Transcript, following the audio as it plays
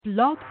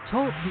Blog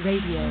Talk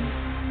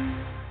Radio.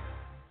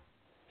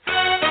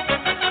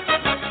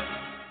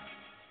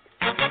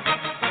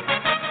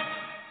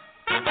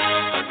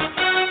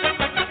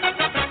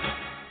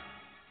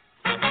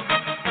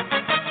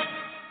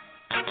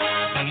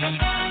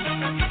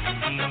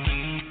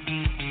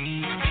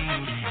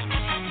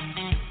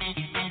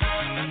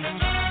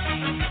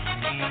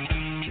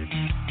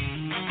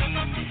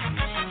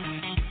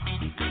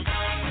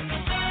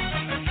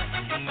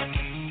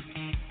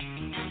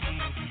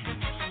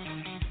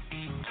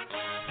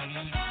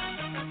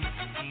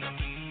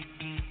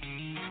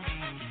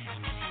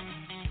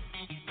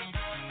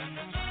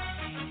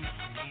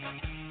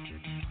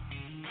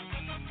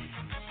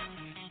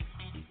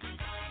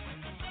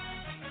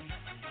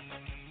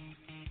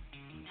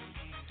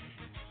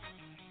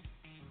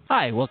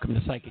 Hi, welcome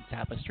to Psychic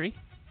Tapestry.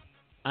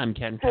 I'm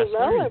Ken Hello,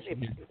 Kessler.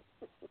 everybody.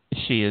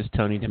 She is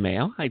Tony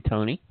DeMeo. Hi,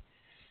 Tony.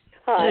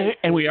 Hi.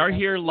 And we are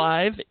here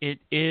live. It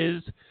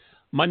is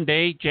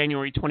Monday,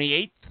 January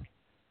 28th,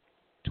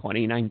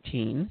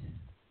 2019.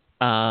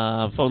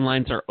 Phone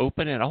lines are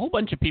open, and a whole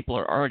bunch of people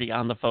are already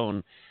on the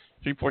phone.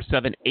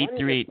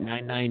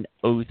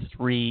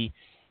 347-838-9903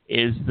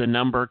 is the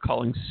number.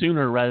 Calling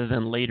sooner rather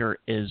than later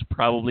is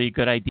probably a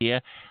good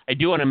idea. I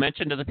do want to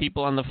mention to the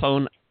people on the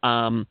phone,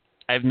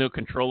 I have no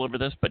control over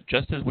this, but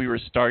just as we were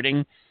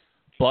starting,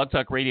 Blog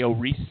Talk Radio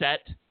reset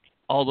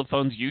all the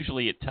phones.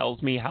 Usually it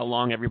tells me how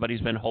long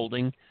everybody's been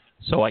holding,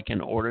 so I can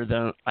order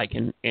them. I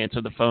can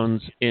answer the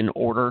phones in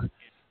order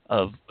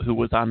of who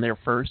was on there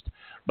first.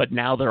 But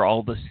now they're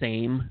all the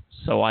same,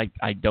 so I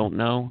don't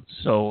know.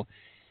 So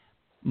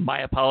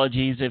my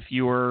apologies if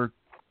you were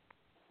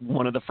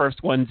one of the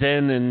first ones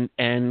in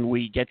and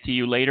we get to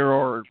you later,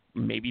 or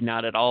maybe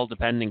not at all,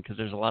 depending, because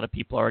there's a lot of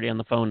people already on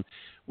the phone.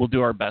 We'll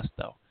do our best,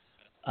 though.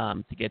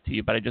 To get to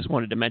you, but I just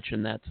wanted to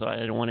mention that, so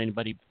I don't want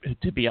anybody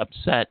to be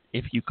upset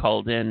if you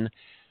called in,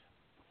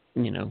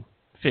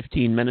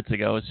 15 minutes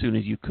ago as soon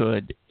as you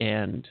could,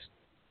 and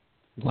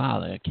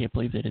wow, I can't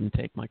believe they didn't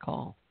take my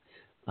call.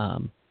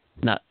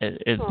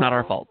 It's not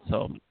our fault,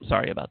 so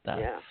sorry about that.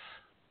 Yeah.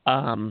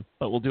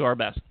 But we'll do our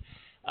best.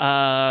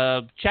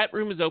 Chat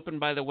room is open,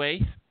 by the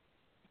way.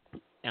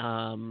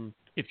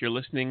 If you're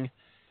listening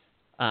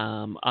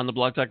on the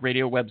Blog Talk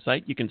Radio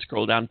website, you can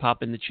scroll down,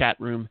 pop in the chat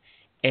room,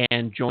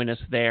 and join us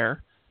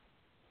there.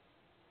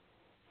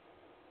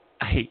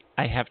 I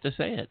have to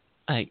say it.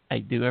 I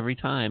do every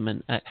time.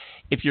 And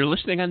if you're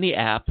listening on the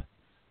app,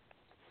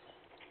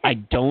 I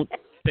don't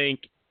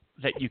think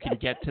that you can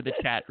get to the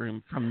chat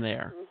room from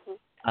there.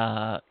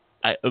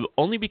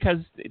 Only because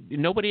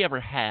nobody ever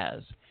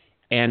has.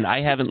 And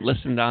I haven't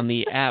listened on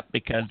the app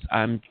because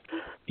I'm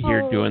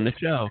here doing the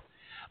show.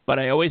 But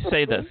I always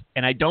say this,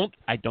 and I don't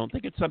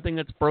think it's something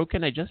that's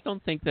broken. I just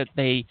don't think that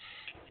they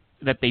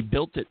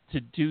built it to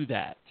do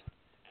that.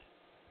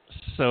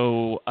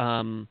 So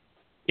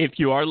if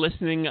you are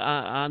listening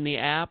on the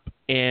app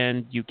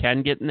and you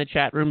can get in the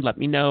chat room, let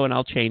me know and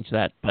I'll change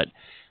that. But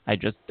I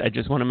just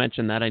want to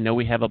mention that. I know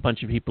we have a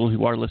bunch of people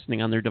who are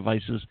listening on their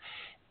devices.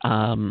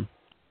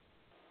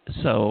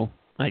 So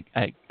I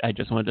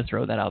just wanted to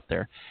throw that out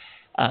there.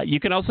 You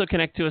can also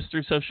connect to us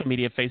through social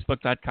media,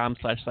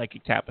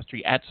 facebook.com/Psychic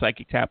Tapestry,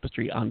 @Psychic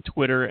Tapestry on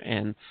Twitter,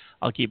 and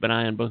I'll keep an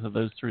eye on both of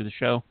those through the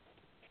show.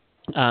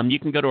 You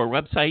can go to our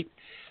website,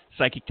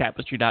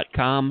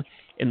 psychictapestry.com.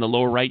 In the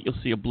lower right, you'll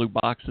see a blue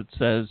box that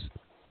says,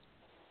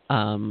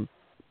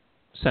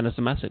 send us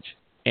a message.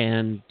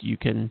 And you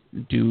can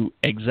do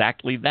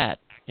exactly that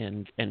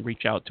and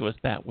reach out to us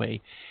that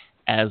way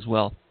as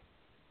well.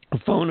 The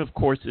phone, of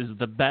course, is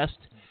the best.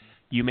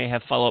 You may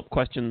have follow-up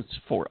questions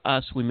for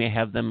us. We may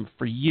have them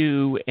for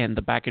you, and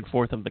the back and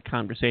forth of the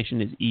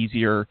conversation is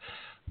easier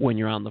when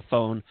you're on the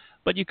phone.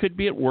 But you could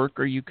be at work,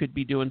 or you could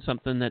be doing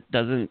something that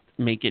doesn't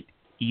make it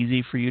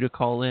easy for you to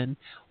call in,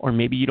 or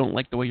maybe you don't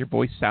like the way your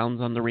voice sounds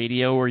on the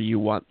radio, or you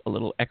want a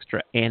little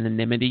extra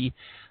anonymity,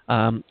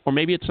 or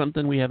maybe it's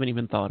something we haven't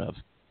even thought of.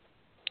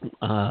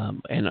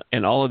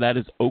 And all of that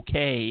is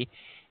okay,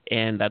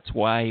 and that's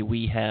why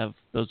we have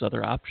those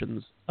other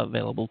options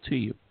available to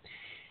you.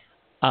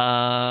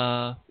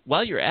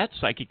 While you're at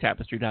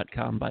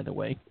psychictapestry.com, by the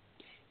way,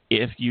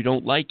 if you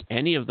don't like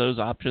any of those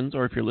options,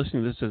 or if you're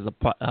listening to this as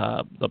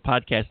the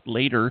podcast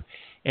later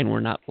and we're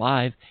not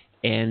live,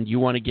 and you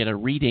want to get a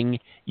reading,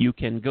 you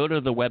can go to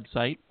the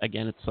website.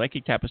 Again, it's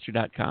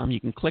psychictapestry.com. You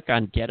can click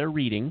on Get a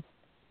Reading,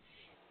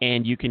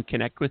 and you can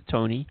connect with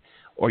Tony,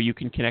 or you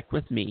can connect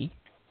with me,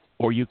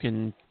 or you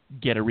can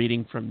get a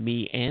reading from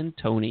me and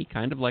Tony,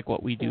 kind of like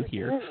what we do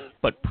here,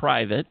 but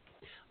private.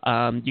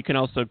 You can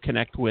also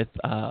connect with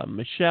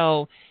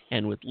Michelle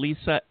and with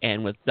Lisa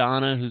and with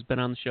Donna, who's been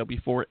on the show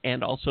before,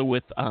 and also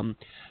with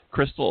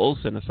Crystal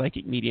Olson, a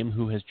psychic medium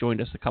who has joined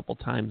us a couple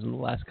times in the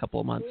last couple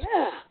of months.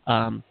 Yeah.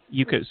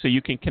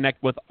 You can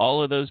connect with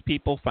all of those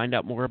people, find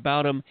out more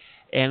about them,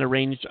 and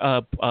arrange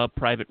a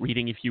private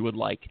reading if you would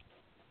like.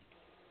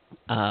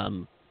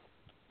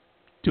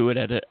 Do it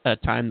at a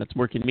time that's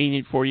more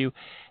convenient for you,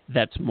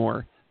 that's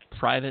more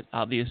private,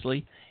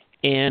 obviously,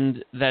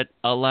 and that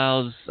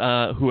allows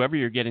whoever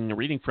you're getting the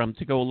reading from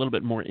to go a little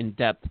bit more in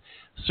depth,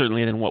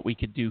 certainly than what we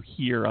could do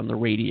here on the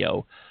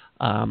radio.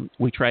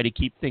 We try to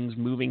keep things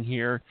moving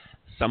here.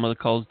 Some of the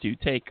calls do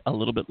take a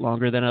little bit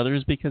longer than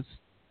others because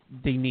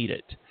they need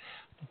it,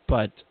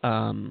 but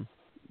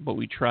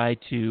we try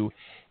to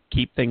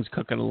keep things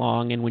cooking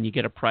along. And when you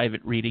get a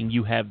private reading,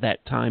 you have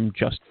that time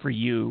just for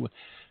you,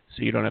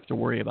 so you don't have to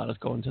worry about us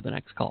going to the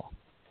next call.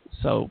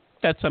 So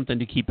that's something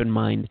to keep in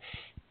mind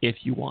if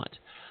you want.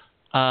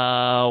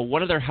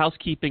 One other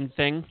housekeeping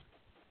thing,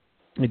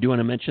 I do want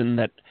to mention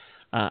that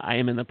I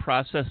am in the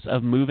process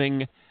of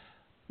moving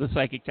the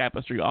Psychic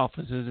Tapestry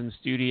offices and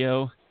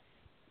studio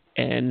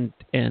and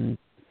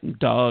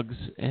dogs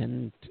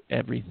and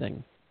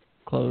everything,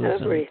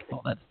 clothes and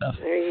all that stuff.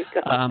 There you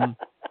go.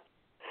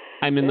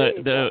 I'm in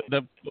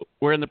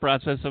we're in the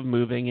process of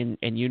moving,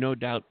 and you no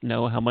doubt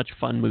know how much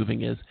fun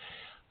moving is.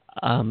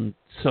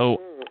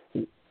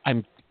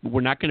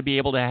 We're not going to be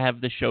able to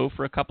have the show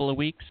for a couple of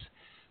weeks.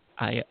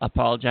 I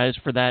apologize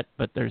for that,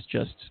 but there's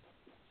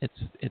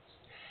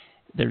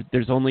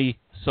only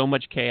so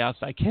much chaos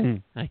I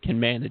can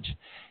manage,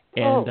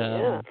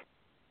 and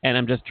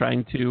I'm just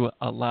trying to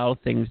allow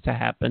things to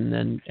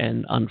happen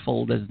and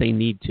unfold as they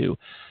need to.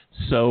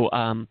 So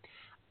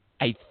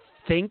I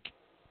think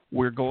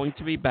we're going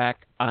to be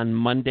back on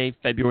Monday,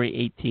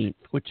 February 18th,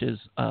 which is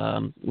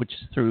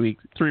 3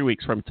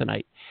 weeks from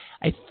tonight.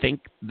 I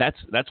think that's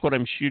what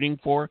I'm shooting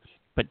for.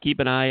 But keep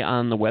an eye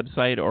on the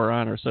website or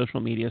on our social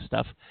media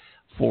stuff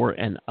for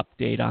an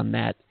update on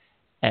that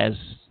as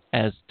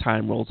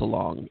time rolls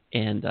along.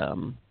 And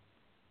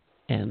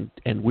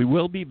we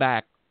will be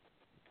back,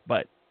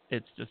 but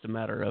it's just a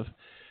matter of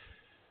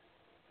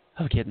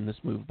getting this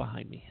move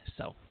behind me.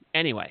 So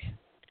anyway,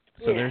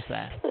 there's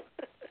that.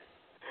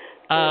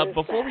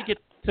 Before we get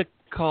to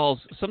calls,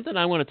 something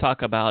I want to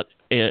talk about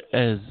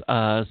is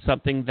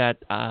something that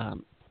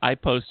I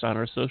post on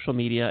our social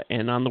media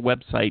and on the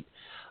website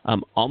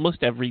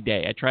almost every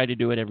day. I try to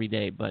do it every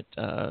day, but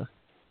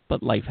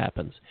life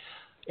happens,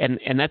 and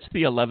that's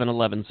the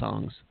 1111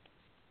 songs.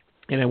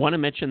 And I want to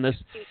mention this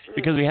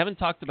because we haven't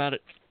talked about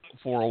it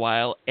for a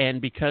while, and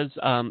because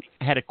I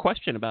had a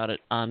question about it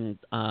on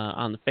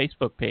the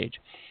Facebook page,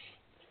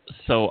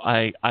 so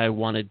I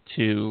wanted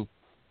to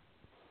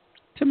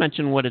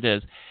mention what it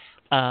is.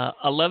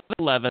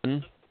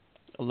 11:11,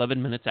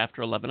 11 minutes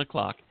after 11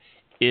 o'clock,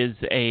 is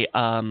it's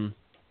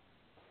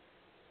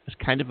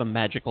kind of a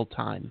magical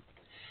time.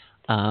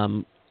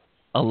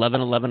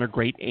 11:11 are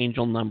great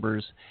angel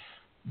numbers.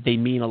 They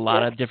mean a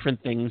lot of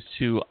different things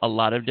to a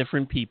lot of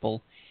different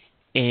people,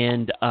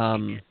 and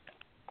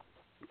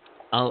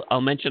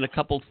I'll mention a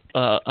couple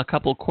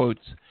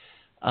quotes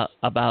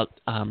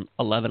about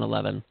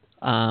 11:11.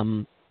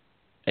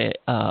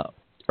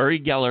 Uri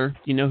Geller,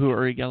 you know who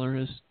Uri Geller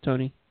is,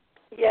 Tony?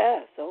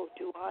 Yes, so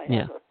do I.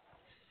 Yeah.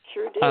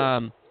 Sure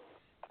do.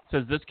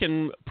 Says this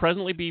can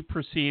presently be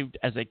perceived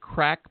as a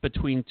crack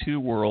between two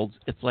worlds.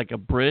 It's like a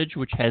bridge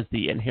which has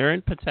the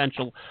inherent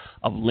potential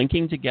of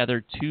linking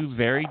together two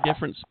very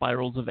different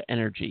spirals of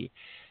energy.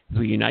 As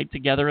we unite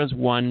together as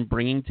one,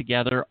 bringing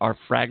together our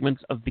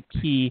fragments of the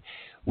key,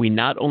 we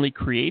not only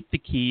create the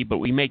key, but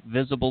we make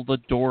visible the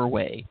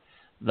doorway.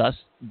 Thus,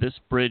 this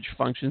bridge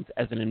functions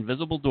as an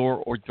invisible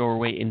door or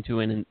doorway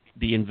into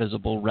the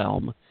invisible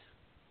realm.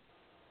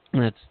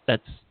 And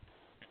that's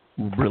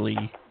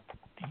really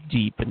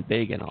deep and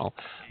big and all,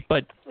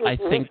 but I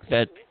think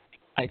that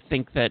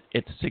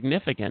it's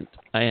significant,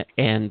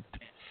 and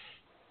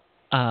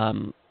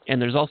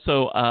there's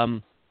also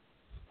I'm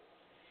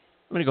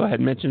going to go ahead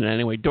and mention it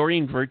anyway.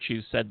 Doreen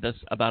Virtue said this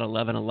about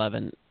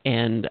 11:11,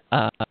 and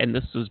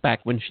this was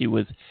back when she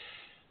was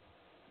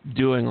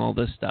doing all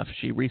this stuff.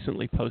 She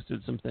recently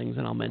posted some things,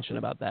 and I'll mention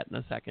about that in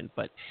a second.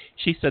 But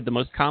she said the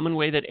most common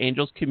way that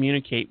angels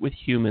communicate with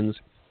humans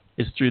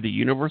is through the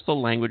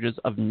universal languages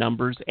of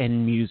numbers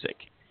and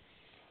music.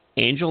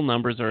 Angel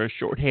numbers are a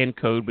shorthand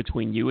code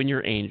between you and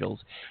your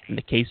angels. In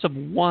the case of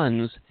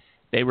ones,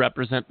 they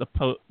represent the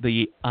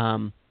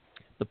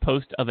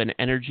post of an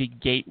energy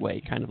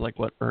gateway, kind of like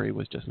what Uri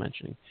was just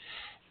mentioning.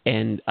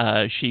 And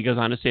she goes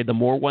on to say, the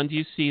more ones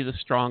you see, the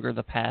stronger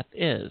the path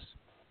is.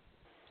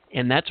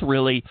 And that's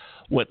really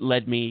what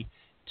led me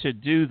to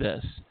do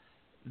this.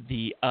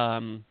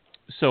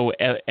 So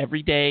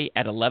every day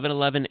at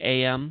 11:11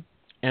 a.m.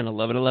 and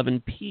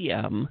 11:11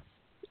 p.m.,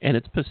 and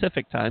it's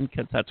Pacific time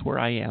because that's where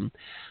I am,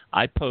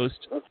 I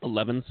post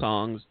 11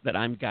 songs that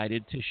I'm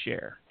guided to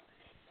share.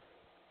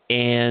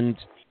 And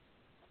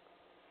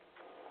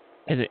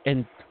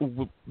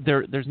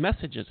there's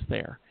messages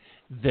there.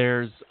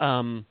 There's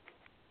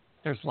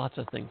lots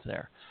of things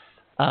there.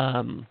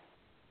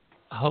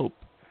 Hope,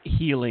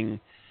 healing,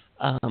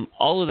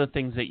 all of the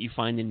things that you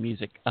find in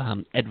music,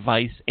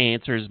 advice,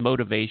 answers,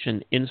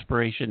 motivation,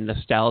 inspiration,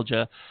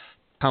 nostalgia,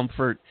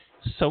 comfort,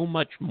 so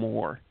much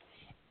more.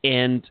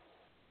 And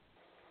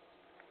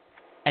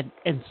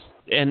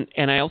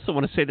I also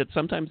want to say that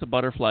sometimes a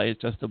butterfly is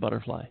just a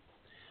butterfly.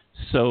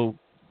 So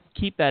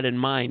keep that in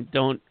mind.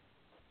 Don't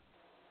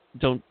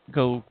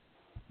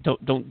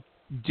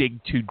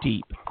dig too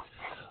deep.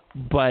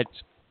 But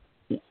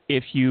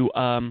if you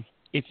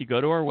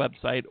go to our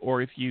website,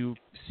 or if you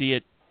see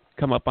it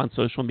come up on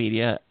social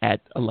media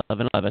at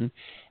 1111,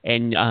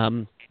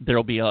 and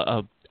there'll be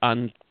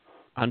on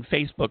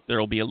Facebook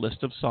there'll be a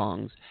list of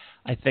songs.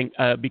 I think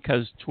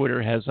because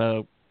Twitter has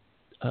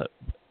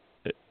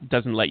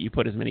doesn't let you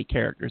put as many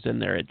characters in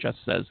there. It just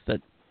says that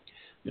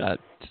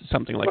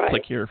something like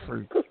click here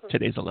for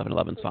today's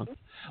 1111 song.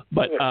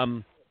 But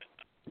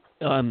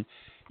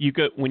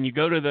when you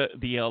go to the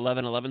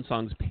 1111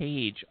 songs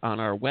page on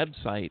our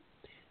website,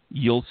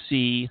 you'll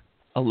see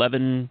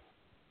 11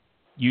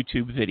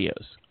 YouTube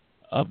videos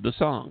of the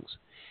songs,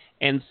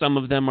 and some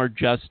of them are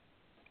just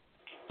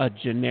a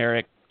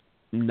generic,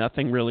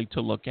 nothing really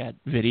to look at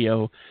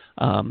video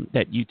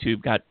that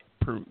YouTube got.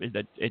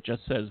 That it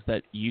just says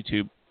that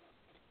YouTube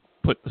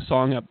put the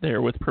song up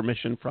there with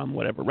permission from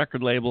whatever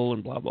record label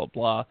and blah blah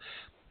blah.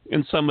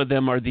 And some of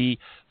them are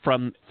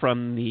from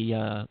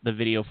the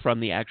video from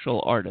the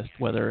actual artist,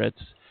 whether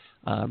it's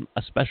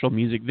a special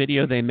music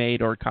video they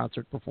made or a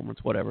concert performance,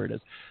 whatever it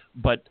is.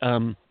 But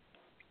I'm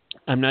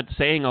not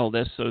saying all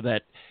this so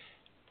that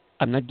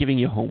I'm not giving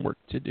you homework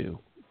to do,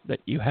 that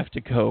you have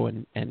to go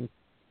and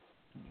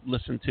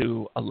listen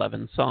to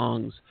 11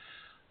 songs,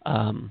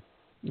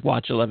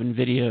 watch 11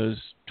 videos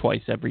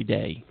twice every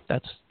day.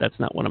 That's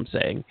not what I'm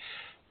saying.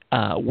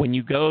 When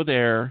you go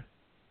there,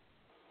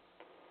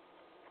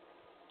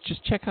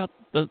 just check out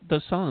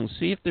the songs.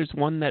 See if there's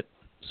one that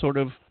sort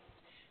of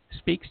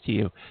speaks to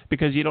you,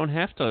 because you don't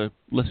have to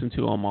listen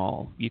to them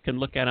all. You can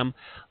look at them,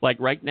 like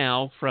right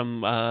now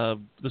from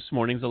this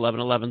morning's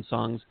 1111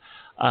 songs.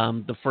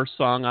 The first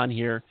song on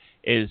here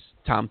is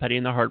Tom Petty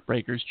and the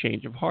Heartbreakers,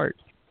 Change of Heart.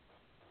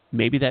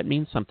 Maybe that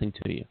means something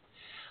to you.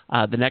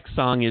 The next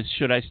song is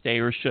Should I Stay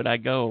or Should I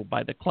Go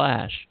by The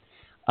Clash,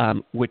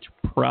 which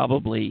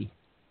probably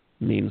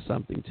means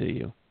something to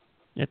you.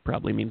 It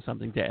probably means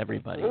something to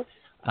everybody,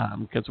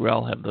 because we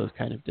all have those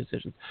kind of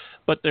decisions.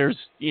 But there's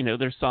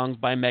songs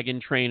by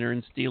Meghan Trainor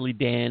and Steely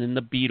Dan and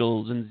the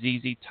Beatles and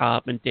ZZ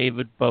Top and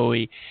David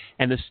Bowie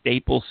and the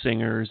Staple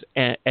Singers,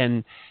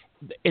 and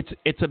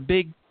it's a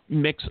big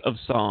mix of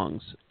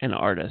songs and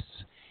artists.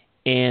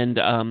 And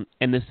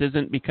this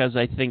isn't because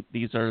I think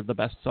these are the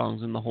best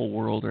songs in the whole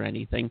world or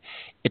anything.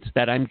 It's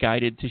that I'm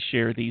guided to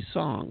share these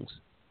songs.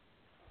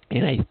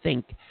 And I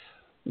think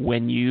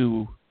when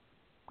you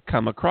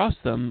come across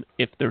them,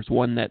 if there's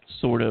one that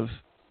sort of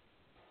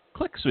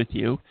clicks with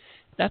you,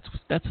 that's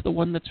the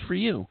one that's for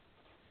you.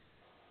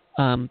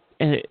 So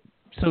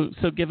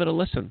give it a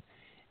listen.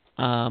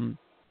 And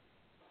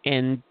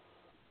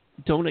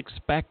don't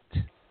expect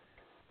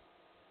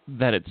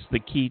that it's the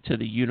key to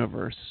the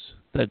universe,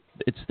 that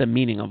it's the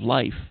meaning of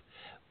life,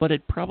 but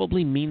it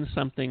probably means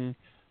something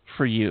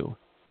for you.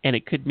 And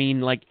it could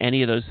mean, like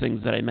any of those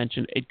things that I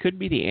mentioned, it could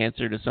be the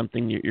answer to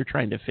something you're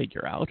trying to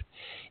figure out.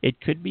 It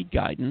could be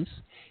guidance.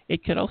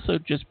 It could also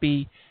just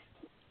be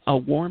a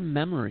warm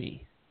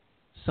memory,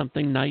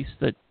 something nice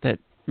that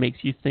makes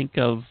you think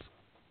of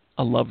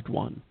a loved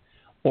one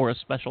or a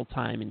special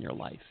time in your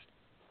life.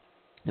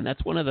 And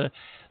that's one of the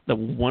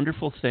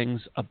wonderful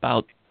things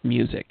about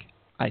music,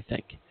 I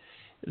think,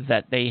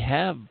 that they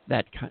have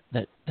that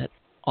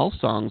all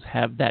songs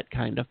have that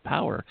kind of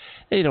power.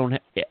 They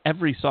don't.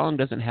 Every song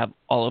doesn't have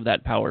all of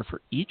that power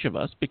for each of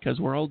us, because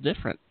we're all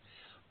different.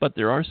 But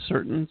there are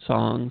certain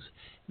songs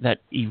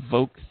that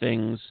evoke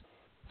things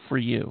for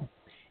you.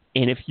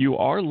 And if you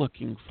are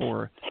looking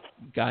for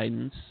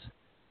guidance,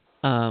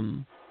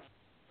 you'll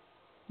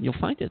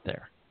find it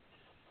there.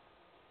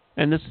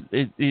 And this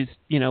is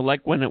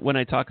like when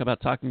I talk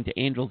about talking to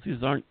angels,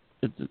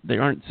 they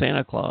aren't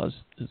Santa Claus,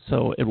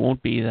 so it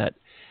won't be that,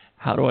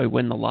 how do I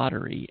win the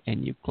lottery?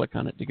 And you click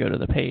on it to go to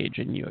the page,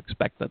 and you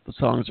expect that the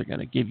songs are going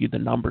to give you the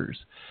numbers.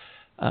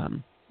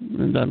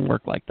 It doesn't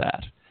work like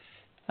that,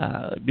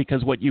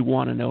 because what you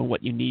want to know and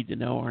what you need to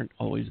know aren't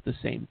always the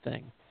same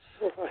thing.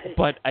 Right.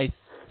 But I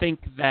think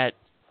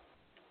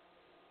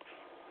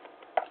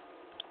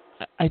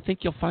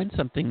you'll find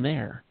something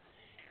there,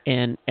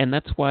 and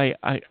that's why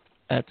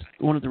that's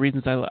one of the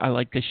reasons I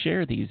like to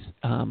share these,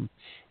 and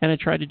I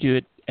try to do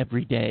it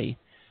every day.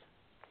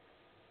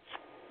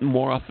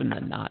 More often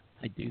than not,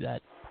 I do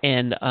that,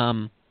 and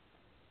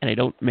I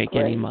don't make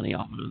any money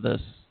off of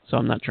this, so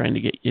I'm not trying to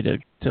get you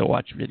to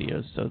watch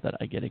videos so that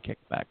I get a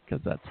kickback,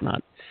 because that's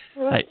not.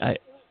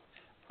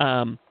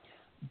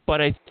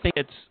 But I think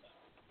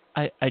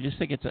I just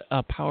think it's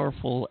a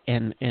powerful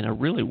and a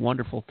really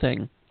wonderful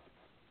thing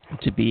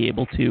to be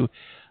able to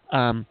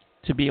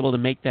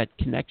make that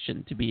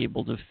connection, to be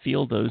able to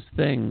feel those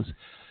things,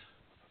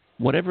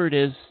 whatever it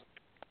is.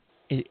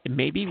 It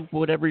may be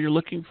whatever you're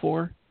looking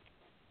for,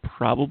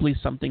 probably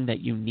something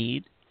that you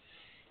need,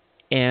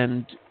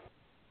 and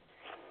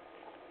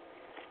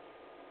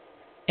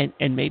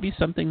maybe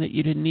something that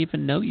you didn't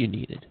even know you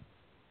needed.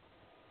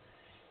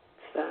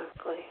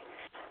 Exactly.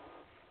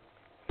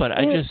 But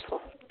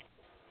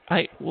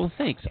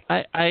thanks.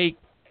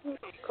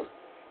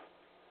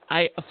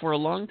 I for a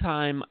long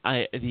time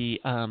I've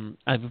been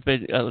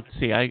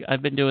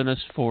I've been doing this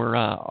for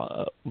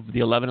the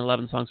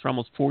 1111 songs for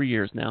almost 4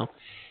 years now,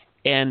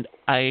 And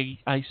I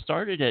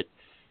started it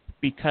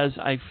because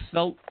I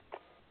felt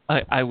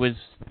I was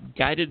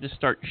guided to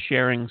start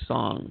sharing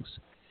songs,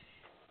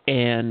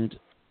 and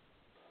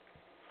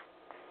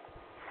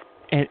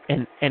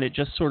it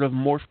just sort of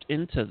morphed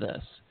into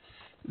this,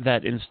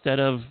 that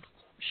instead of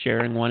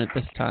sharing one at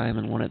this time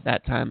and one at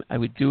that time, I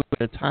would do it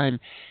at a time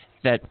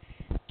that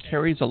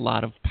carries a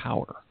lot of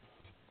power.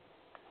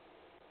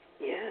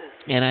 Yes.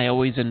 And I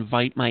always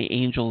invite my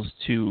angels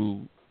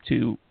to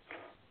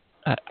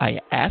I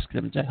ask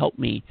them to help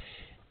me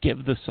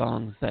give the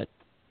songs that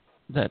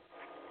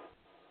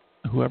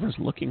whoever's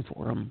looking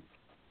for them,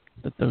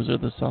 that those are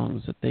the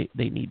songs that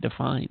they need to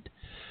find.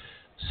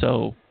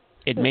 So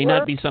it may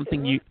not be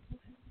something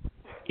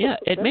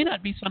it may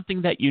not be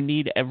something that you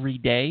need every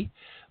day,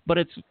 but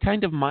it's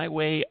kind of my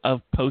way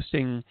of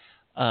posting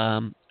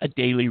a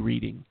daily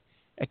reading,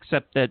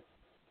 except that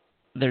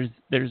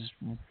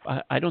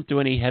I don't do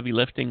any heavy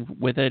lifting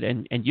with it,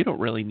 and you don't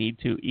really need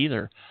to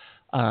either.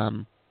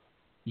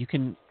 You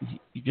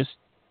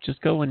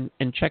just go and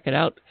check it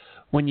out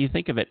when you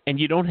think of it, and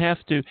you don't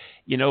have to.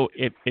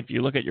 If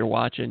you look at your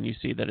watch and you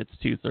see that it's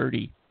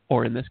 2:30,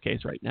 or in this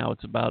case right now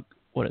it's about,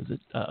 what is it,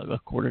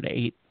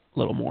 7:45, a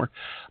little more,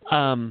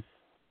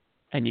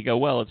 and you go,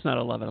 well, it's not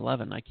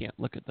 11:11. I can't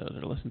look at those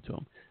or listen to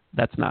them.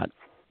 That's not.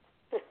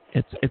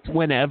 It's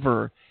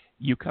whenever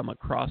you come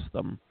across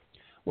them,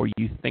 or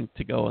you think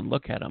to go and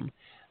look at them,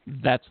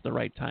 that's the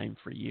right time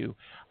for you.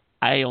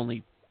 I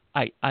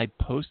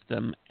post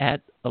them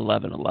at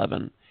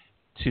 11:11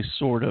 to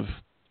sort of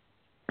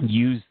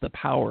use the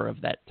power of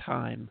that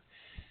time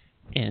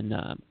and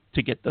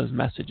to get those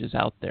messages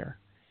out there.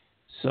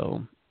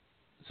 So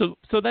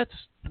that's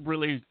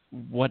really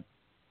what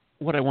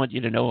I want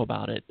you to know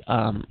about it.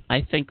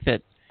 I think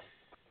there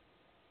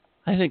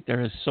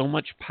is so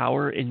much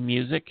power in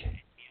music,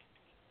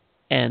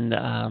 and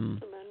I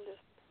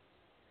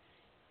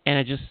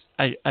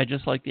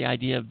just like the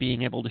idea of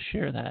being able to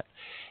share that.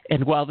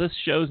 And while this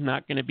show's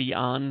not going to be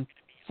on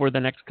for the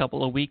next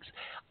couple of weeks,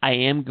 I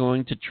am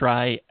going to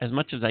try as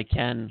much as I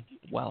can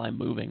while I'm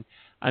moving.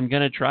 I'm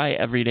going to try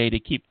every day to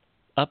keep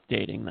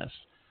updating this.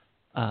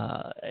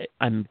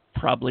 I'm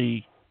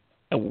probably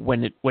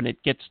when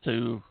it gets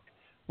to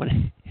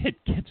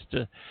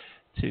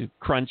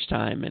crunch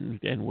time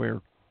and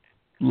we're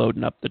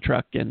loading up the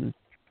truck and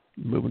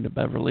moving to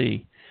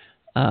Beverly,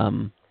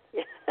 I'm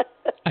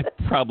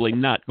probably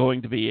not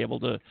going to be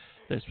able to.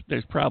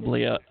 There's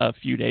probably a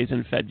few days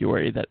in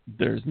February that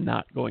there's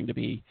not going to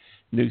be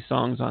new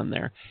songs on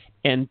there.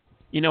 And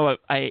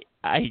I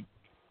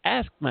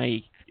asked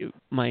my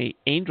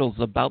angels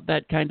about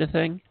that kind of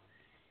thing,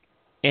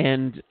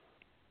 and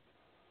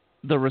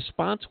the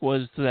response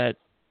was that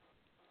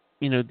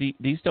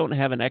these don't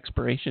have an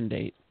expiration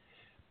date.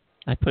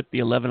 I put the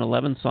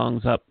 11:11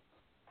 songs up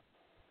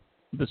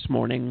this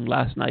morning,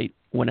 last night,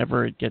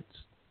 whenever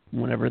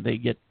they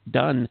get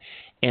done,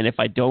 and if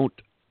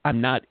I'm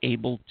not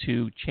able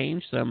to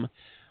change them.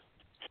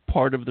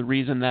 Part of the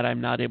reason that I'm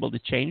not able to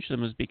change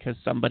them is because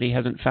somebody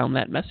hasn't found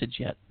that message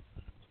yet.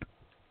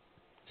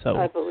 So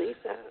I believe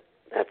that.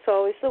 That's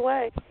always the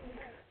way.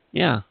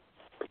 Yeah.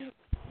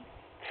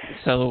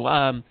 So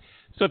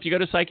if you go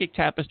to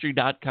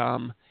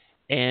psychictapestry.com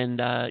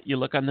and you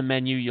look on the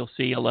menu, you'll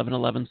see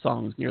 11:11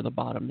 songs near the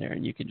bottom there,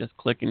 and you can just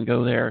click and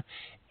go there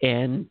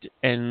and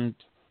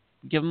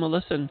give them a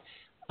listen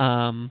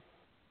and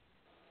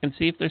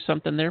see if there's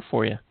something there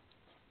for you.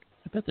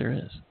 I bet there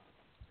is.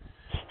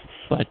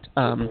 But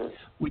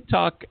we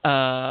talk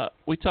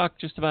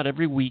just about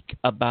every week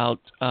about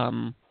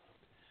the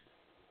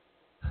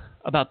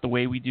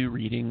way we do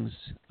readings.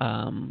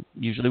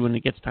 Usually when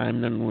it gets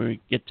time, then we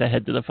get to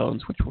head to the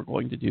phones, which we're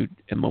going to do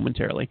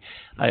momentarily.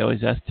 I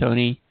always ask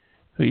Tony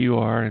who you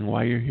are and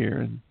why you're here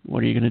and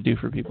what are you going to do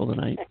for people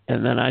tonight.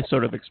 And then I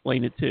sort of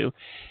explain it too.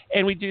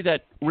 And we do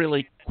that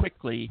really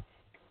quickly.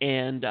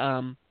 And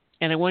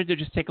I wanted to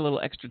just take a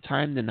little extra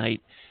time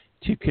tonight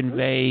to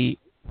convey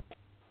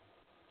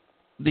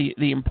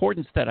the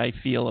importance that I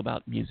feel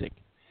about music,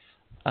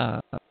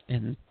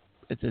 and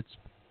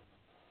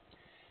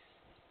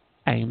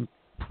I'm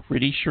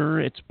pretty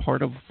sure it's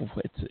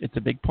a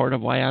big part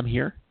of why I'm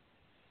here.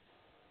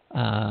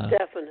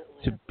 Definitely.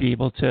 To be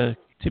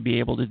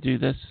able to do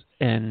this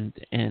and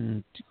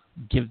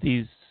give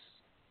these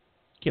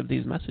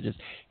messages.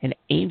 And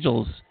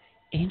angels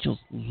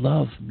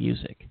love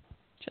music,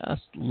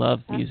 just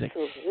love music.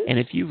 Absolutely. And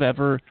if you've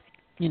ever,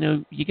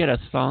 you get a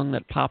song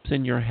that pops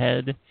in your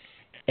head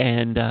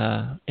and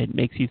it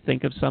makes you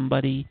think of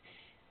somebody,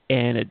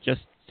 and it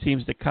just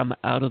seems to come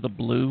out of the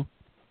blue.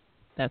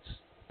 That's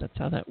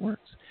how that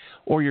works.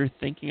 Or you're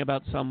thinking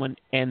about someone,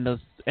 and the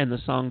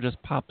song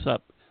just pops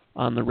up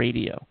on the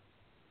radio.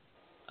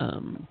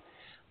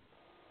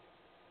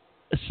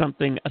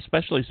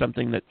 Especially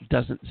something that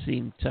doesn't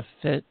seem to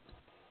fit.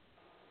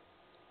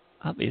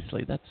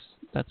 Obviously,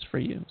 that's for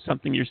you.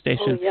 Something your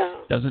station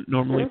doesn't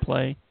normally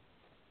play.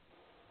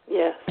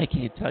 Yes. I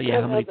can't tell you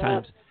how many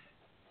times.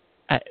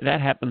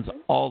 That happens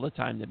all the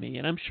time to me,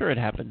 and I'm sure it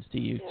happens to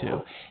you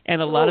too.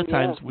 And a lot of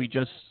times we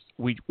just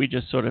we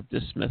just sort of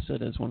dismiss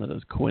it as one of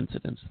those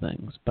coincidence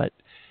things. But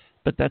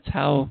that's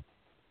a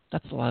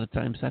lot of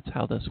times that's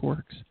how this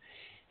works,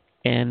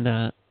 and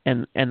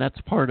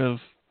that's part of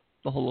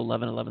the whole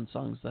 11:11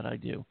 songs that I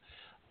do.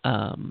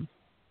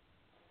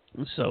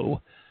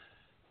 So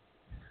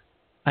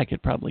I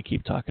could probably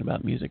keep talking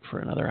about music for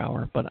another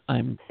hour, but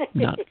I'm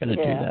not going to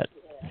do that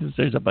because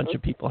there's a bunch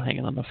of people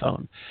hanging on the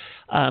phone.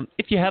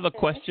 If you have a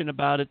question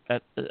about it,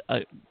 that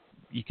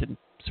you can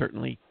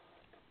certainly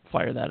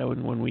fire that out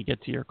when we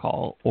get to your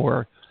call,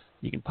 or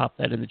you can pop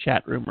that in the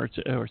chat room or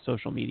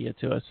social media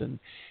to us,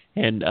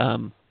 and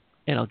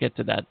I'll get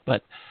to that.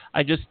 But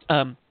I just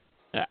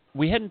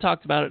we hadn't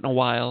talked about it in a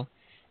while,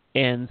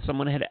 and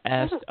someone had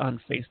asked on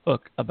Facebook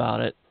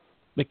about it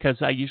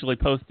because I usually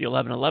post the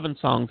 11:11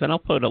 songs, and I'll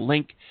put a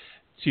link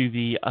to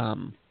the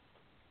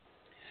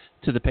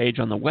page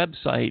on the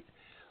website.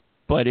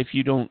 But if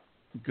you don't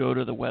go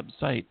to the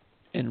website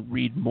and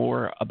read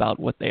more about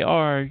what they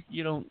are,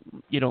 you don't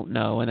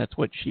know, and that's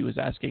what she was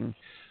asking.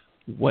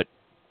 What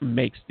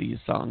makes these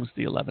songs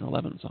the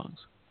 11:11 songs?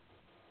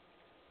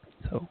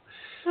 So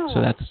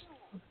that's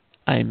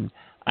I'm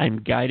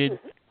guided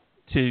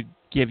to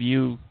give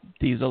you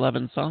these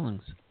 11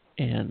 songs,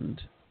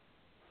 and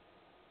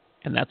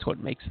that's what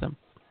makes them.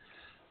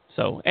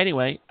 So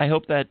anyway, I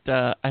hope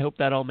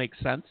that all makes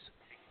sense,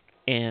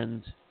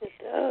 and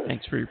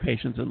thanks for your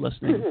patience in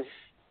listening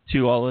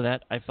to all of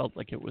that. I felt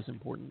like it was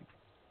important.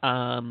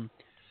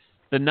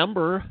 The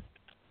number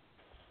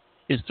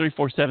is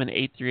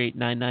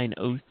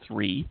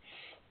 347-838-9903,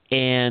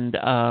 and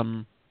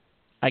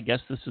I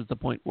guess this is the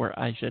point where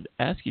I should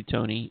ask you,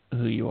 Tony,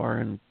 who you are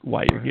and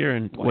why you're here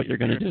and what you're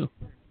going to do.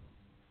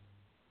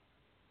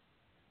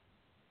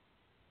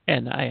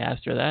 And I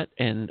asked her that,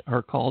 and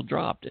her call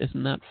dropped.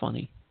 Isn't that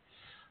funny?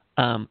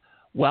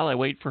 While I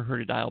wait for her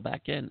to dial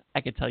back in,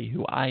 I can tell you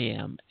who I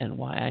am and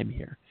why I'm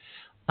here.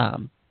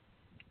 I'm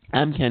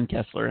Ken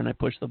Kessler, and I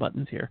push the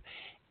buttons here.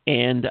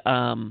 And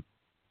I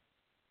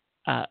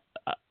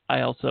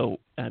also,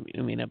 I've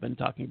been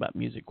talking about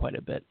music quite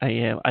a bit.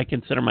 I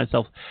consider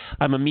myself,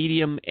 I'm a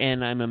medium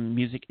and I'm a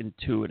music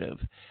intuitive.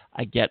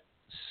 I get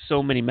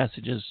so many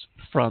messages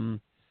from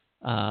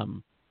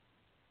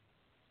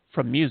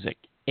music.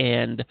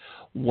 And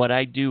what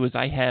I do is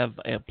I have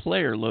a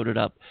player loaded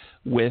up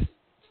with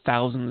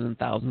thousands and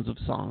thousands of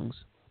songs.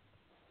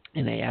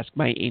 And I ask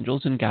my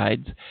angels and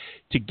guides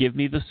to give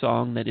me the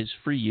song that is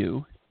for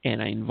you.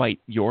 And I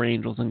invite your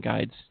angels and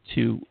guides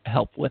to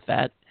help with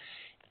that.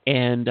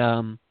 And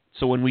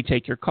so when we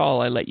take your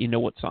call, I let you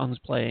know what song's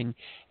playing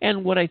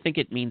and what I think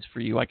it means for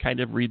you. I kind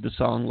of read the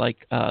song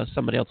like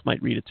somebody else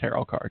might read a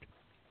tarot card.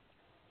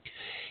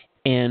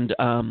 And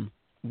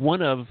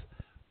one of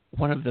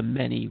the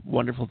many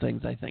wonderful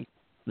things I think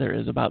there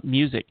is about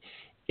music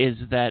is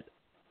that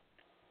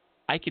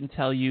I can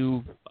tell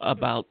you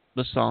about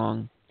the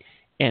song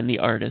and the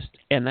artist,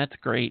 and that's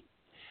great.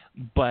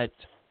 But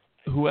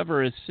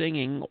whoever is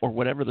singing or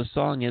whatever the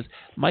song is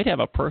might have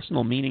a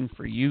personal meaning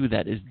for you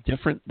that is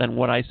different than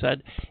what I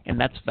said, and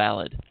that's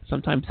valid.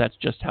 Sometimes that's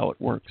just how it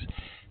works.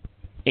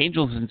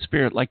 Angels and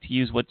spirit like to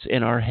use what's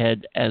in our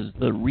head as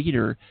the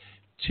reader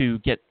to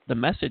get the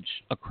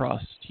message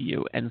across to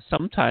you, and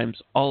sometimes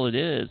all it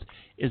is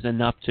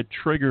enough to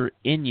trigger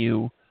in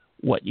you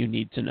what you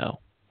need to know.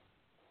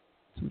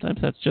 Sometimes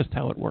that's just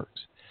how it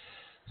works.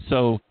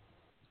 So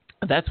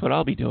that's what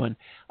I'll be doing.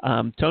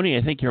 Tony,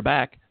 I think you're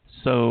back.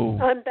 So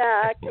I'm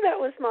back. That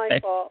was my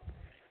fault.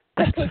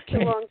 I pushed the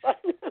wrong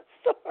button. I'm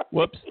sorry.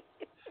 Whoops.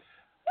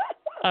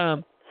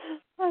 So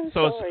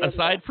sorry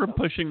aside from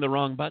pushing the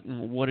wrong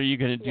button, what are you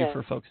going to do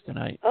for folks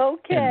tonight?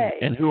 Okay.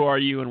 And who are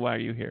you and why are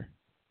you here?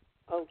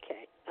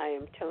 Okay. I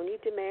am Tony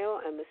DeMeo.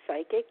 I'm a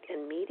psychic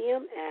and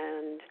medium,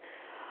 and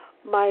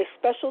my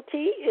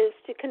specialty is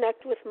to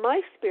connect with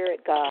my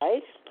spirit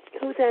guide,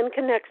 who then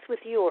connects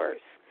with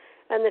yours.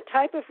 And the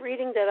type of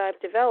reading that I've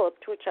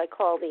developed, which I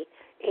call the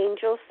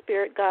Angel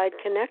Spirit Guide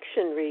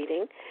Connection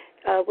reading,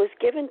 was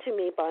given to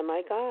me by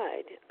my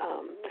guide.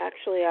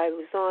 Actually, I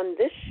was on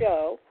this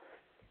show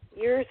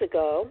years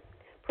ago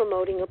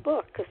promoting a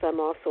book because I'm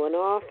also an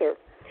author.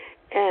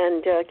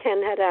 And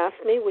Ken had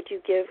asked me, would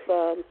you give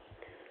some,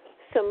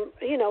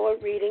 a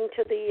reading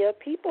to the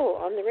people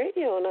on the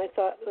radio? And I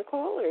thought, the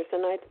callers.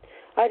 And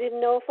I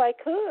didn't know if I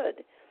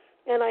could.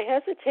 And I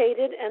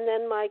hesitated, and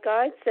then my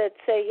guide said,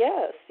 say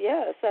yes,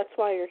 that's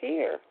why you're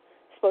here. You're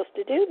supposed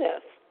to do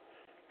this.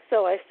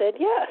 So I said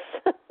yes.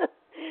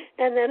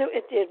 And then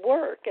it did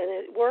work, and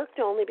it worked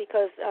only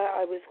because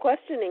I was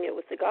questioning it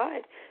with the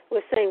guide. I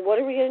was saying, what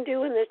are we going to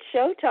do in the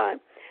showtime?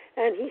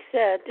 And he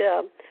said,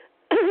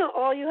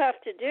 all you have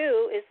to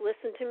do is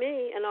listen to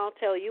me, and I'll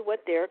tell you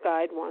what their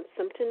guide wants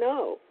them to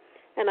know.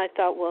 And I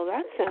thought, well,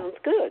 that sounds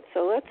good,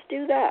 so let's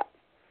do that.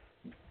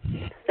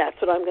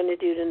 That's what I'm going to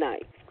do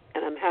tonight.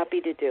 And I'm happy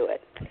to do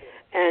it.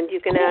 And you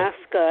can ask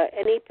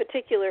any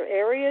particular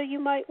area you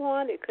might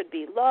want. It could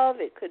be love,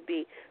 it could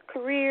be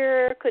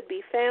career, it could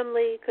be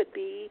family, it could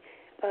be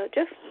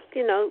just,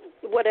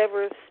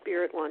 whatever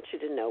spirit wants you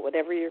to know,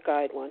 whatever your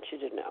guide wants you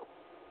to know.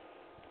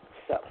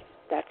 So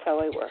that's how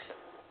I work.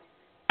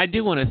 I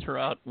do want to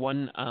throw out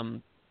one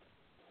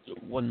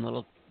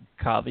little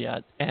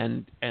caveat,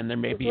 and there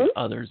may be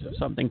others if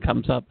something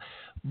comes up,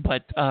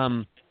 but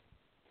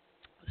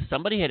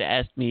somebody had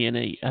asked me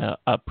in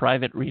a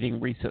private reading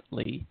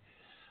recently.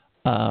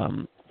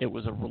 It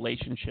was a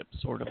relationship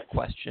sort of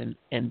question,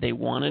 and they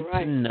wanted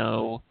to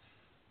know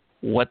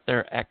what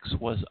their ex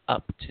was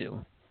up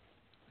to.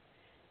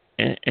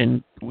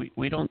 And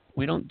we don't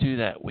do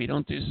that. We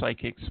don't do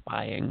psychic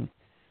spying.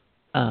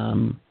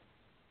 I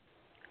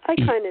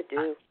kind of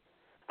do.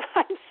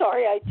 I'm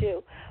sorry, I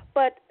do,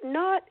 but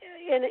not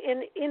in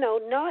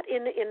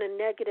a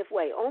negative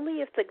way.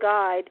 Only if the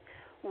guide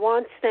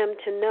wants them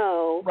to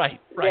know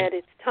that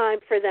it's time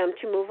for them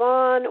to move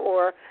on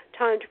or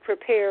time to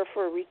prepare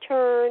for a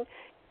return.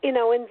 In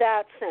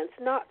that sense,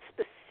 not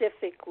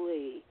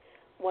specifically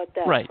what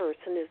that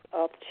person is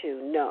up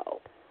to.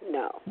 No.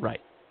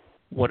 Right.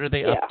 What are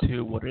they up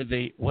to? What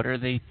are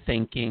they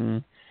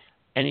thinking?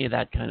 Any of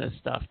that kind of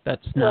stuff.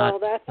 That's not.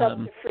 Well, that's up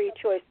to free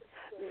choice.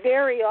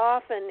 Very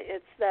often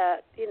it's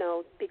that,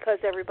 because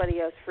everybody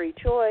has free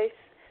choice,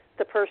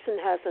 the person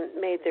hasn't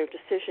made their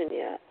decision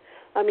yet.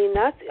 I mean,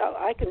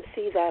 I can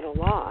see that a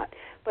lot,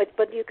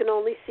 but you can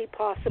only see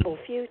possible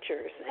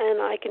futures,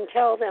 and I can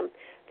tell them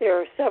there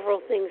are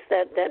several things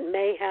that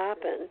may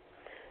happen,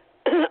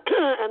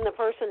 and the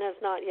person has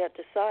not yet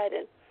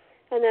decided.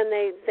 And then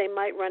they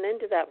might run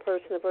into that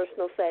person. The person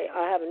will say,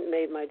 I haven't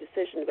made my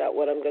decision about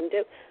what I'm going to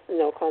do, and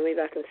they'll call me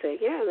back and say,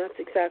 yeah, that's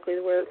exactly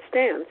where it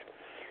stands.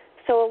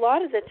 So a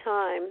lot of the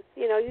time,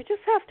 you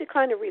just have to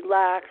kind of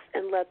relax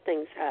and let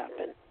things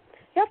happen.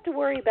 You have to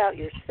worry about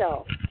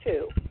yourself,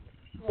 too,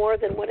 more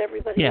than what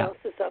everybody else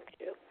is up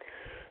to.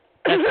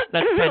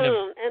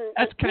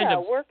 That's kind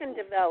of work and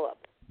develop.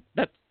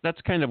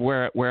 That's kind of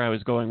where I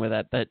was going with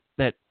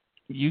that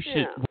you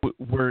should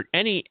where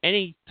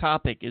any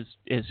topic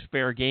is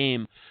fair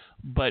game,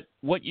 but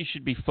what you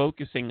should be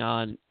focusing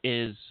on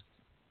is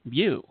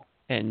you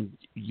and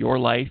your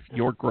life,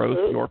 your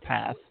growth, your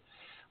path.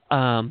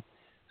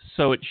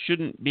 So it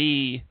shouldn't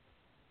be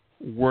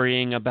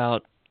worrying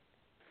about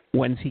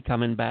when's he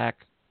coming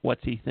back,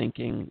 what's he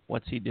thinking,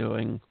 what's he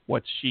doing,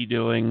 what's she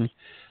doing,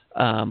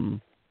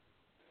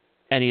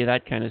 any of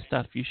that kind of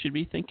stuff. You should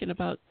be thinking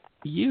about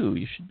you.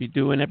 You should be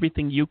doing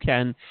everything you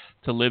can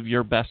to live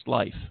your best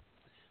life.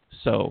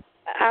 So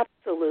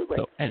absolutely.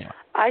 So, anyway.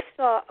 I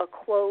saw a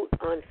quote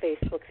on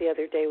Facebook the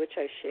other day, which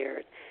I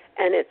shared,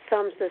 and it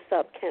sums this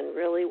up, Ken,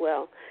 really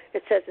well.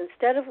 It says,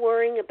 instead of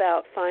worrying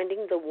about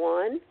finding the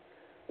one,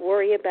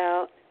 worry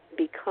about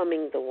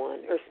becoming the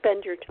one, or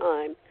spend your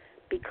time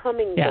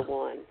becoming the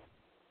one,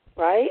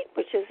 right?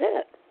 Which is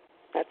it.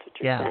 That's what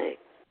you're saying.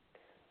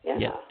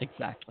 Yeah,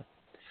 exactly.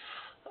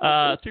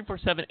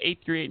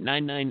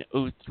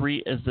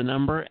 347-838-9903 is the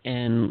number,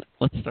 and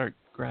let's start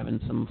grabbing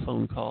some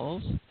phone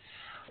calls.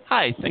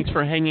 Hi, thanks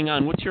for hanging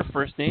on. What's your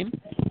first name?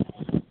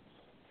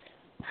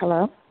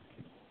 Hello.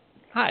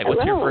 Hi,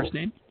 what's your first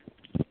name?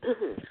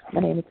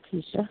 My name is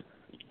Keisha.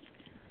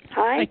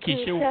 Hi,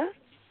 Keisha.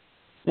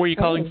 Where are you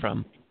calling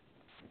from?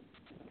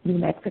 New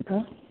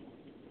Mexico.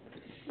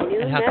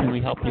 And how can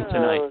we help you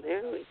tonight?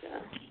 There we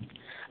go.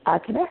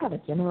 Can I have a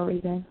general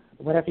reading?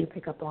 Whatever you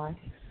pick up on.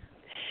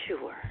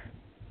 Sure.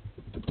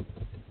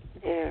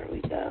 There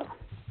we go.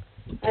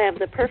 I have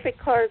the perfect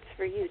cards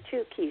for you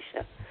too,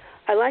 Keisha.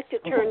 I like to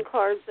turn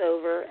cards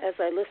over as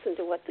I listen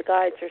to what the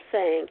guides are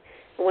saying.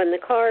 And when the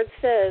card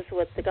says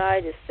what the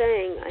guide is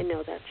saying, I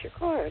know that's your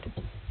card.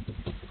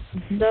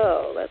 Mm-hmm.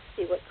 So let's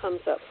see what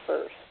comes up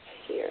first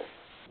here.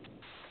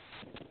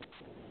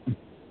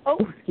 Oh,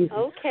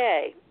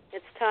 okay.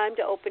 It's time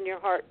to open your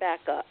heart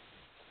back up.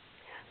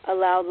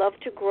 Allow love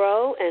to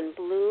grow and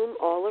bloom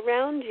all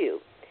around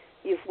you.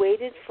 You've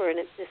waited for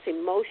this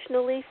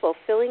emotionally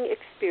fulfilling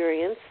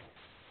experience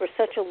for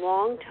such a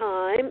long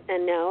time,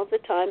 and now the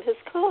time has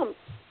come.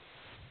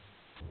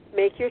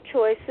 Make your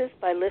choices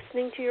by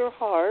listening to your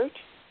heart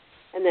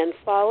and then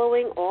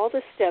following all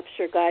the steps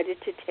you're guided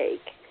to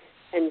take,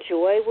 and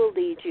joy will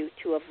lead you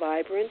to a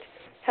vibrant,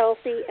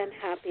 healthy, and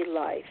happy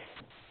life.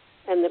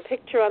 And the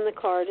picture on the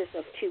card is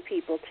of two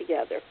people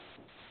together.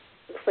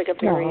 Looks like a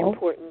very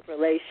important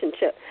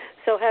relationship.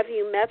 So have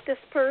you met this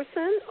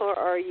person, or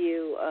are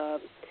you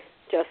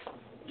just,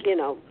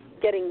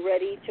 getting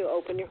ready to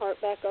open your heart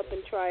back up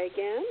and try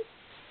again?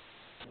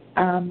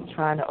 I'm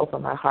trying to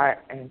open my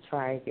heart and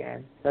try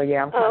again. So,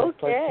 I'm kind of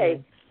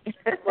okay.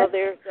 Well,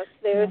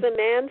 there's a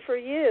man for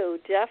you,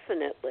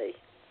 definitely.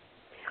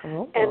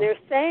 Cool. And they're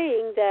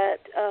saying that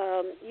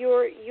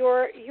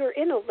you're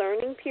in a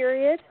learning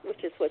period,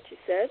 which is what you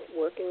said,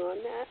 working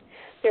on that.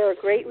 There are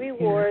great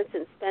rewards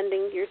in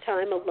spending your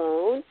time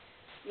alone.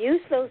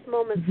 Use those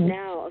moments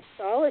now of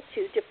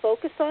solitude to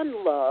focus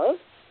on love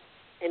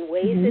and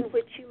ways in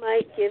which you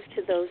might give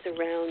to those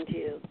around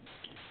you.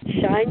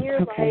 Shine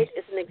your light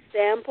as an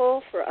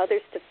example for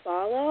others to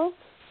follow,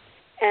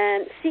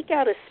 and seek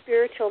out a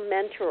spiritual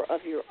mentor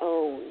of your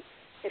own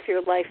if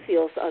your life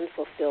feels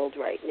unfulfilled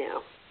right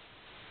now.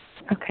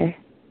 Okay.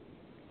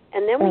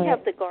 And then we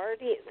have the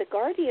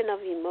guardian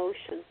of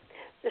emotion.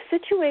 The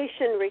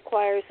situation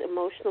requires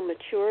emotional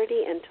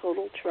maturity and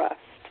total trust.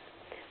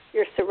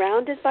 You're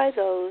surrounded by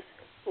those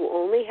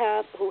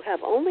who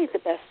have only the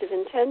best of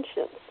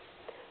intentions.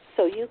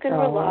 So you can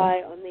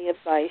rely on the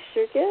advice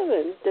you're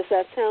given. Does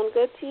that sound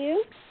good to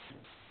you?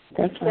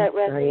 Does that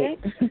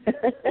resonate?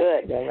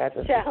 Good.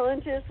 Good.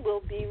 Challenges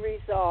will be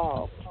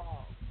resolved.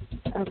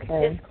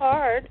 Okay. This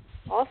card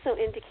also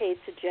indicates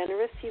a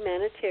generous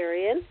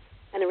humanitarian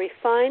and a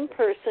refined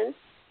person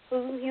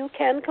whom you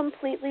can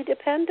completely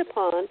depend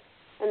upon.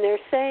 And they're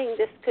saying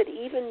this could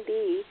even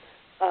be,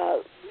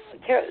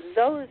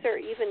 those are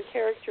even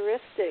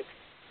characteristics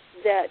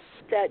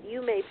that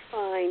you may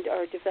find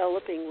are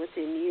developing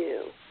within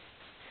you.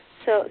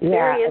 So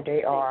very interesting.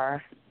 They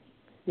are.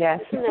 Yes.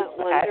 Isn't that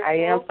wonderful? I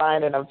am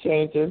finding them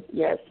changes.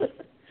 Yes.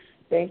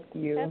 Thank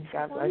you. That's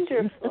God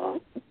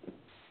wonderful.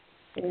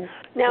 Bless you.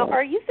 Now,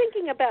 are you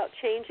thinking about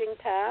changing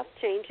path,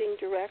 changing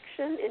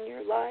direction in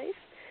your life?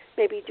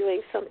 Maybe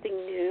doing something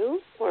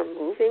new or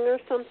moving or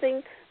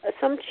something,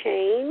 some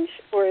change?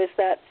 Or is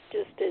that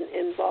just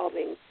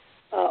involving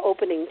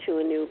opening to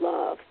a new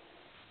love?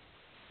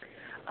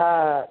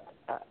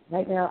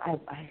 Right now,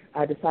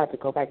 I decided to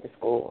go back to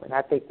school, and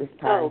I think this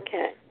time,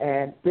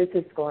 and this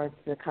is going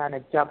to kind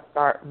of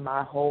jumpstart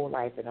my whole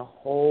life in a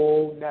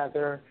whole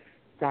nother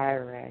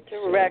direction.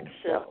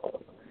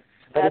 So,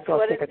 but it's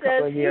going to take a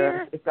couple of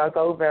years. It's going to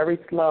go very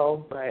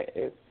slow, but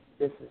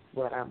this is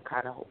what I'm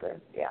kind of hoping.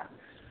 Yeah.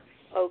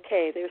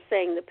 Okay, they're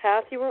saying the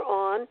path you were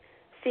on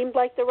seemed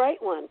like the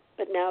right one,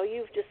 but now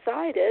you've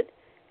decided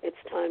it's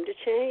time to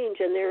change,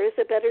 and there is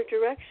a better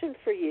direction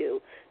for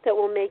you that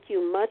will make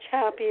you much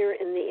happier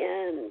in the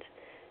end.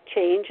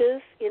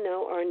 Changes,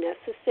 are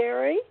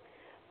necessary,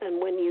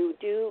 and when you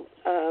do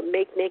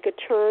make a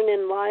turn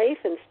in life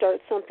and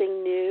start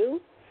something new,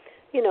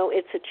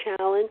 it's a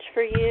challenge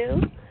for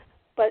you,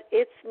 but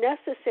it's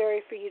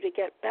necessary for you to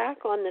get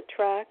back on the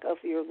track of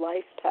your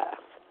life path.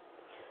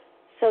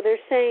 So they're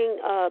saying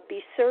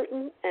be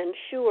certain and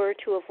sure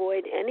to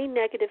avoid any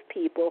negative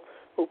people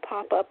who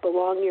pop up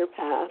along your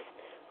path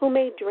who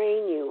may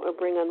drain you or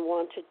bring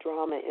unwanted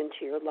drama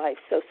into your life.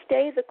 So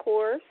stay the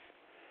course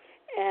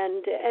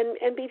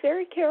and be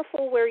very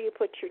careful where you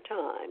put your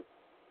time.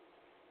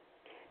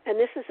 And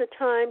this is a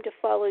time to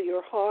follow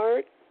your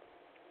heart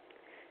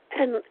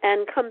and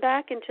come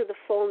back into the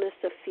fullness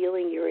of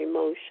feeling your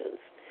emotions.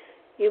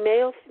 You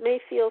may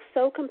feel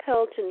so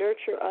compelled to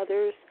nurture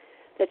others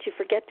that you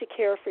forget to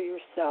care for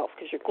yourself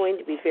because you're going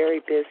to be very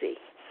busy.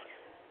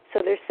 So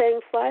they're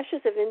saying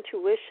flashes of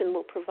intuition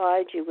will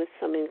provide you with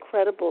some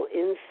incredible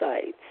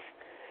insights.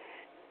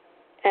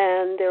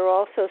 And they're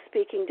also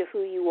speaking to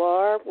who you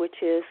are, which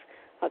is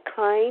a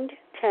kind,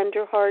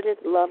 tender-hearted,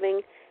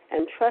 loving,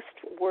 and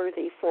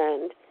trustworthy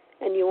friend,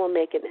 and you will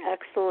make an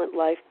excellent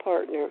life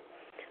partner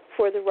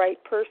for the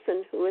right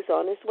person who is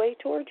on his way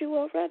toward you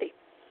already.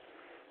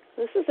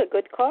 This is a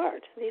good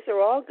card. These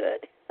are all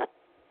good.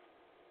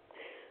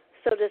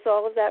 So does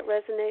all of that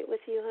resonate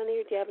with you, honey,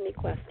 or do you have any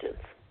questions?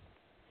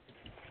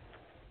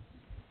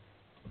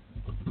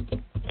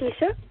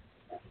 Keisha,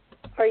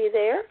 are you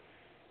there?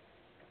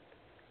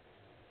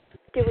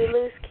 Did we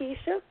lose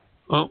Keisha?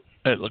 Oh,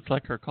 it looks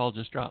like her call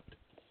just dropped.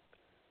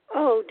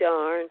 Oh,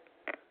 darn.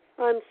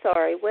 I'm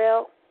sorry.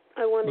 Well,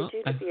 I wanted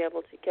you to be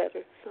able to get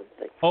her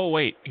something. Oh,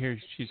 wait. Here,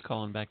 she's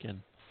calling back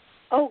in.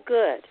 Oh,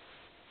 good.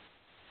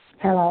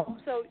 Hello.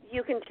 So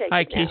you can take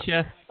Hi, it now.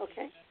 Keisha.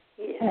 Okay.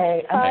 Yeah.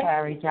 Hey, I'm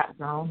sorry. Drop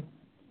zone.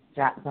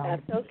 That's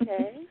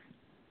okay.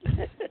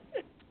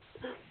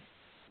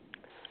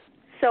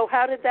 So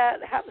how did that?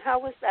 How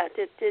was that?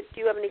 Did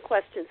you have any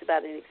questions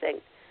about anything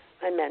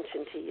I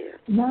mentioned to you?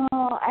 No,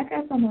 I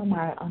guess I'm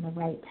on the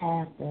right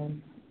path,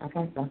 and I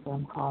guess that's what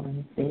I'm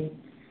calling to see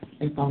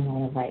if I'm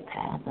on the right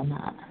path or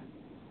not.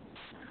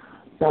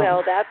 So,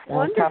 well, that's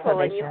wonderful,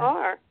 and you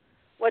are.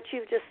 What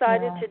you've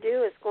decided to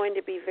do is going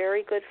to be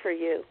very good for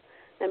you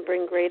and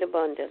bring great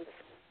abundance.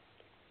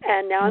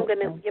 And now I'm going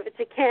to give it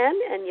to Ken,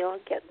 and you'll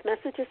get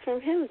messages from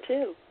him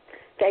too.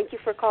 Thank you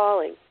for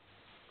calling.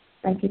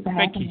 Thank you for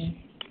having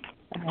me.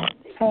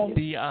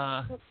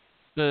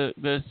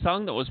 The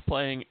song that was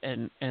playing,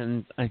 and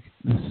this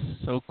is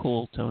so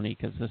cool, Tony,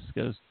 because this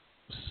goes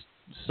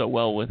so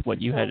well with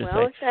what you had to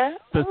say.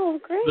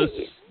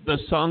 Great. The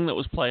song that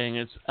was playing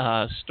is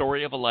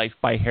 "Story of a Life"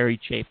 by Harry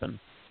Chapin,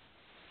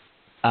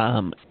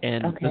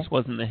 this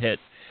wasn't a hit.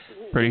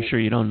 Pretty sure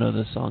you don't know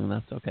this song.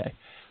 That's okay.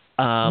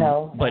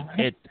 But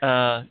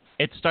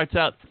it starts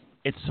out.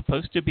 It's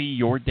supposed to be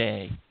your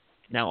day.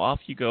 Now off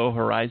you go,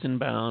 horizon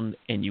bound,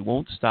 and you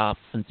won't stop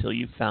until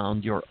you've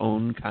found your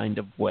own kind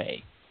of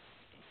way.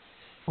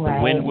 Right.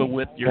 The wind will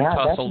whip your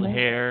tousled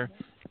hair,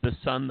 the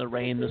sun, the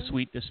rain, the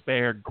sweet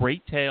despair,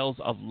 great tales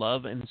of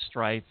love and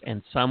strife,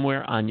 and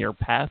somewhere on your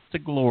path to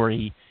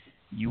glory,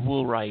 you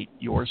will write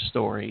your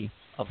story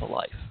of a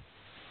life.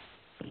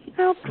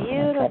 How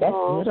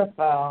beautiful. That's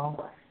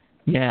beautiful.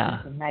 Yeah.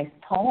 That's a nice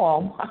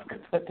poem. I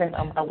could put that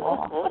on my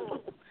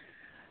wall.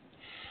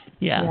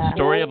 Yeah,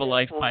 Story of a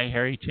Life by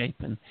Harry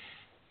Chapin.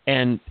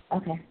 And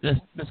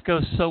this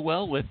goes so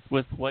well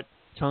with what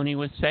Tony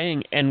was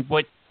saying and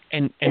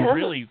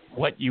really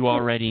what you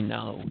already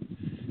know.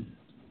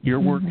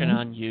 You're working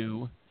on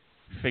you.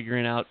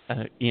 figuring out,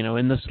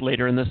 in this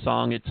later in the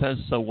song it says,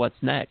 so what's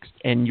next?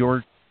 And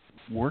you're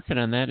working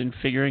on that and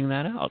figuring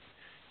that out.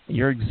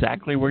 You're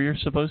exactly where you're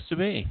supposed to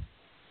be.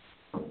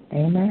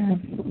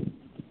 Amen.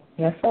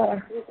 Yes,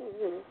 sir.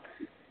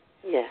 Mm-hmm.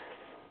 Yes.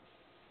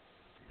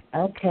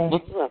 Okay.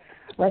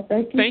 Well,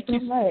 thank you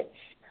so much.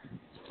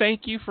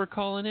 Thank you for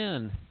calling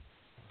in.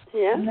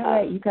 Yeah. All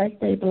right. You guys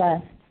stay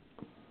blessed.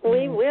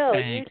 We will.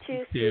 Thanks. You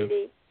too,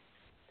 sweetie.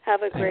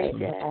 Have a great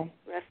day. Bye.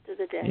 Rest of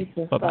the day.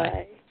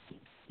 Bye-bye.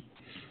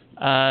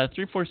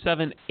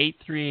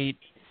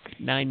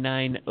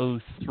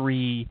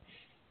 347-838-9903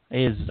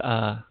 is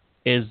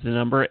the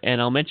number.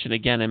 And I'll mention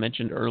again, I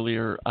mentioned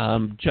earlier,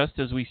 just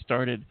as we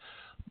started,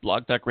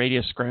 Blog Talk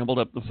Radio scrambled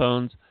up the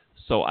phones,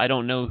 so I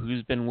don't know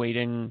who's been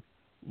waiting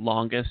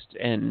longest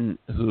and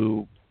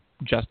who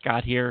just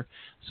got here.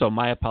 So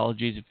my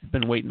apologies if you've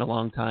been waiting a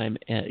long time.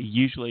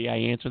 Usually I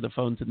answer the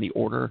phones in the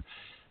order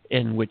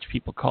in which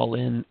people call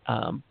in,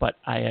 but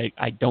I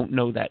don't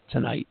know that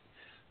tonight.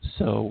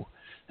 So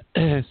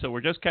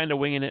we're just kind of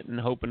winging it and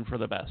hoping for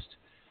the best.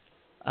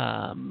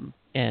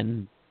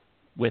 And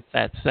with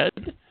that said,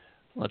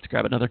 let's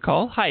grab another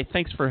call. Hi,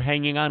 thanks for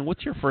hanging on.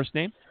 What's your first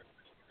name?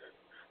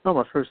 Oh,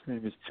 my first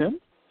name is Tim.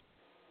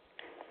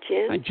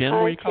 Jim. Hi, Jim.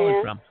 Where are you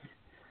calling from?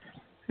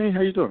 Hey,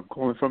 how you doing?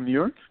 Calling from New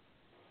York.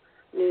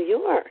 New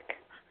York.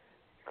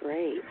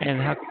 Great. And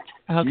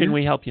how can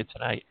we help you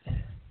tonight?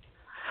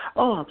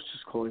 Oh, I was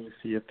just calling to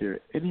see if there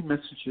are any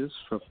messages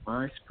from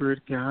my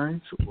spirit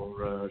guides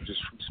or just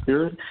from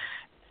spirit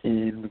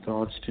in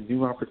regards to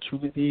new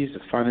opportunities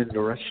and finding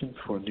direction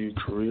for a new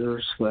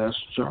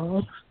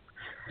career/job.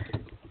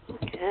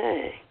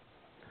 Okay.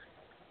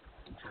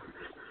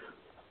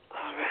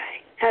 All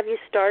right. Have you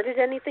started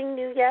anything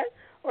new yet,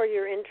 or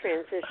you're in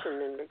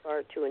transition in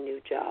regard to a new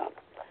job?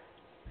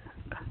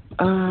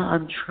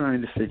 I'm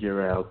trying to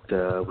figure out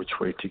which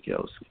way to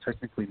go. So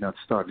technically not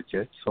started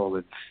yet. It's all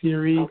in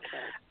theory. Okay.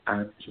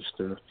 I'm just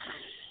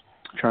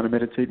trying to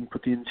meditate and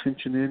put the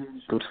intention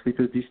in, go to sleep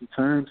at a decent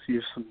time, see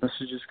if some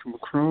messages come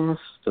across,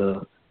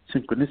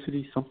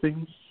 synchronicity,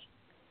 something.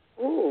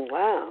 Ooh,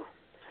 wow.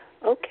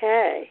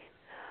 Okay.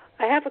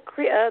 I have the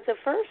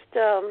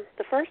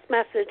first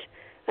message,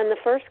 and the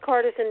first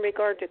card is in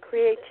regard to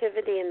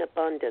creativity and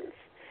abundance,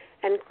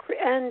 and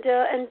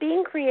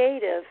being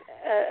creative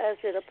as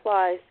it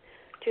applies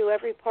to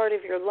every part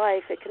of your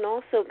life. It can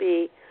also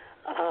be,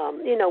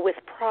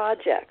 with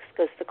projects,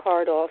 because the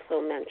card also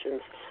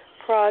mentions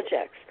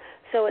projects.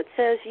 So it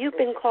says you've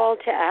been called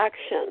to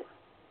action.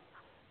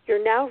 You're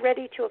now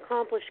ready to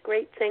accomplish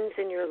great things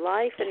in your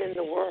life and in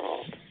the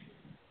world.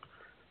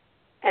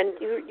 And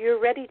you're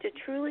ready to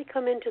truly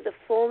come into the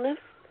fullness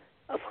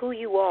of who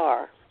you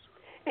are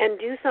and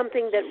do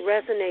something that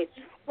resonates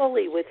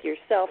fully with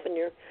yourself and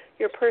your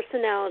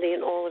personality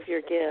and all of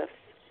your gifts.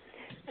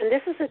 And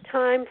this is a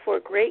time for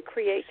great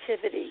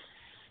creativity,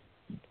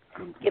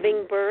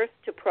 giving birth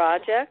to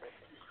projects.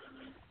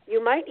 You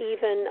might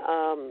even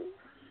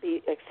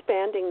be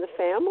expanding the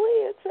family,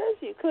 it says.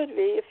 You could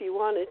be if you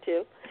wanted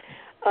to.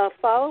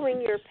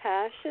 Following your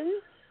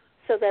passion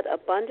so that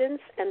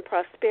abundance and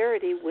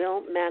prosperity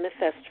will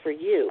manifest for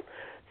you.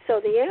 So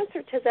the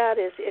answer to that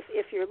is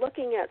if you're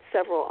looking at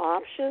several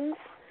options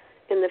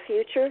in the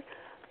future,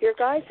 your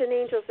guides and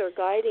angels are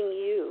guiding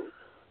you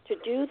to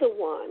do the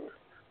one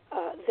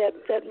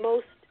that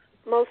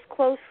most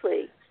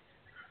closely,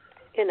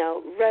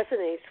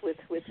 resonates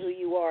with who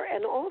you are,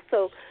 and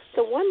also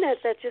the one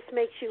that just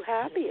makes you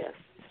happiest.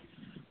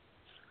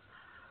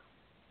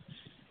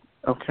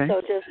 Okay.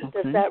 So does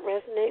that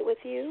resonate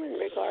with you in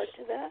regard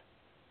to that?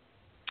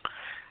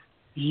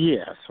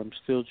 Yes, I'm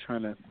still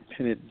trying to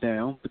pin it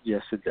down, but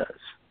yes, it does.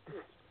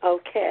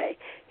 Okay.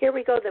 Here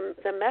we go.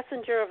 The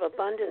Messenger of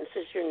Abundance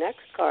is your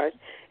next card.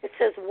 It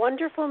says,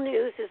 wonderful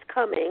news is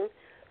coming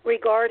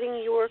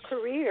regarding your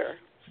career,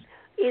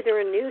 either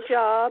a new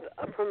job,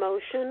 a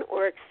promotion,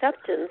 or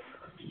acceptance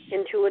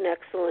into an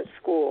excellent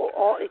school.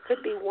 It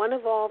could be one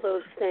of all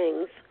those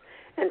things.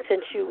 And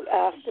since you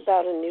asked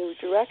about a new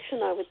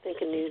direction, I would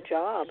think a new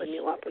job, a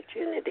new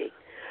opportunity.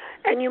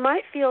 And you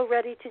might feel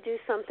ready to do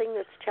something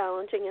that's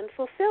challenging and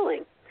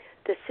fulfilling.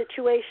 The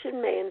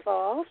situation may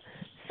involve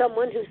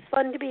someone who's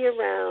fun to be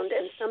around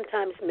and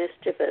sometimes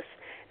mischievous.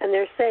 And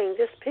they're saying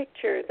this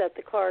picture that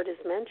the card is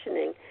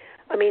mentioning,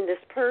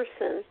 this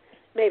person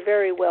may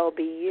very well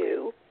be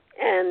you.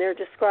 And they're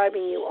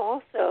describing you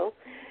also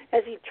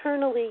as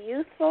eternally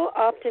youthful,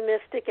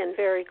 optimistic, and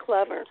very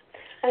clever.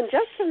 And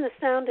just from the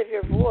sound of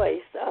your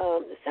voice,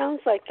 it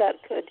sounds like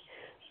that could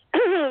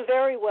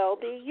very well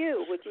be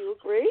you. Would you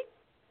agree?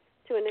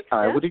 To an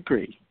extent? I would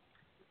agree.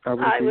 I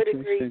would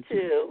agree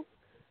too.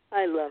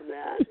 I love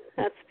that.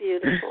 That's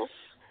beautiful.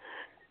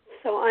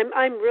 So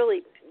I'm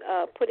really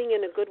putting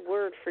in a good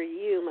word for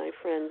you, my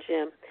friend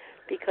Jim,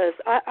 because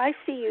I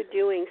see you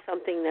doing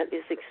something that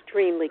is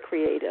extremely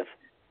creative.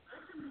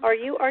 Are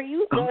you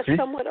okay.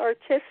 Somewhat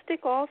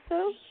artistic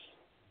also?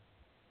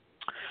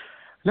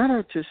 Not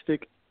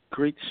artistic,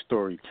 great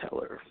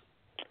storyteller.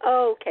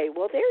 Okay,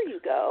 well there you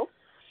go.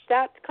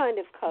 that kind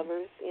of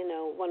covers,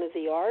 one of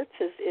the arts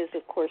is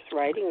of course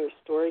writing or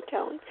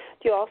storytelling.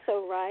 Do you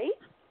also write?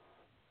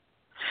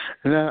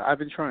 No, I've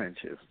been trying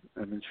to.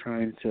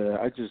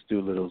 I just do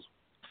little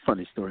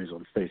funny stories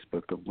on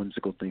Facebook of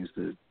whimsical things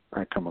that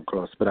I come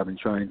across, but I've been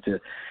trying to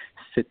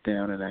sit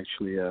down and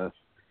actually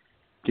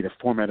get a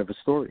format of a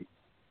story.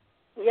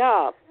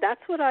 Yeah,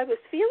 that's what I was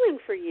feeling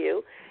for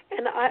you,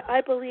 and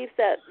I believe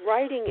that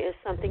writing is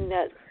something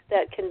that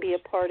can be a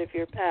part of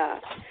your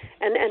path,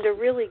 and a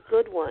really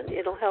good one.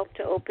 It'll help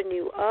to open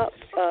you up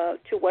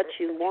to what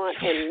you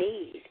want and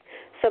need.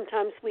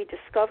 Sometimes we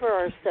discover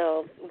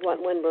ourselves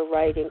when we're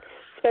writing,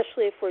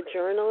 especially if we're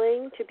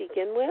journaling to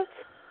begin with.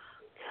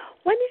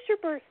 When is your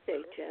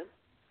birthday, Jim?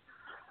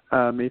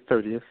 May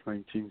 30th,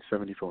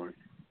 1974.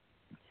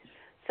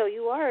 So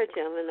you are a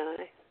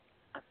Gemini.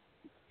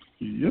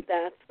 Yep.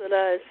 That's what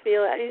I was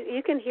feeling.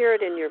 You can hear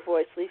it in your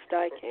voice, at least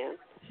I can.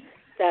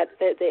 That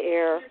the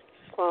air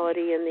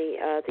quality and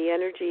the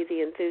energy,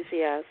 the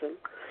enthusiasm,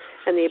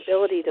 and the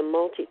ability to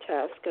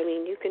multitask. I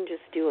mean, you can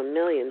just do a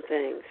million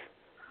things.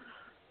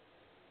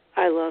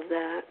 I love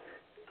that.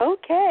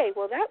 Okay,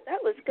 well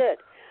that was good.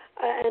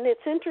 And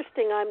it's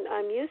interesting.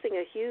 I'm using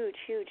a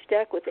huge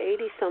deck with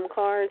 80-some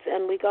cards,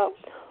 and we got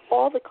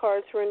all the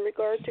cards were in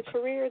regard to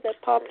career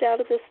that popped out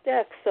of this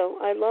deck. So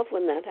I love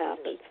when that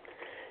happens.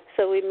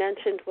 So we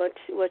mentioned what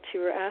you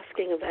were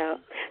asking about.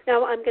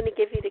 Now I'm going to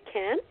give you to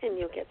Ken, and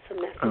you'll get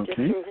some messages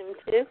from him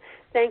too.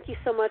 Thank you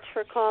so much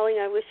for calling.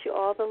 I wish you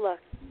all the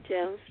luck,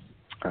 Jim.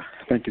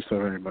 Thank you so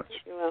very much.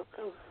 You're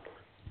welcome.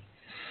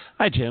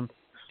 Hi, Jim.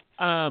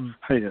 Hi,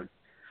 Jim.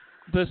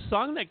 The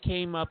song that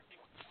came up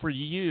for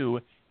you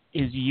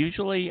is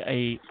usually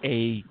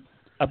a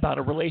about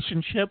a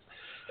relationship,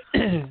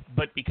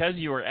 but because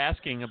you were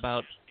asking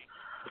about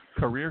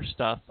career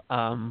stuff,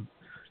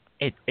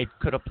 it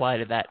could apply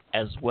to that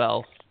as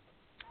well.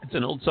 It's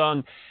an old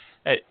song.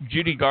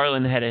 Judy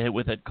Garland had a hit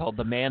with it called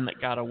 "The Man That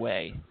Got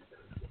Away."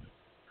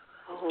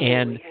 Oh,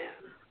 and yeah.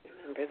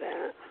 Remember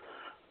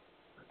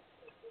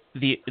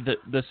that.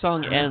 The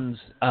song ends.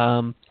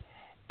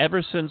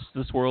 Ever since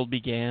this world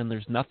began,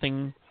 there's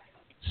nothing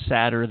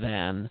sadder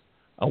than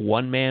a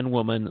one-man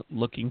woman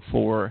looking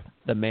for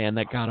the man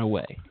that got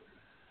away.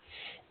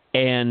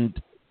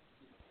 And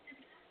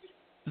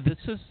this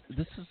is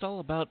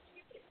all about.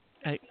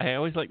 I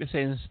always like to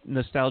say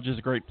nostalgia is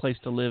a great place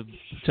to live,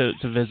 to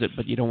visit,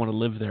 but you don't want to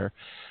live there.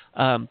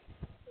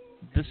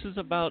 This is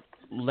about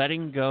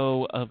letting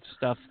go of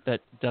stuff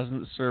that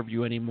doesn't serve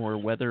you anymore,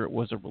 whether it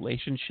was a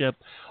relationship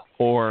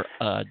or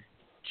a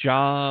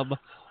job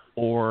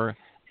or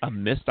a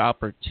missed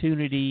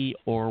opportunity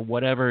or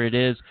whatever it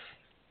is.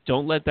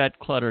 Don't let that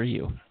clutter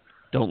you.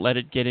 Don't let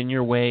it get in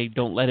your way.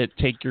 Don't let it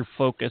take your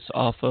focus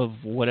off of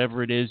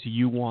whatever it is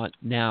you want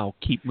now.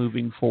 Keep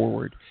moving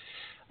forward.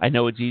 I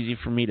know it's easy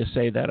for me to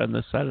say that on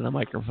this side of the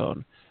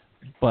microphone,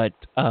 but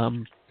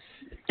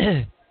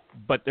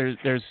but there's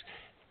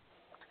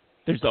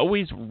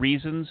always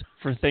reasons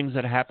for things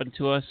that happen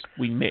to us.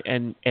 We may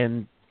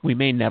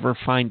never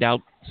find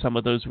out some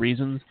of those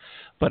reasons,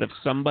 but if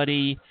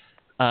somebody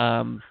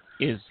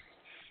is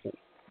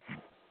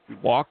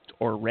walked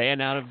or ran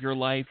out of your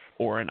life,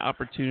 or an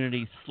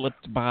opportunity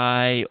slipped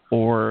by,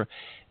 or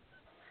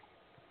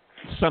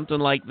something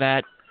like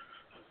that,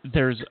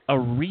 there's a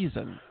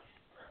reason.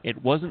 It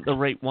wasn't the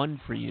right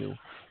one for you,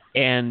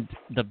 and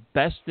the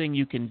best thing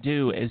you can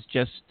do is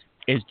just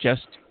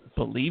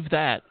believe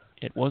that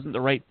it wasn't the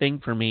right thing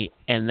for me,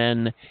 and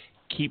then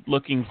keep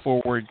looking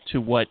forward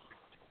to what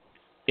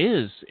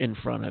is in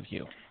front of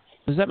you.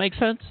 Does that make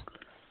sense?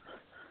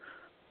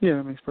 Yeah,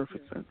 that makes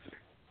perfect sense.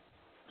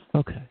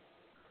 Okay.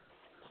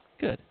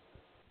 Good.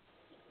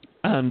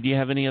 Do you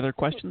have any other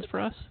questions for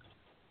us?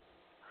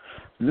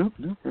 No,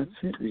 that's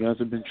it. You guys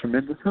have been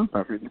tremendous help. I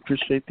really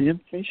appreciate the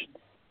information.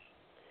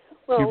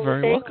 Well, You're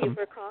very thank welcome. you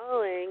for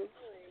calling.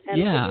 And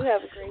you have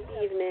a great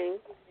evening.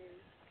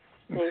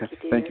 Thank you,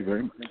 dear. Thank you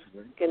very much.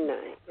 Good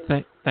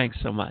night.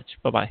 Thanks so much.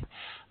 Bye-bye.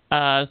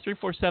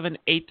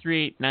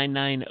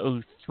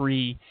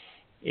 347-838-9903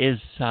 is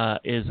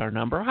our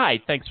number. Hi,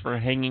 thanks for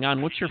hanging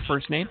on. What's your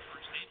first name?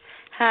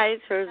 Hi,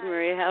 it's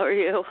Rosemary. How are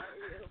you?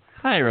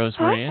 Hi,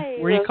 Rosemary. Hi,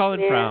 Where are you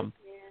calling from?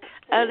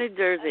 New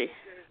Jersey.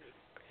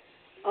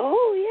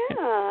 Oh,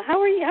 yeah. How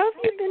are you? How have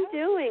you been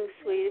doing,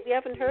 sweetie? We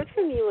haven't heard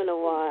from you in a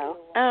while.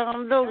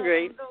 I'm doing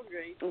great.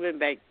 I've been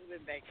back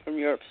from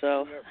Europe,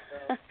 so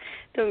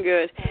doing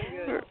good.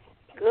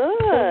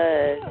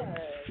 Good.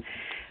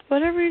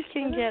 Whatever you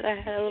can get. I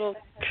had a little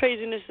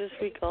craziness this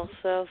week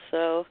also,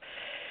 so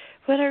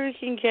whatever you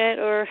can get,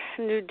 or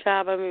a new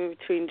job. I'm in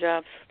between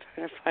jobs,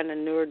 trying to find a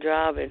newer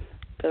job and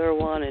better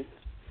one and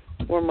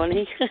more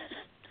money.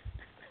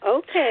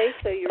 Okay,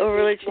 so you're or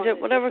relationship,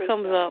 whatever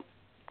comes up.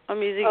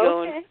 I'm easy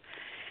going.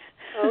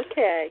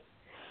 Okay.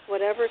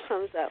 Whatever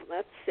comes up.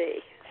 Let's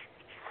see.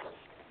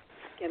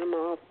 Get them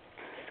all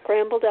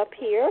scrambled up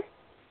here.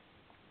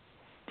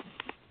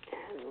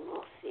 And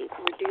we'll see.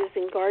 We're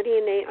using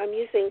I'm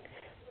using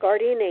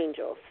Guardian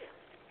Angels.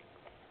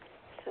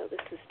 So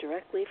this is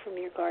directly from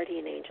your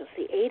Guardian Angels.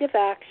 The 8 of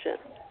Action.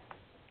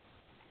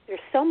 There's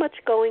so much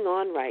going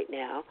on right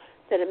now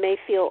that it may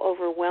feel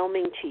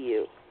overwhelming to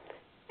you.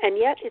 And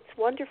yet it's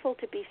wonderful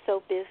to be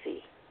so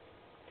busy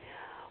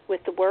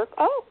with the work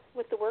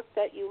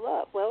that you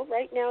love. Well,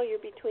 right now you're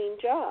between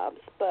jobs,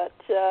 but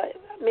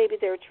maybe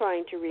they're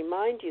trying to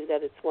remind you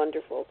that it's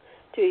wonderful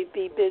to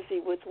be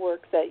busy with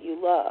work that you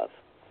love.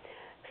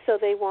 So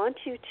they want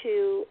you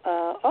to,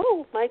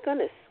 oh, my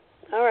goodness.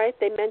 All right,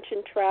 they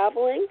mentioned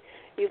traveling.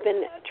 You've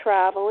been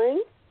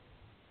traveling,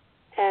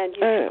 and you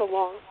took a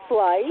long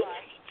flight.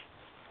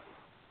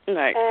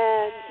 Right.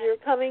 And you're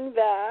coming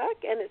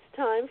back, and it's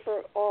time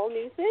for all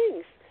new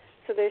things.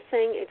 So they're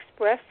saying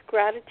express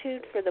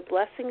gratitude for the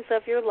blessings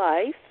of your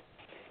life,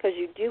 because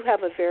you do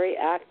have a very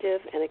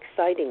active and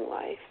exciting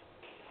life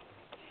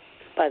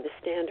by the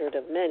standard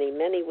of many.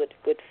 Many would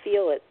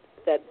feel it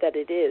that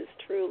it is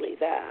truly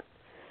that.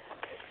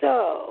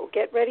 So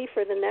get ready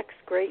for the next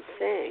great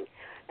thing.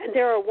 And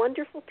there are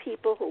wonderful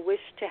people who wish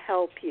to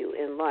help you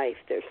in life,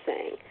 they're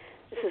saying.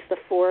 This is the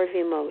Four of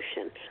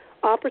Emotion.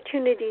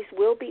 Opportunities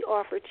will be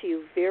offered to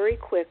you very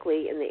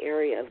quickly in the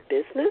area of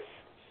business,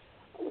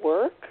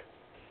 work,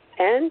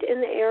 and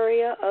in the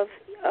area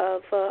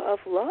of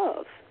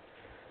love.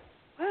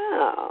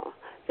 Wow.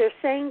 They're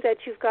saying that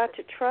you've got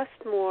to trust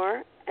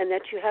more and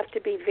that you have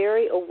to be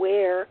very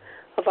aware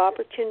of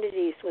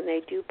opportunities when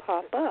they do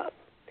pop up.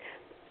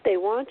 They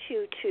want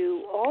you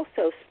to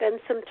also spend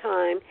some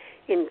time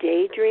in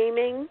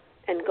daydreaming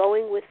and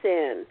going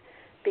within,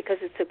 because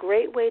it's a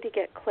great way to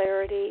get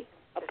clarity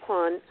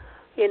upon,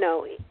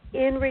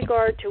 in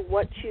regard to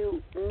what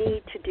you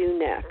need to do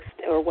next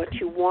or what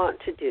you want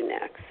to do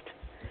next.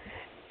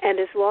 And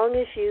as long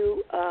as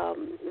you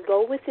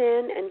go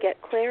within and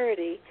get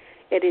clarity,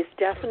 it is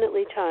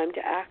definitely time to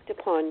act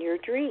upon your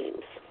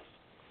dreams.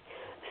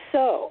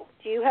 So,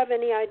 do you have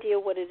any idea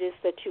what it is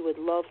that you would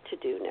love to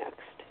do next?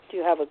 Do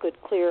you have a good,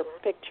 clear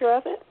picture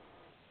of it?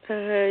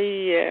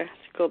 Yeah,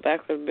 to go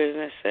back with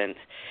business, and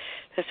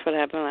that's what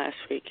happened last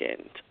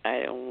weekend. I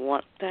didn't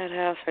want that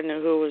house. I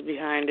knew who was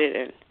behind it,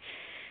 and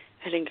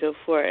I didn't go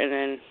for it. And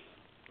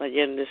then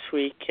again this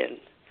week, and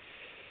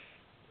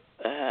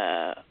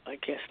I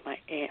guess my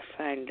aunt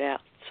found out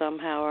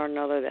somehow or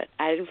another that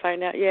I didn't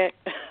find out yet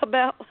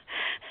about.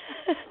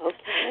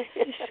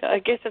 Okay. So I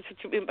guess that's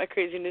what you mean by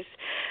craziness.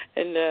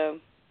 And,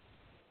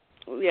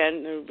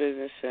 new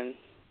business and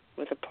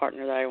with a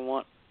partner that I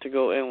want to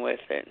go in with,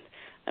 and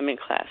I'm in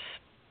class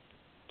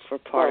for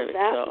part of it.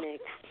 That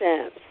makes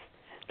sense.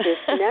 This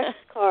next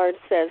card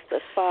says the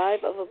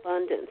Five of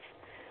Abundance.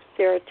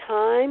 There are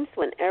times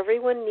when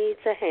everyone needs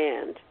a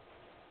hand.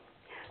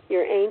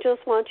 Your angels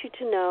want you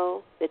to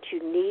know that you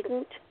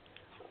needn't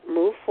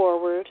move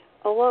forward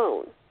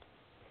alone.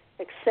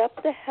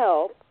 Accept the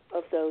help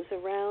of those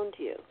around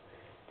you.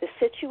 The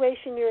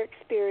situation you're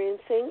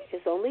experiencing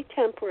is only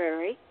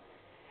temporary,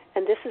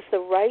 and this is the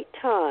right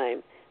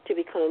time to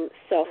become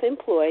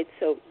self-employed,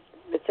 so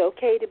it's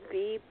okay to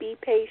be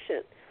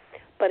patient.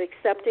 But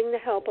accepting the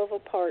help of a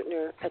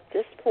partner at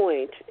this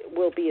point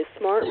will be a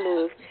smart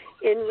move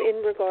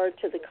in regard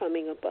to the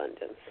coming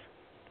abundance.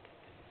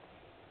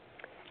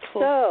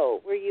 Cool.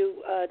 So, were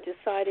you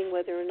deciding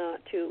whether or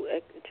not to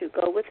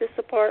go with this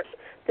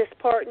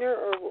partner,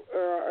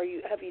 or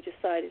have you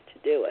decided to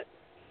do it?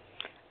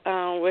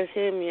 With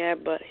him, yeah,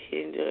 but he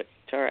didn't do it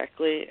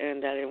directly,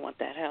 and I didn't want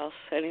that house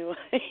anyway.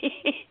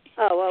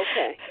 Oh,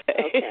 okay.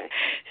 Okay.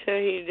 So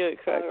he didn't do it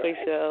correctly.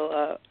 Right.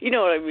 So you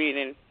know what I mean,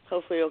 and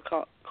hopefully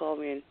he'll call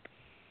me in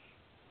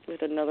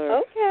with another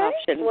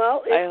option.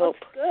 Well, it looks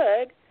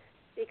good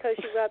because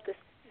you got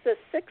the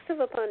Six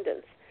of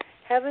Abundance.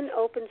 Heaven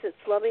opens its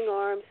loving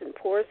arms and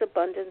pours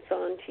abundance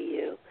onto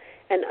you.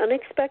 An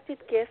unexpected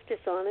gift is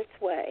on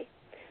its way.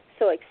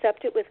 So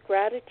accept it with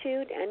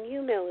gratitude and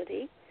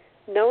humility,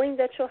 knowing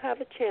that you'll have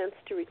a chance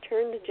to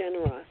return the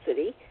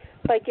generosity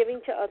by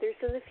giving to others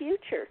in the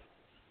future.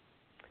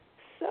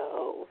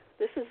 So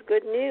this is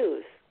good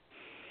news.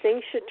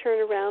 Things should turn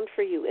around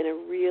for you in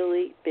a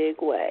really big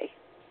way.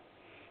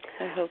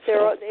 I hope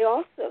so.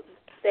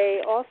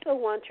 They also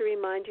want to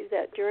remind you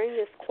that during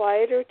this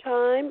quieter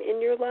time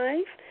in your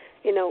life,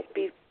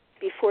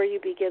 before you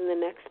begin the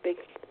next big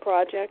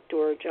project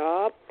or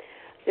job,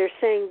 they're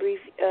saying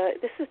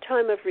this is a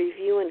time of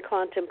review and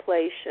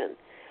contemplation.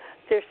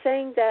 They're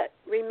saying that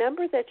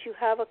remember that you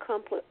have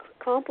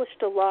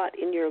accomplished a lot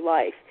in your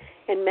life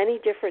in many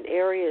different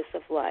areas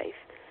of life.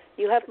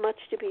 You have much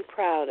to be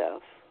proud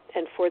of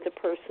and for the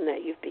person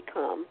that you've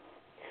become.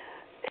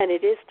 And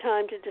it is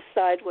time to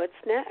decide what's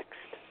next.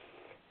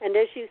 And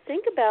as you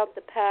think about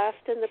the past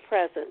and the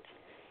present,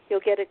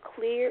 you'll get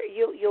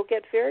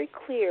very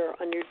clear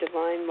on your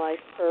divine life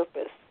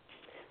purpose.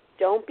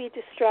 Don't be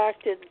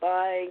distracted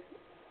by,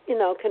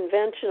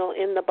 conventional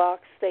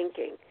in-the-box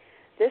thinking.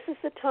 This is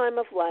the time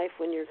of life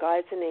when your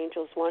guides and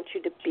angels want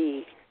you to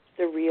be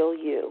the real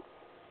you.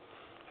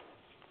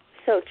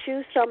 So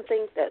choose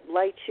something that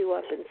lights you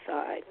up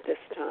inside this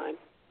time.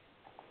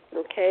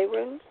 Okay,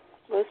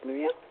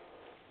 Rosemaria?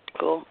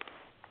 Cool.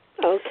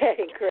 Okay,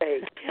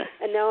 great.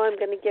 And now I'm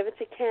going to give it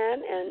to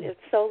Ken, and it's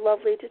so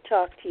lovely to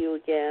talk to you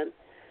again.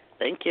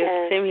 Thank you.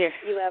 And same here.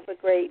 You have a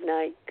great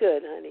night.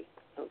 Good, honey.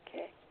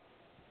 Okay.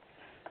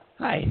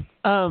 Hi.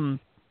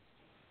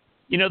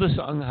 You know the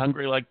song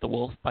 "Hungry Like the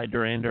Wolf" by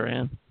Duran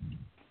Duran?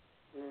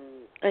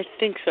 I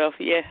think so.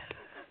 Yeah.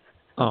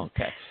 Oh,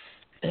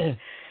 okay.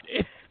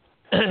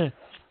 I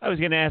was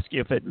going to ask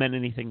you if it meant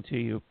anything to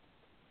you,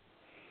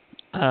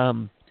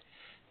 because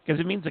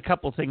it means a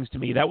couple things to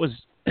me. That was,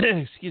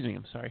 excuse me,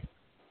 I'm sorry.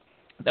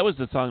 That was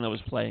the song that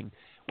was playing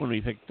when we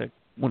picked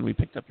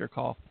up your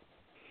call,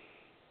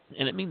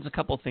 and it means a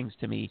couple things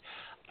to me.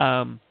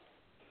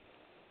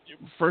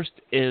 First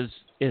is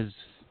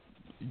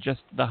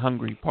just the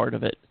hungry part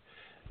of it.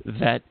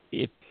 That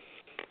it's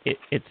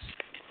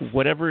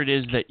whatever it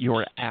is that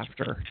you're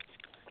after,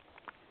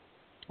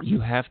 you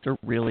have to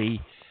really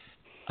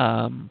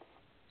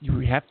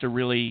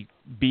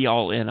be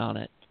all in on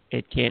it.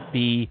 It can't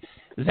be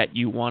that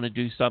you want to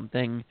do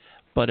something,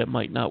 but it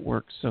might not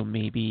work. So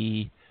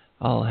maybe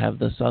I'll have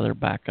this other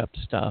backup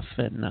stuff,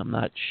 and I'm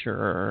not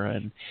sure.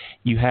 And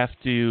you have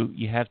to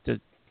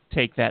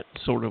take that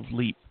sort of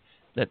leap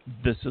that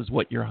this is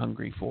what you're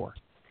hungry for.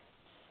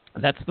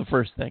 That's the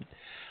first thing.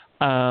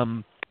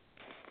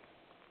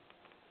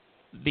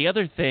 The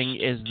other thing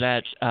is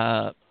that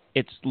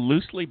it's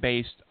loosely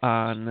based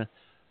on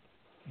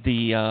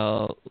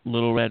the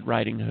Little Red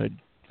Riding Hood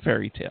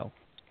fairy tale.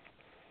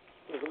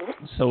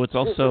 So it's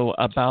also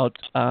about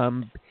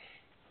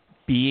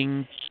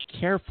being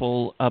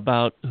careful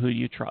about who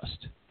you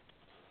trust.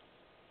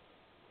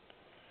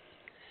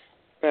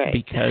 Right.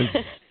 Because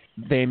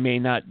they may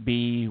not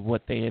be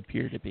what they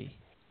appear to be.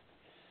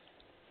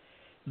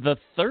 The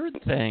third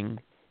thing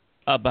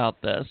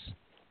about this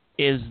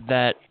is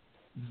that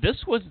this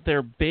was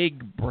their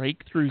big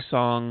breakthrough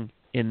song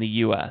in the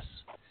U.S.,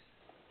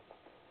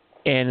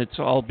 and it's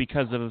all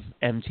because of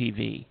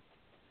MTV.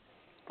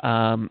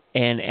 And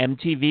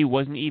MTV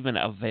wasn't even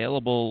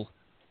available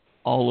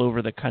all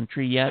over the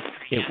country yet.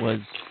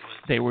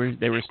 They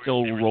were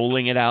still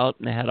rolling it out,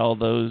 and they had all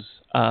those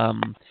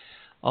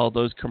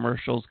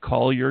commercials.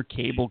 Call your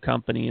cable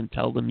company and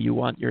tell them you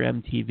want your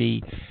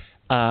MTV.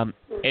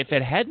 If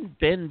it hadn't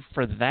been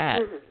for that,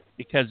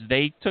 because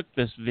they took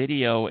this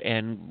video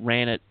and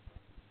ran it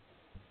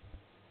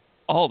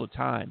all the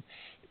time,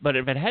 but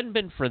if it hadn't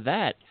been for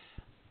that,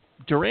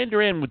 Duran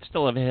Duran would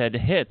still have had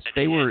hits.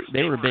 They were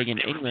big in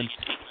England,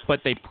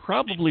 but they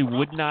probably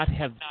would not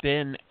have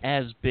been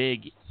as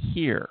big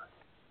here.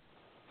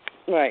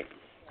 Right.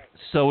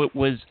 So it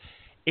was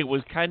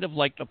kind of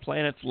like the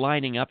planets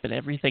lining up and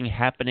everything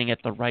happening at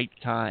the right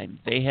time.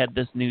 They had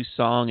this new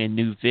song and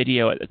new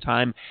video at the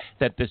time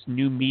that this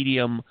new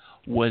medium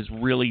was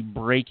really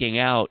breaking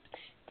out,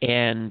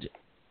 and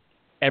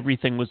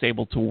everything was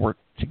able to work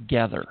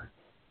together.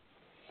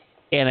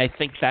 And I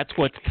think that's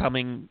what's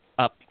coming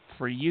up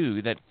for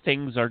you, that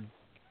things are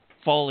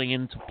falling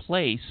into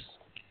place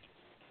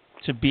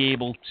to be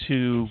able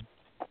to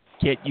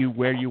get you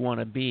where you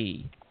want to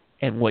be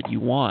and what you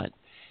want.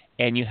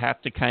 And you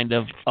have to kind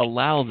of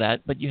allow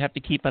that, but you have to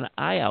keep an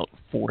eye out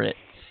for it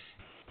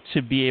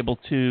to be able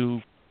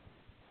to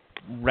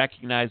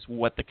recognize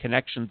what the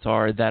connections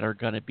are that are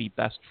going to be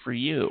best for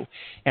you.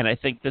 And I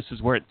think this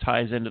is where it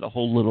ties into the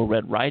whole Little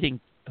Red Riding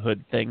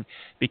Hood thing,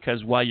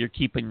 because while you're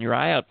keeping your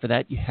eye out for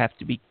that, you have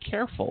to be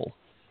careful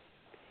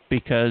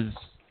because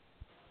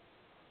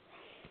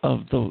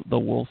of the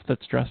wolf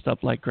that's dressed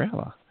up like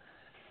grandma.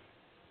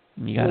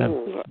 And you got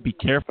to be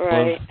careful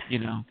of,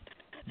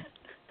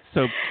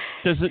 So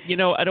does it?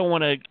 I don't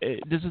want to.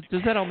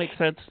 Does that all make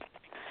sense?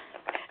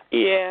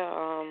 Yeah.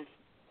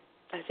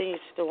 I think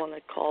it's the one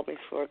that called me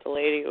for the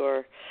lady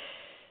or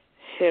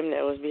him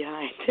that was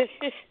behind.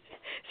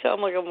 So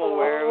I'm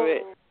aware of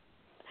it.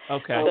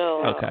 Okay.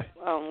 So okay.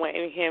 I'm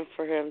waiting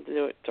for him to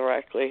do it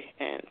directly,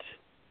 and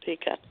I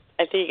think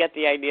he got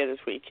the idea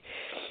this week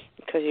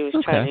because he was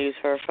trying to use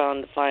her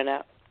phone to find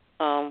out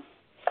how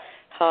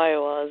I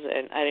was,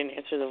 and I didn't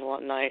answer the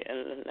one night,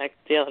 and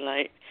the other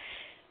night.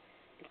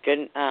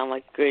 Good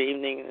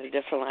evening in a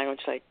different language.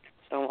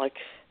 I'm like,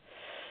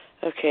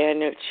 okay, I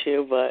know it's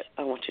you, but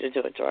I want you to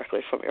do it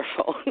directly from your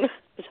phone.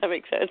 Does that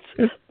make sense?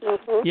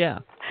 Mm-hmm. Yeah,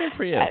 good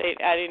for you. I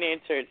didn't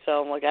answer it,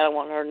 so I'm like, I don't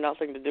want her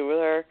nothing to do with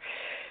her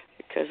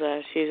because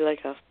she's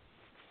like I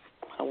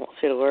won't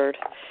say the word,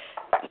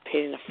 a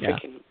pain in the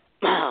freaking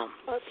mom.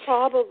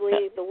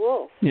 Probably the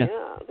wolf.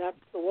 Yeah, that's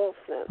the wolf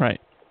then.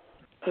 Right.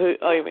 Who?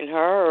 Oh, you mean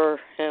her or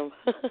him?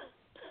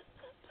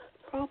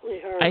 Probably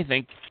her. I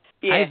think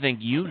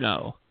you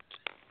know.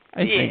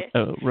 I think,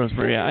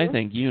 Rosemary, I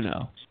think you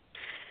know.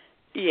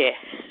 Yeah.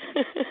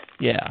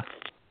 Yeah,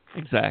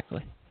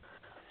 exactly.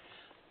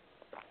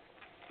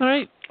 All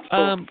right.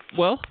 Cool.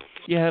 Well,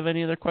 do you have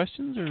any other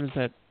questions, or does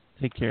that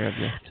take care of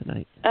you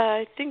tonight?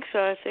 I think so.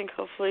 I think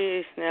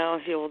hopefully now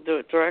he will do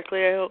it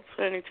directly, I hope,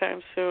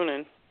 anytime soon.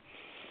 And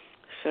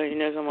so he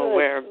knows I'm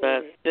aware of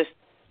the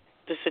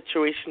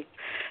situation.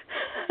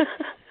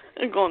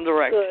 Going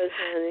direct. Good,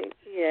 honey.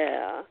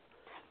 Yeah.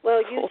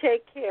 Well, you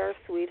take care,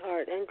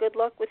 sweetheart, and good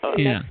luck with your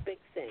next big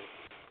thing.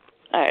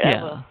 All right,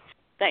 I will.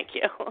 Thank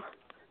you.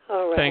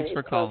 All right. Thanks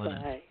for calling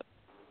in. Bye.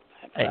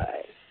 Hey.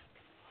 Bye.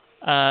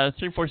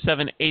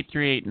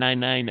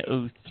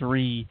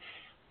 347-838-9903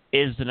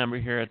 is the number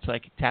here at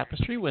Psychic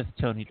Tapestry with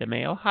Tony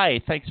DeMeo.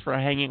 Hi, thanks for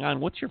hanging on.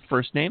 What's your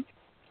first name?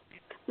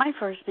 My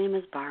first name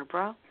is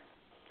Barbara.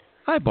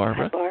 Hi,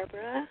 Barbara. Hi,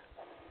 Barbara.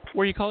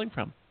 Where are you calling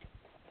from?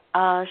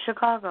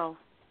 Chicago.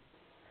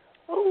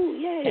 Oh,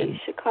 yay,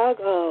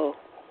 Chicago.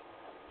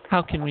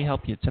 How can we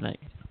help you tonight?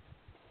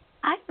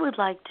 I would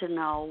like to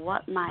know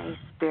what my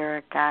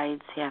spirit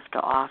guides have to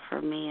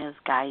offer me as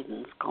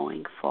guidance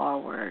going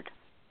forward.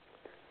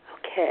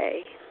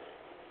 Okay.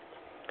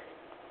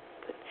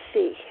 Let's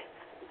see.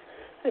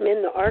 I'm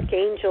in the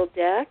Archangel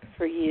deck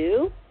for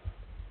you.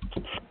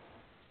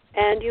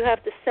 And you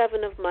have the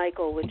Seven of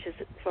Michael, which is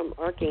from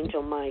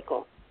Archangel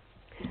Michael.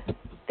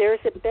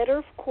 There's a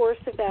better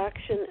course of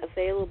action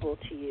available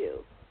to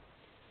you.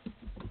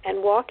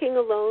 And walking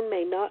alone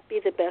may not be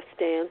the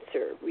best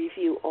answer.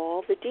 Review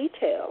all the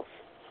details.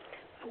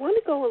 I want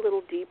to go a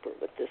little deeper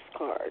with this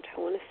card. I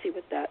want to see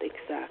what that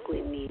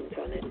exactly means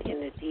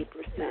in a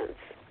deeper sense.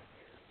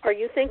 Are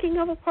you thinking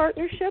of a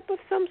partnership of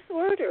some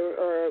sort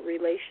or a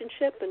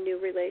relationship, a new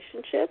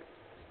relationship?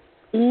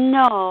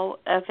 No,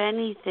 if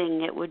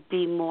anything, it would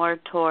be more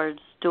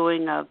towards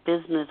doing a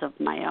business of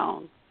my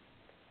own.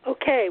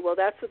 Okay, well,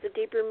 that's what the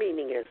deeper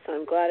meaning is, so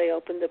I'm glad I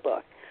opened the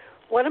book.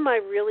 What am I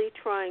really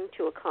trying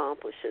to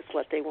accomplish is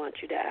what they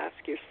want you to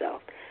ask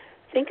yourself.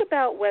 Think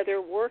about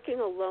whether working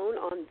alone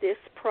on this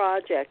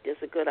project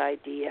is a good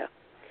idea.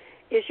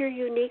 Is your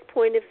unique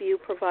point of view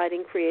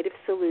providing creative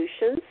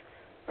solutions,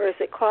 or is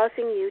it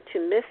causing you to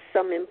miss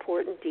some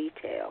important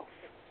details?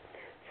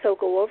 So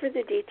go over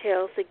the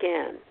details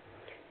again.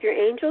 Your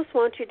angels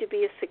want you to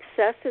be a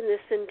success in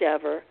this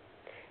endeavor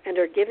and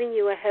are giving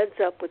you a heads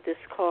up with this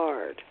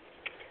card.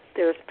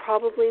 There's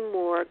probably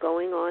more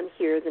going on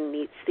here than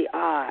meets the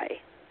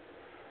eye.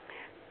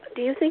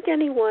 Do you think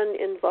anyone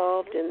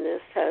involved in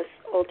this has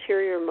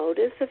ulterior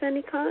motives of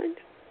any kind?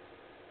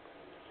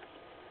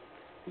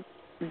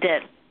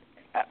 That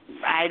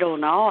I don't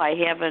know. I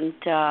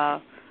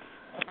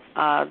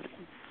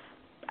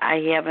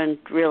haven't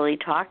really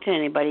talked to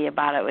anybody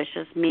about it. It was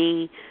just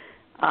me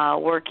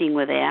working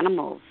with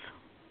animals.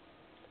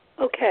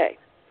 Okay.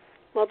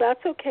 Well,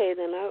 that's okay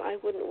then. I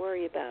wouldn't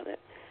worry about it.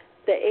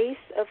 The Ace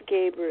of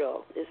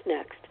Gabriel is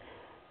next.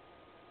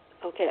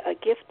 Okay, a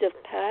gift of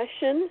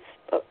passion,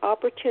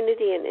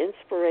 opportunity, and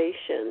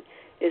inspiration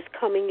is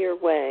coming your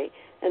way,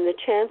 and the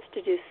chance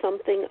to do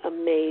something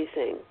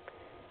amazing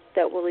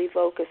that will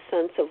evoke a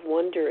sense of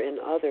wonder in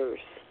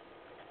others.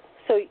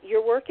 So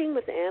you're working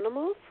with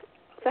animals?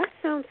 That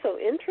sounds so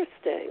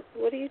interesting.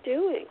 What are you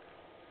doing?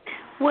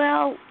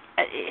 Well,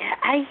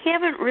 I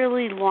haven't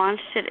really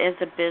launched it as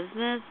a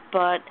business,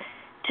 but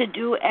to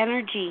do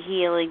energy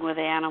healing with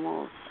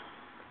animals.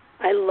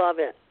 I love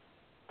it.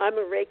 I'm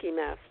a Reiki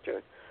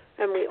master,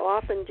 and we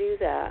often do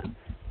that.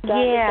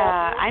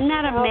 I'm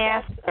not a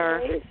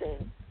master. That's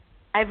amazing.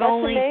 I've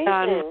only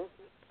done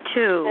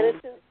 2.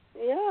 And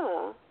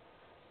yeah.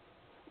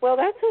 Well,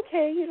 that's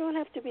okay. You don't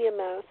have to be a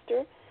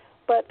master.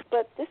 But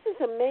this is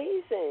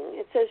amazing.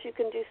 It says you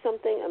can do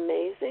something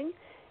amazing,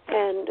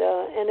 and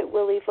it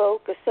will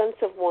evoke a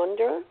sense of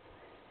wonder.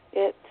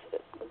 It's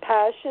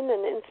passion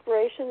and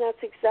inspiration.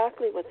 That's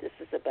exactly what this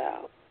is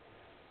about.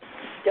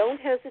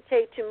 Don't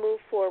hesitate to move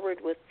forward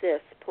with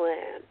this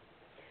plan.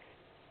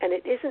 And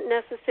it isn't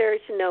necessary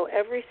to know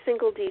every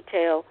single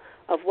detail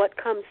of what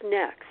comes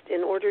next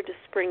in order to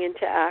spring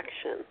into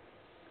action.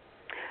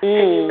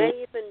 And you may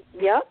even,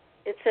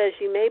 it says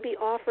you may be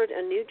offered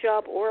a new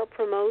job or a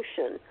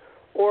promotion,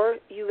 or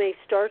you may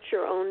start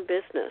your own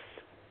business.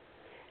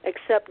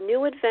 Accept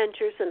new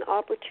adventures and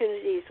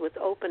opportunities with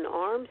open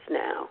arms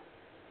now.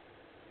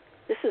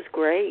 This is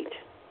great.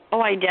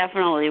 Oh, I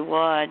definitely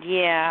would,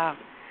 yeah.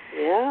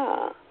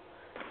 Yeah.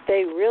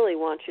 They really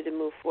want you to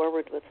move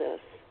forward with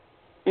this.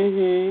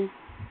 Mhm.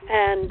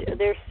 And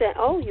they're saying,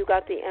 you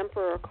got the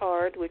Emperor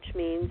card, which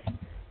means,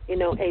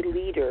 a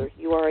leader.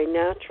 You are a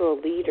natural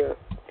leader.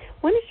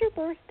 When is your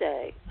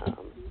birthday,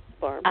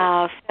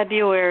 Barbara?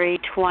 February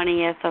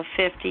 20th of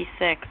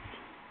 56.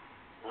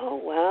 Oh,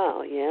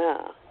 wow,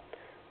 yeah.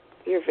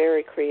 You're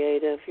very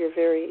creative. You're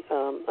very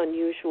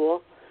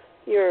unusual.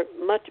 You're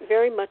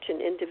very much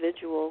an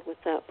individual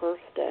with that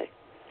birthday.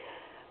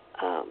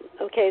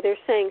 Okay, they're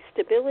saying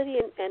stability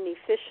and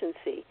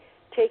efficiency,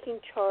 taking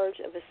charge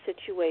of a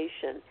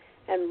situation,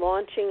 and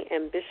launching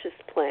ambitious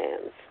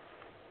plans.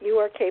 You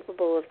are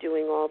capable of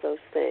doing all those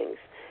things.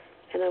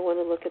 And I want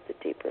to look at the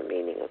deeper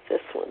meaning of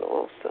this one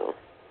also.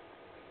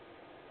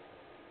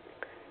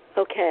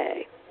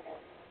 Okay.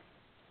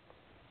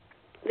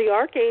 The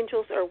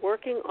archangels are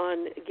working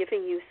on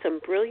giving you some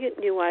brilliant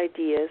new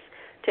ideas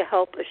to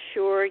help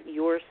assure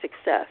your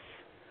success.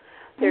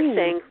 They're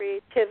saying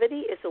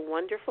creativity is a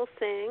wonderful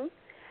thing,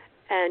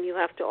 and you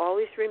have to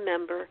always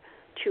remember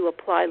to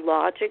apply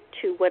logic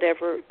to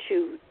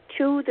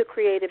the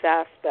creative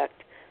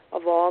aspect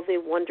of all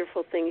the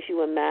wonderful things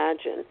you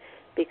imagine,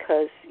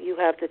 because you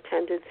have the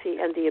tendency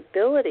and the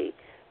ability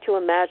to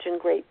imagine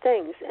great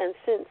things. And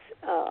since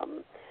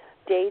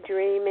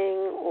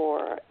daydreaming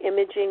or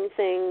imaging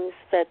things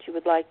that you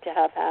would like to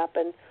have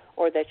happen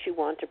or that you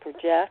want to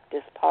project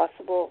as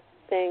possible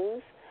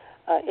things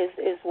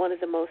is one of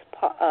the most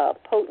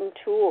potent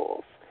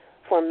tools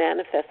for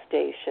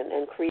manifestation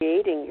and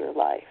creating your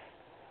life.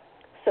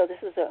 So this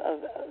is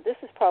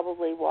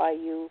probably why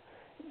you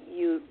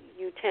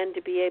tend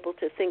to be able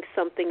to think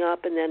something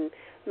up and then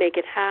make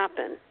it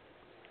happen.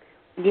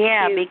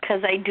 Yeah,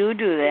 because I do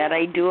that.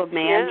 I do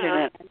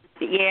imagine it.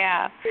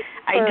 Yeah,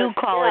 I do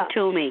call it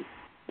to me.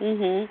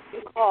 You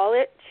call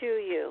it to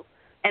you,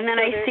 and then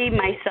I see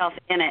myself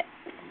in it.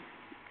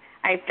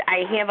 I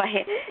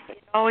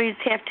always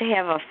have to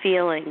have a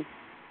feeling.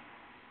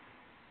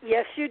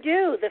 Yes, you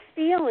do. The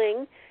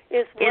feeling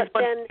is what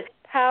then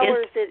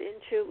powers it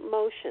into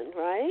motion,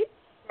 right?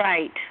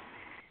 Right.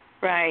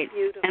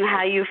 Beautiful. And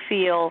how you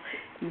feel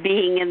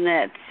being in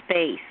that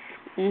space.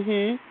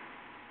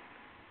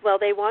 Well,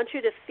 they want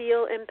you to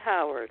feel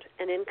empowered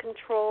and in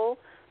control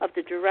of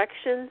the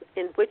direction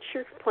in which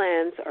your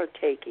plans are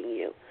taking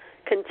you.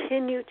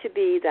 Continue to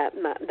be that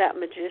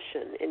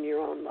magician in your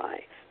own life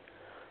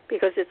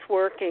because it's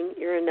working.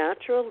 You're a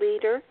natural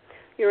leader.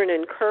 You're an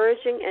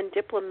encouraging and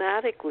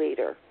diplomatic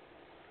leader.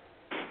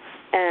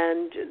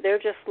 And they're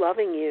just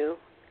loving you,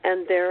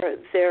 and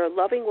they're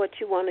loving what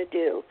you want to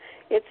do.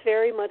 It's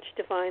very much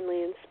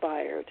divinely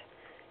inspired.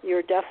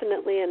 You're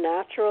definitely a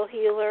natural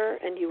healer,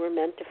 and you were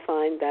meant to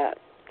find that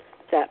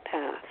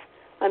path.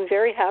 I'm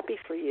very happy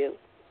for you.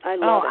 I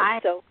love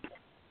it. So,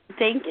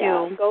 thank you.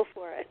 Yeah, go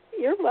for it.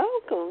 You're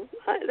welcome.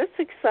 That's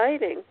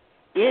exciting.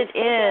 It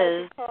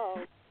is.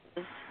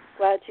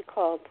 Glad you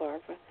called,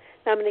 Barbara.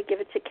 Now I'm going to give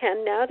it to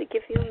Ken now to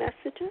give you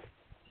messages.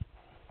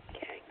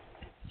 Okay.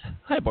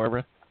 Hi,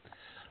 Barbara.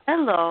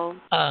 Hello.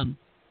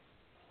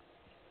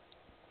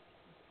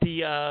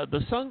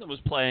 The song that was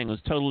playing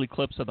was "Total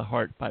Eclipse of the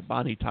Heart" by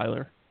Bonnie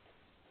Tyler.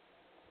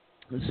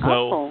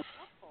 So,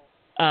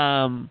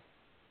 I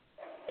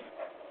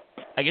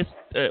guess,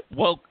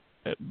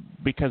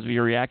 because of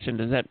your reaction,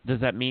 does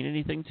that mean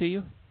anything to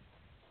you?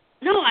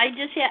 No, I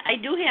do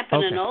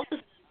happen to know the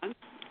song.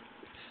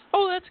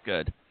 Oh, that's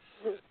good.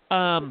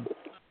 Well,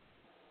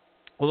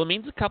 it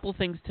means a couple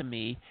things to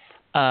me,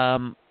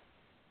 and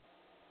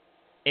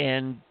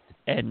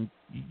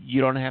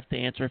you don't have to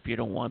answer if you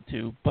don't want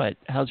to. But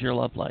how's your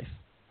love life?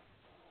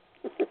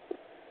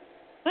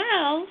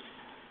 Well,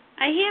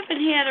 I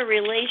haven't had a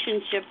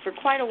relationship for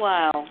quite a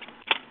while.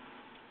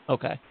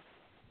 Okay.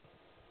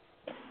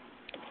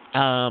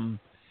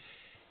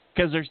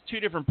 Because there's two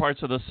different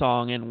parts of the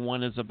song, and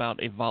one is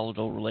about a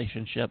volatile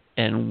relationship,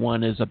 and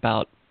one is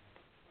about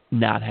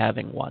not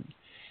having one.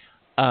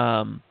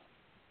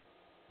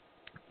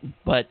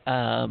 But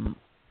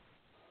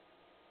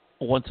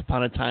once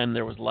upon a time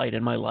there was light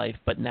in my life,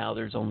 but now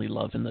there's only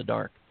love in the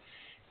dark.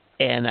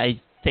 And I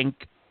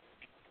think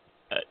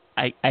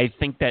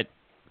that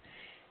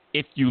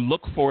if you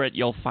look for it,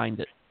 you'll find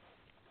it.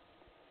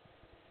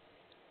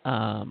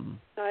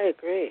 I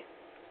agree.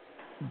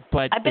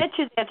 But I bet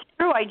you that's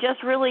true. I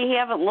just really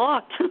haven't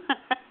looked.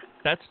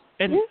 That's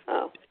true.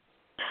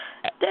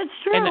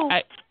 And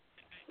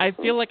I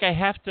feel like I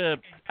have to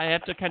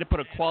kind of put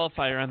a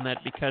qualifier on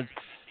that because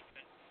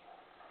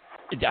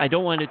I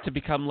don't want it to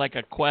become like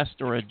a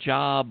quest or a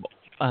job,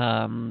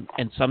 and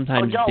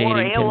sometimes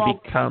dating can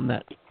become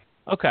that.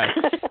 Okay.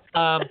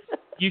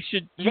 You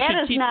should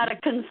keep, not a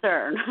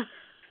concern.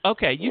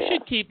 Okay, you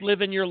should keep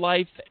living your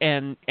life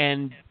and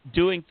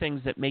doing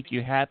things that make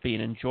you happy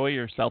and enjoy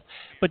yourself,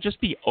 but just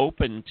be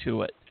open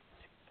to it.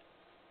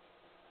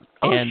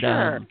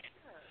 Sure.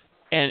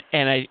 And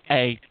I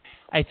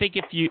think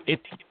if you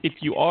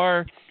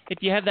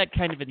have that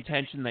kind of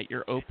intention that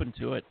you're open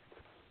to it,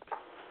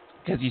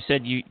 because you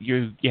said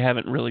you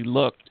haven't really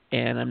looked,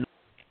 and I'm not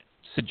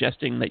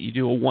suggesting that you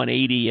do a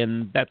 180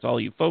 and that's all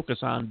you focus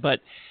on, but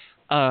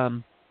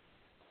if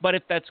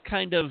that's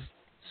kind of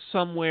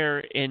somewhere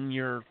in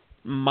your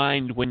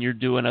mind when you're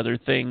doing other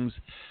things,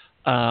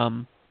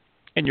 and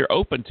you're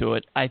open to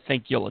it, I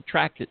think you'll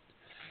attract it.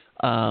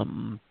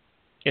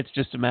 It's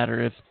just a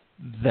matter if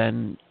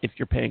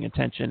you're paying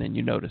attention and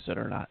you notice it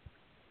or not.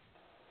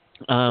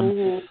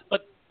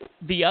 But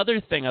the other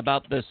thing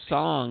about this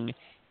song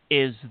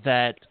is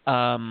that,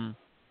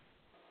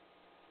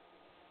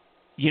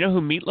 you know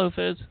who Meatloaf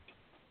is?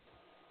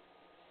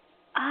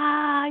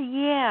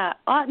 Yeah.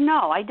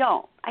 No, I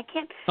don't. I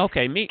can't.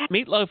 Okay,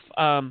 Meatloaf,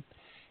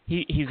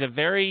 he's a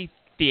very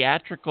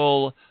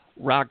theatrical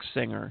rock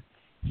singer.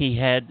 He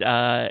had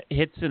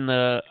hits in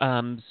the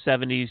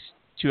 70s,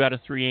 2 Out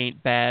of 3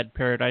 Ain't Bad,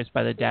 Paradise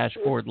by the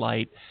Dashboard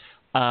Light.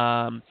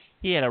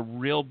 He had a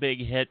real big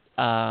hit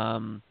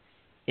in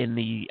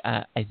the,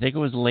 I think it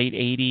was late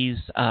 80s,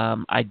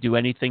 I'd Do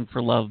Anything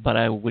for Love, but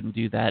I wouldn't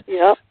do that.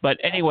 Yep. But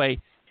anyway.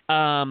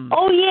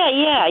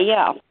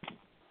 Yeah.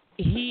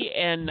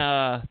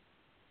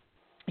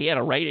 He had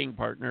a writing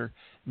partner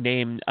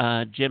named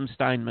Jim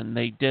Steinman.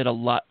 They did a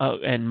lot,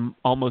 and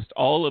almost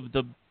all of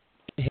the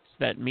hits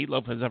that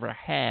Meatloaf has ever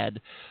had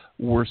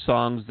were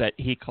songs that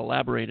he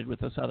collaborated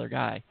with this other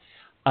guy.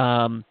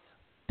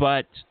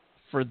 But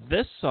for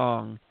this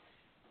song,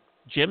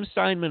 Jim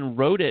Steinman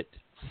wrote it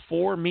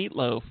for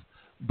Meatloaf,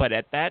 but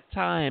at that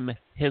time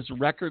his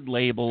record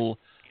label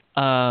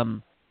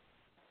didn't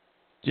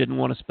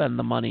want to spend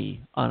the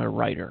money on a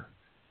writer.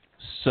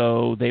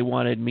 So they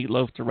wanted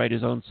Meatloaf to write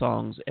his own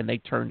songs, and they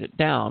turned it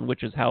down,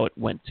 which is how it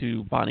went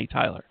to Bonnie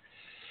Tyler.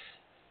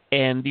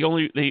 And the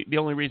only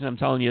reason I'm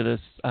telling you this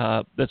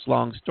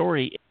long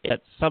story is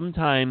that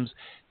sometimes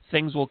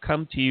things will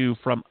come to you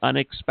from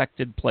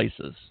unexpected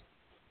places.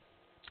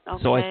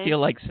 Okay. So I feel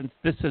like since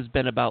this has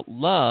been about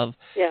love,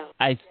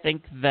 I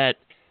think that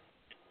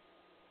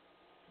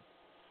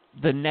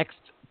the next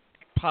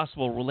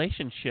possible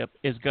relationship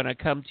is going to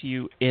come to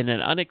you in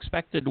an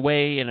unexpected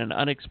way, in an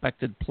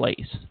unexpected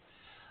place.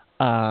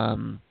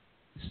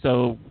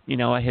 So,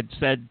 I had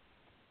said,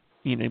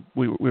 we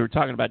were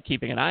talking about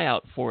keeping an eye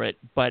out for it,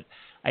 but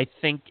I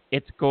think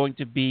it's going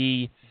to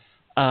be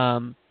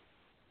somebody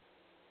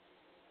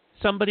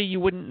you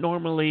wouldn't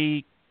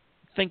normally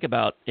think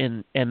about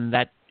in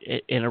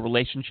a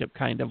relationship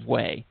kind of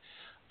way.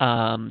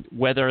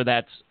 Whether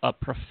that's a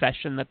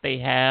profession that they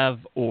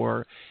have,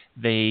 or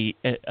the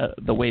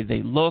way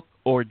they look,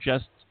 or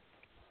just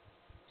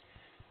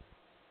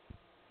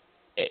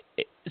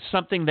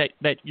something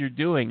that you're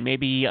doing.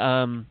 Maybe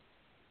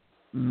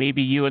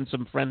you and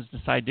some friends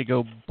decide to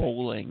go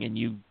bowling, and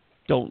you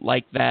don't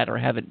like that or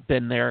haven't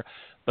been there,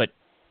 but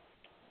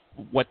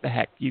what the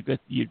heck? You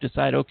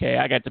decide, okay,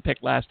 I got to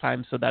pick last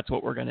time, so that's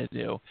what we're going to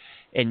do,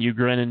 and you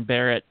grin and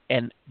bear it.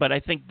 But I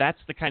think that's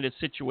the kind of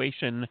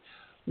situation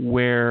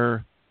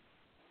where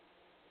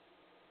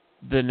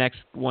the next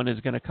one is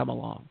going to come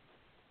along.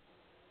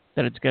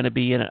 That it's going to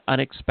be in an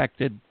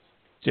unexpected,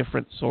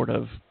 different sort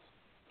of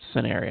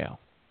scenario.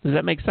 Does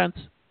that make sense?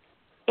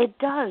 It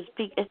does.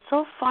 It's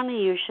so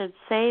funny you should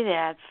say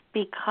that,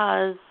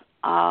 because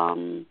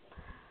I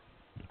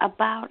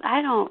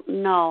don't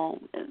know,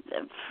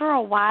 for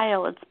a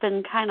while it's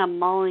been kind of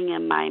mulling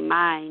in my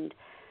mind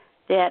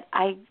that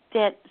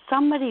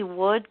somebody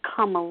would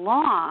come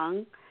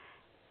along,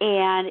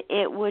 and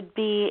it would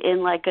be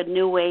in like a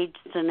new age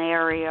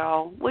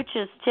scenario, which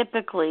is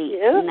typically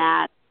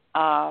not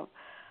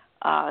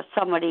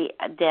somebody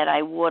that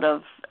I would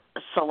have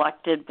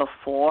selected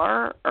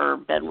before or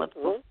been with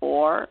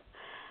before.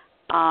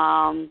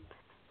 And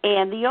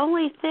the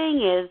only thing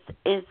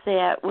is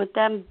that with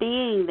them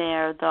being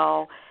there,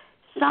 though,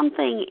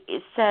 something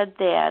said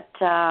that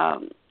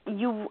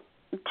you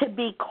to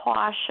be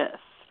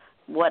cautious,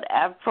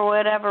 for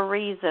whatever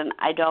reason,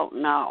 I don't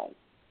know.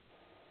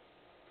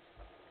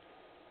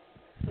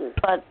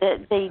 But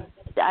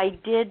I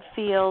did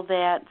feel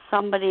that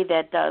somebody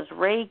that does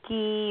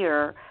Reiki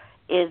or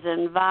is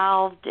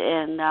involved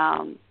in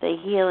the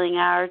healing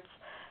arts,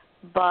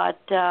 but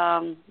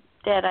that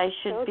I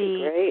should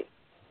be, great.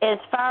 As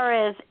far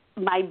as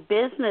my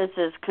business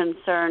is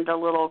concerned, a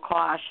little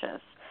cautious.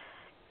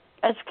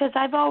 It's because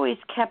I've always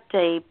kept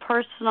a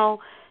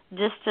personal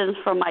distance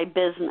from my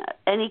business,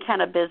 any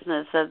kind of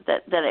business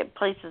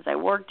places I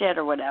worked at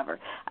or whatever.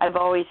 I've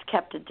always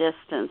kept a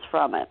distance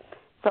from it.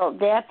 So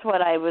that's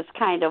what I was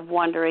kind of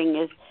wondering,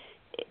 is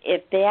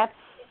if that's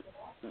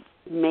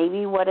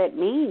maybe what it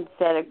means,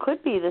 that it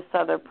could be this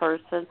other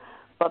person,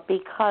 but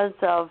because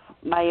of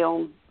my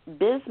own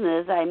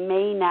business, I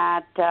may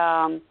not,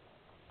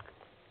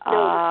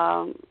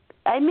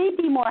 I may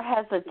be more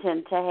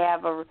hesitant to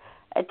have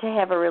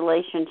a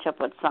relationship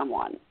with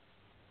someone.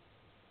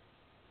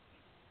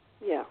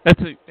 Yeah.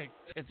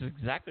 It's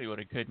exactly what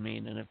it could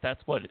mean, and if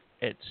that's what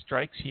it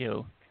strikes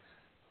you,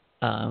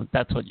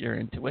 that's what your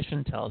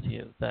intuition tells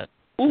you. That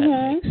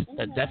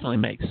definitely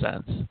makes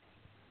sense.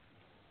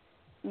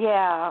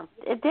 Yeah,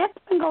 that's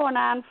been going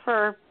on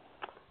for,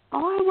 I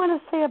want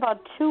to say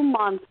about 2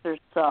 months or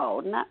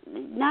so.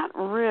 Not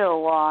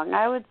real long.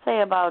 I would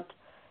say about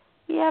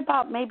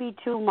maybe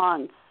 2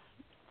 months,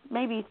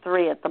 maybe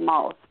 3 at the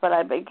most. But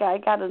I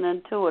got an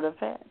intuitive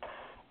hit,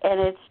 and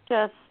it's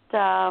just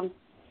to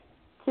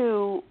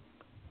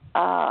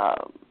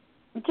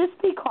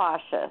just be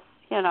cautious,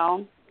 Yeah.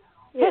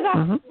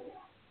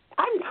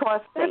 I'm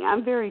trusting.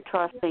 I'm very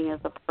trusting as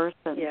a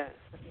person. Yes.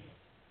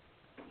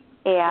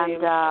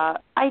 And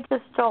I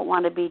just don't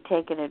want to be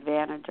taken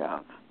advantage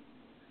of.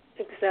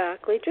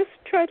 Exactly. Just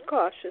tread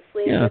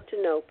cautiously and get to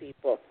know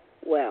people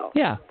well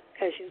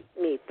as you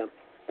meet them.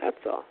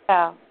 That's all.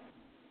 Yeah.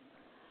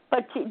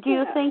 But do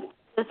you think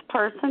this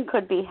person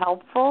could be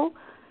helpful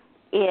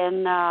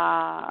in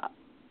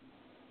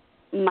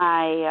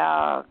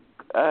my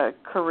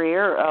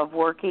career of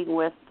working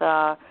with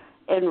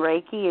in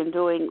Reiki and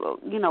doing,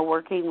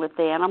 working with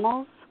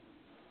animals?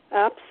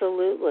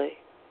 Absolutely.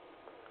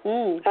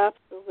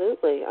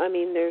 Absolutely. I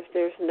mean,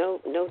 there's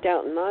no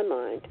doubt in my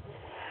mind.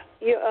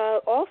 You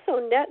also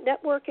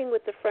networking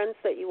with the friends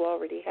that you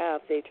already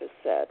have. They just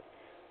said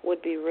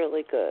would be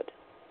really good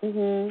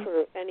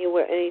for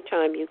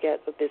anytime you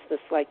get a business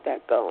like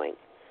that going.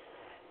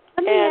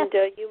 You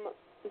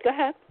go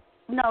ahead.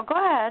 No, go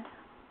ahead.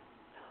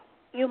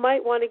 You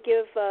might want to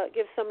give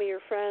some of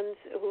your friends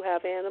who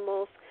have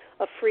animals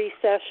a free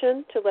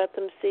session to let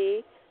them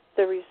see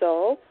the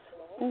results.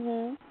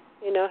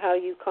 How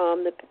you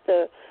calm the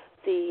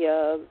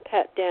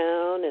pet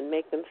down and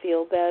make them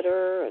feel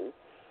better and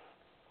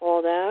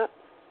all that.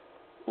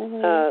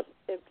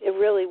 it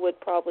really would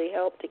probably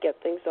help to get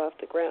things off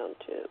the ground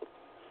too.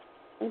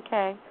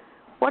 Okay.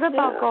 What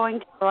about going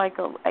to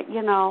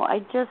I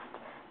just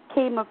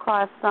came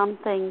across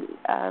something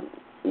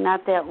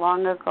not that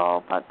long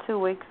ago, about 2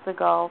 weeks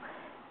ago,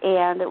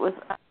 and it was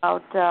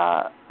about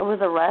it was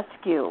a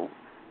rescue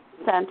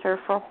center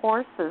for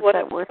horses what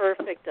that were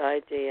perfect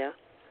idea.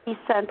 He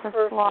sent to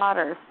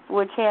slaughter,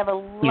 which have a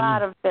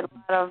lot of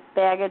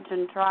baggage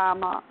and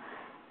trauma,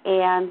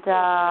 and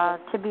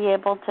to be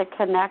able to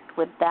connect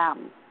with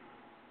them.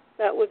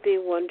 That would be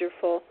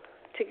wonderful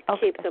to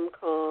keep them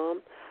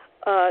calm.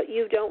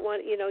 You don't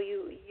want,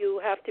 you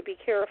have to be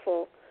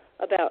careful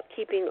about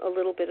keeping a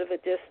little bit of a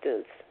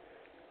distance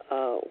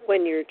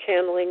when you're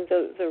channeling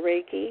the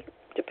Reiki,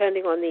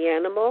 depending on the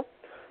animal.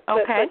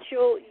 Okay. But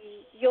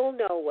you'll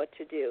know what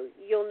to do.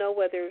 You'll know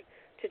whether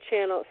to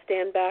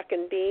stand back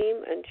and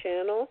beam and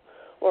channel,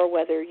 or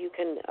whether you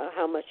can,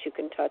 how much you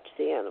can touch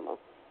the animal.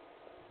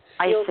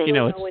 You'll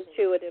know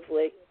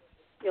intuitively.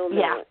 You'll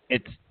know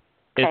it.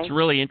 It's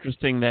really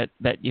interesting that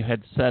you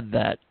had said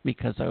that,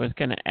 because I was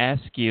going to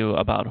ask you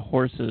about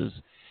horses,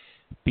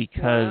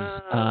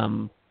 because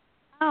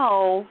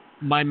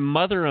my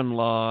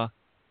mother-in-law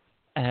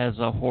has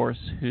a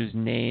horse whose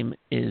name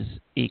is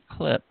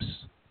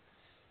Eclipse.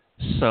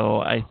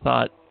 So I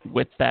thought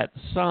with that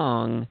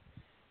song,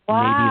 maybe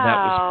that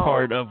was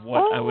part of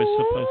what I was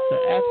supposed to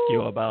ask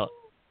you about.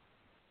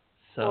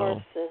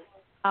 So,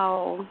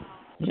 horses.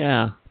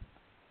 Yeah.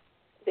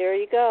 There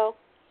you go.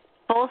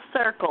 Full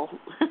circle.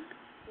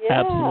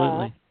 Yeah.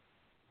 Absolutely.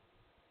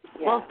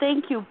 Yeah. Well,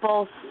 thank you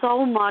both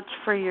so much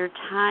for your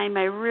time.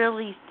 I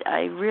really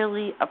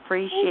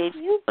appreciate it.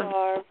 Thank you,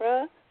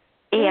 Barbara.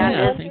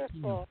 And thank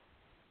you.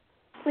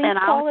 Please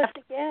call us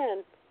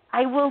again.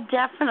 I will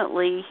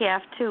definitely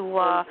have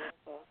to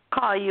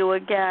call you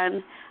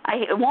again.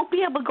 I won't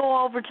be able to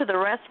go over to the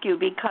rescue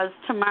because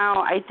tomorrow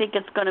I think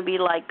it's going to be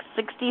like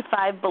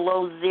 65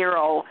 below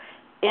zero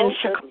in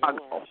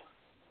Chicago.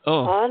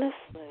 Oh.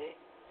 Honestly.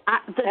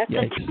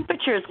 The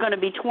temperature is going to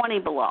be 20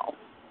 below.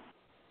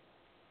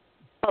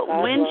 But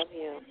wind,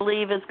 I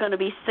believe, is going to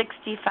be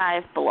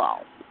 65 below.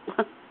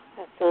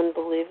 That's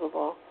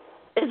unbelievable.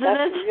 Isn't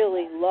That's it?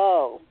 really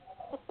low.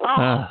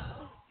 Yeah.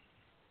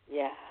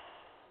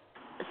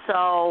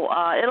 So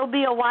it'll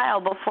be a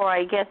while before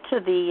I get to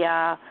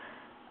the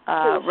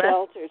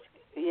shelters.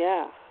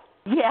 Yeah.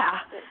 Yeah.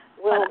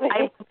 Well, but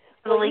I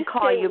will really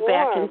call you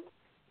back, and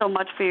so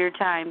much for your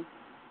time.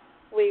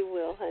 We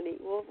will, honey.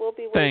 We'll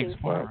be waiting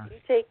for Barbara. you.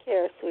 Take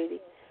care, sweetie.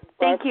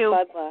 Thank you.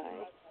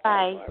 Bye-bye.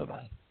 Bye.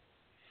 Bye-bye.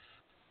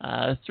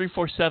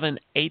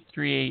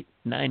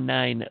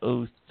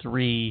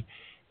 347-838-9903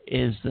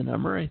 is the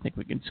number. I think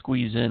we can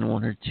squeeze in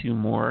one or two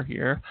more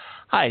here.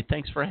 Hi,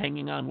 thanks for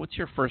hanging on. What's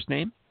your first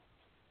name?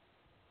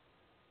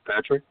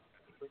 Patrick.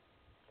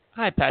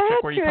 Hi,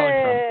 Patrick. Where are you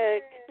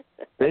calling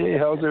from? Hey,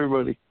 how's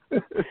everybody?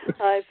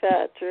 Hi,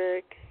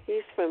 Patrick.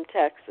 He's from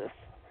Texas.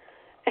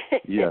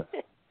 Yeah.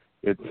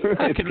 It's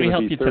How can we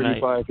help you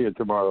tonight? 35 here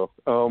tomorrow.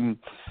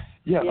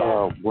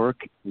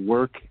 Work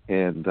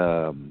and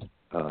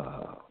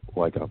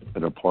like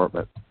an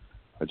apartment.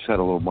 I just had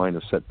a little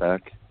minor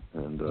setback,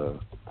 and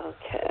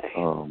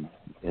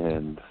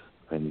and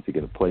I need to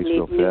get a place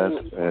real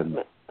fast.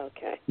 And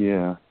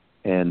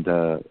and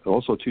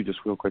also too,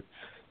 just real quick,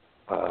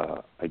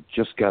 I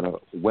just got a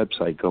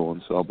website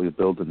going, so I'll be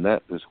building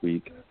that this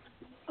week,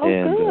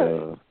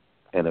 and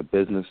a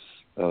business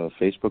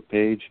Facebook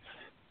page,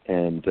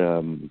 and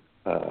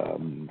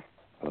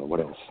what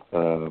else?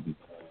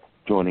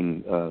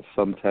 Joining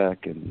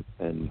Thumbtack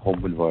and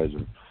Home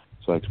Advisor.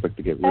 So I expect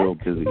to get real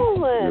busy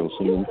real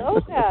soon.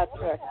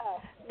 Patrick.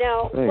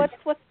 Now, what's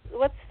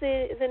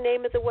the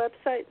name of the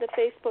website, the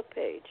Facebook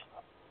page?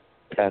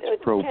 Pat's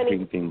Pro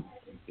Painting.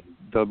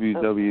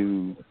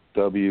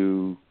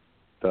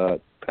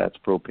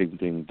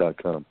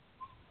 www.patspropainting.com.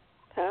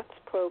 Pat's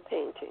Pro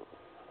Painting.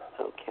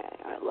 Okay,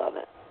 I love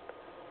it.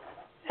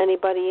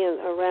 Anybody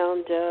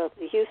around the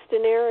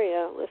Houston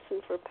area,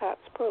 listen for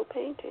Pat's Pro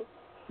Painting.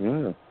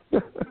 Yeah.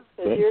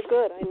 Because you're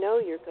good. I know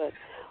you're good.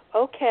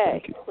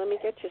 Okay, let me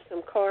get you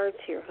some cards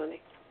here, honey.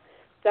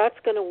 That's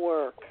going to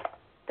work.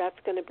 That's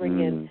going to bring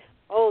in,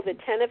 the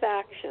 10 of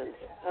actions.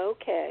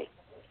 Okay.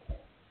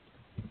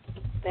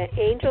 The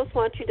angels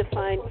want you to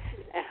find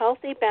a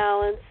healthy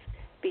balance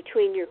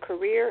between your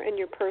career and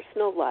your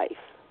personal life,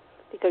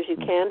 because you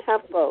can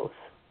have both.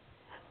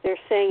 They're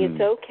saying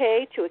it's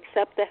okay to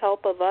accept the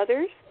help of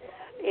others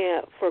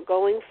for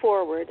going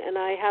forward, and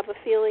I have a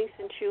feeling,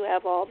 since you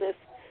have all this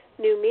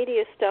new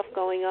media stuff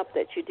going up,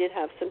 that you did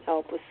have some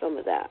help with some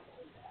of that.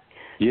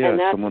 Yeah,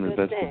 someone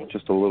invested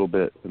just a little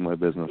bit in my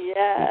business.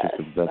 Yes, just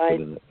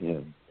invested in it.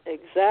 Yeah,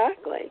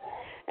 exactly.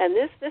 And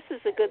this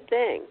is a good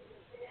thing.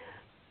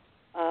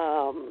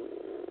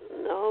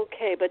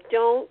 Okay, but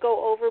don't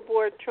go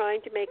overboard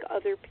trying to make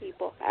other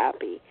people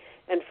happy,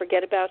 and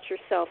forget about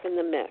yourself in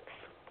the mix.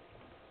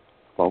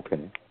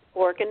 Okay.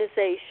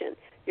 Organization.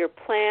 Your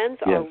plans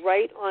are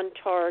right on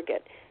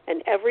target,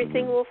 and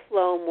everything will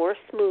flow more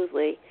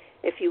smoothly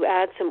if you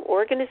add some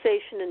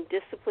organization and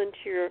discipline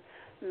to your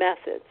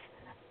methods.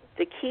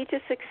 The key to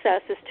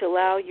success is to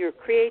allow your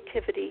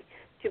creativity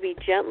to be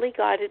gently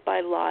guided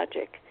by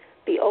logic.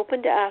 Be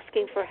open to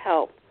asking for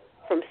help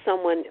from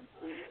someone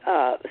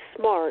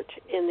smart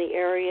in the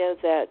area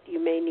that you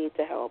may need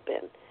the help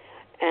in.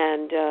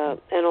 And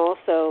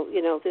also,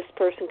 this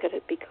person could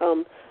have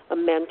become a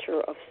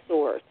mentor of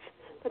sorts.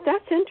 But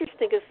that's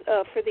interesting because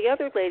for the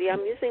other lady,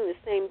 I'm using the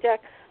same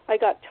deck. I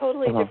got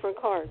totally different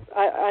cards.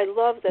 I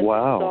love that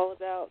wow. This is all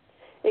about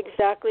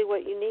exactly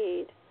what you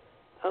need.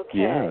 Okay.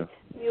 Yeah.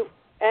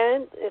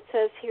 And it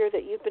says here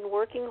that you've been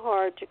working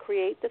hard to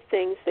create the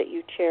things that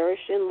you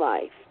cherish in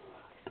life,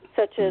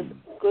 such as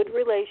good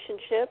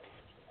relationships,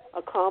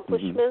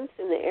 accomplishments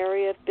in the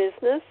area of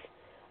business,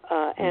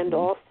 and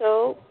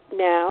also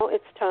now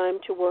it's time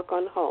to work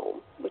on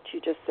home, which you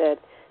just said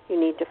you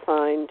need to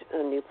find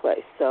a new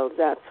place. So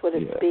that's what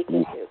it's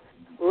speaking to.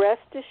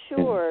 Rest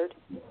assured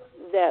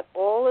that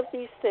all of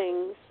these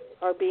things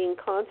are being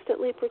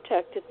constantly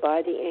protected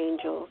by the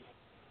angels.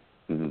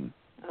 Mm-hmm.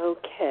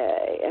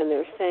 Okay, and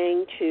they're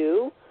saying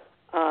to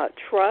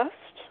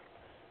trust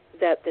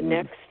that the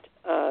next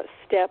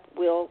step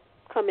will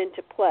come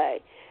into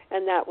play,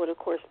 and that would, of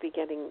course, be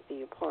getting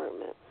the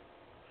apartment.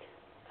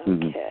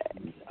 Okay.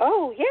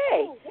 Oh,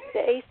 yay!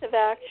 The Ace of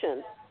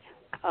Action.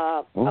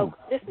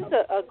 This is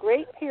a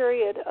great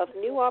period of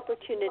new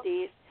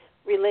opportunities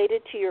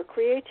related to your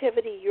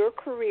creativity, your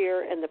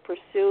career, and the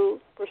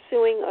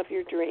pursuing of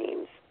your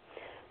dreams.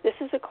 This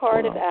is a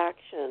card of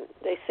action.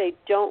 They say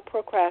don't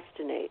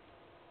procrastinate.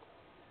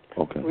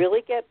 Okay.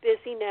 Really get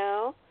busy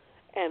now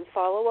and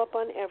follow up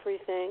on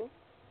everything.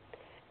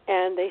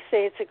 And they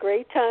say it's a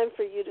great time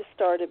for you to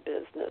start a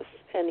business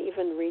and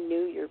even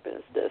renew your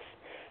business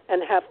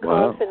and have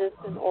confidence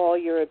in all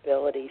your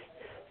abilities.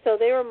 So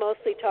they were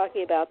mostly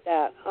talking about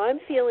that. I'm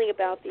feeling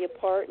about the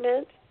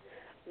apartment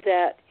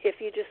that if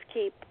you just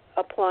keep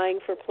applying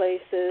for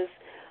places,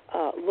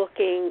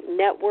 looking,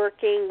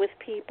 networking with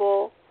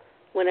people,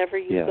 whenever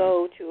you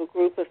go to a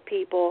group of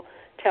people,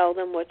 tell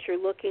them what you're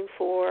looking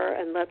for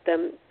and let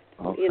them,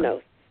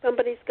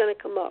 somebody's going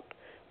to come up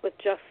with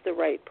just the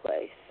right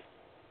place.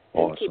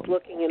 Awesome. And keep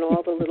looking in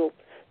all the little,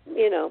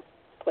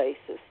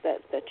 places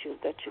that you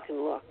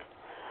can look.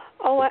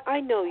 Oh, I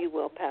know you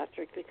will,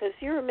 Patrick, because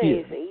you're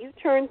amazing. You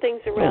turn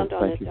things around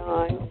on a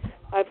dime.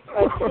 I've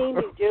seen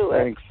you do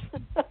it. Thanks.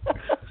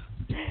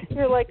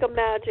 You're like a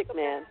magic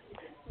man.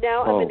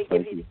 Now I'm going to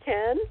give you the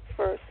 10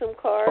 for some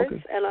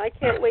cards, and I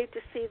can't wait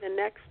to see the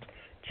next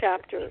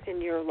chapter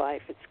in your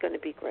life. It's going to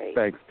be great.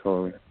 Thanks,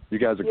 Tony. You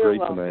guys are you're great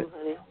welcome, tonight.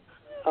 Honey.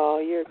 Oh,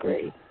 you're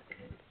great.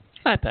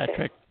 Hi,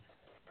 Patrick.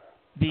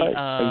 Hi.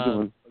 How you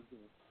doing?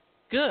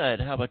 Good.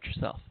 How about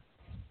yourself?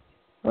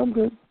 I'm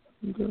good.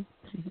 A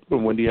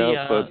little windy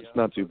out, but it's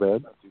not too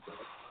bad.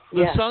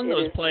 The song that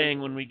was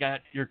playing when we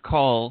got your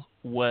call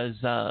was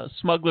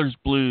Smuggler's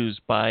Blues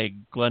by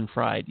Glenn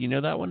Frey. Do you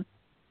know that one?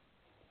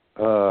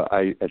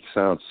 It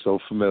sounds so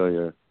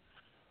familiar.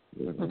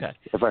 Okay.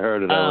 If I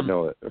heard it, I would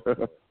know it.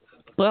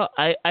 Well,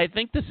 I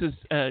think this is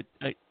a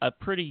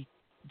pretty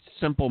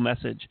simple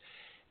message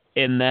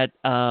in that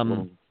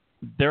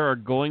there are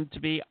going to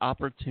be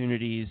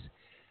opportunities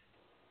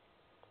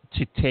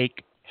to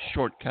take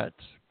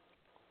shortcuts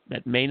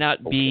that may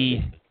not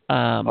be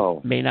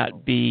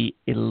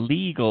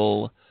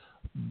illegal,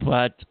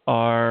 but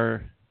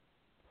are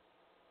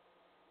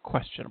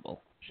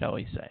questionable, shall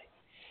we say?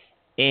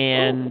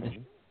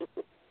 And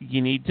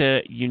you need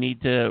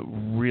to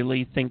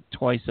really think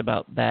twice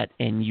about that,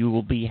 and you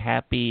will be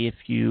happy if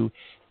you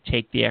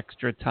take the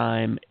extra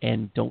time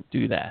and don't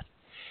do that.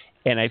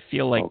 And I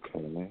feel like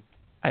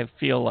I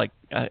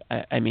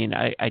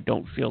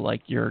don't feel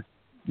like you're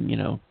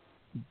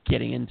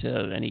getting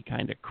into any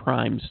kind of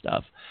crime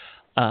stuff.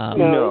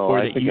 No,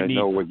 I think I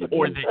know what you're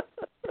doing.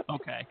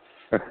 Okay.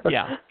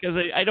 Yeah, because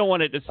I don't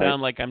want it to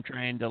sound like I'm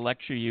trying to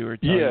lecture you or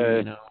tell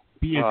you,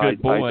 be a good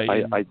boy.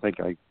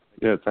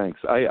 Thanks.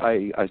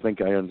 I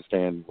think I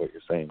understand what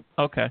you're saying.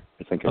 Okay.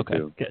 I think I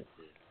do. Good.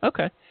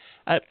 Okay.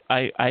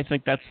 I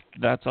think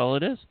that's all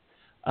it is.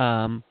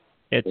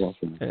 It's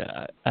awesome.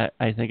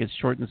 I think it's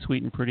short and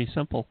sweet and pretty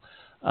simple.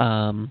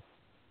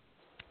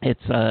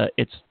 It's a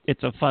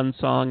fun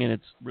song, and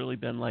it's really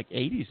been like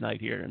 80s night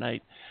here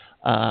tonight.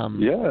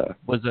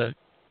 Was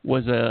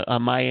a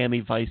Miami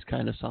Vice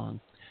kind of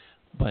song,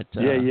 but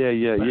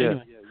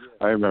anyway.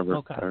 I remember.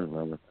 Okay. I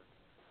remember.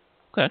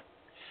 Okay.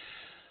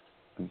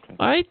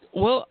 All right.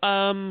 Well,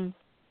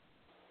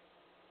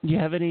 you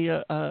have any?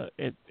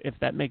 If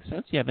that makes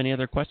sense, you have any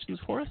other questions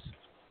for us?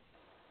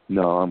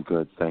 No, I'm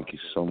good. Thank you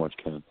so much,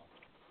 Ken.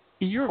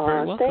 You're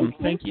very welcome.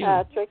 Thank you,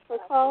 Patrick, for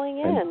calling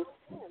in.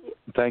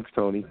 Thanks,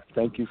 Tony.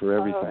 Thank you for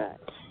everything. All right.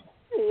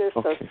 You're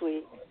so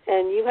sweet.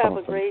 And you have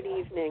a great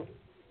evening.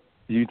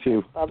 You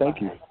too. Bye-bye.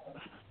 Thank you.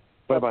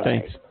 Bye-bye.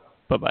 Thanks.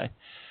 Bye-bye.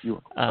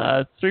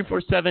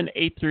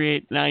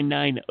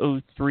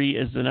 347-838-9903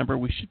 is the number.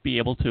 We should be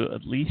able to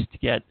at least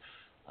get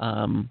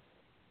one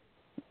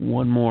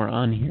more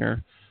on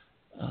here.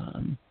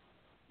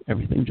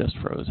 Everything just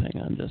froze.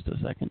 Hang on just a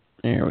second.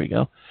 There we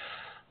go.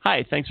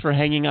 Hi, thanks for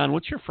hanging on.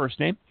 What's your first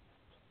name?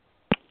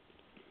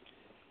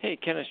 Hey,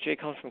 Ken, it's Jay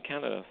calling from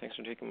Canada. Thanks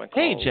for taking my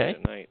call. Hey, Jay.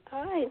 At night.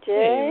 Hi,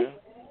 Jay.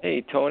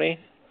 Hey, Tony.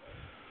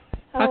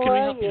 How can we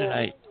help you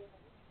tonight?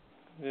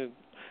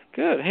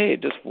 Good. Hey,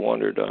 just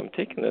wondered. I'm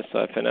taking this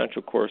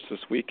financial course this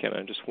weekend.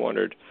 I just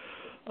wondered.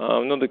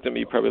 I know there's going to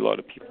be probably a lot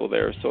of people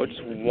there, so I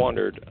just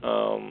wondered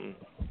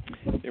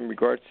in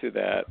regards to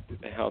that,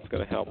 how it's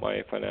going to help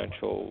my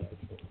financial,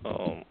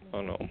 I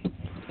don't know,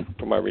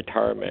 for my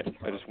retirement.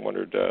 I just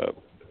wondered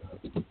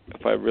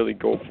if I really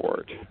go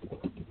for it,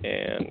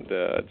 and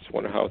I just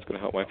wonder how it's going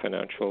to help my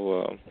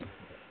financial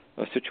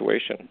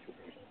situation.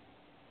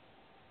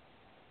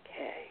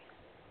 Okay.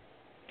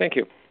 Thank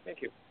you.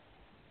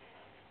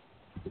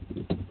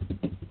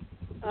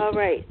 All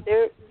right.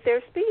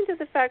 They're speaking to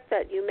the fact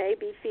that you may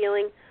be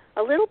feeling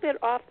a little bit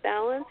off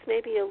balance,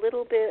 maybe a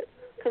little bit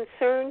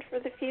concerned for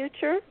the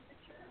future,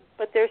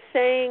 but they're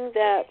saying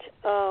that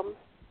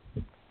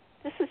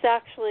this is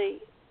actually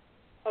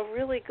a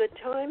really good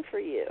time for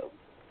you,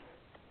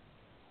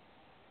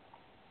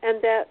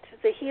 and that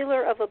the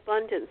healer of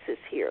abundance is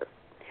here.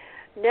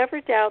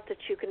 Never doubt that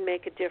you can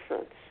make a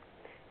difference.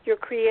 Your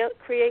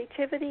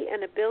creativity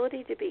and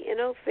ability to be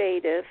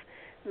innovative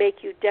make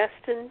you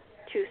destined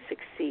to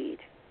succeed.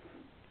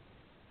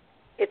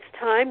 It's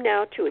time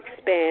now to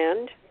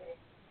expand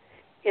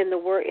in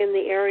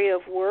the area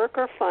of work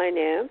or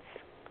finance,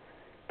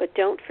 but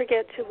don't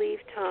forget to leave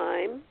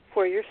time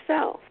for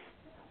yourself.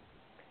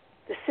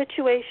 The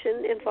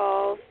situation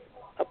involves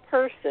a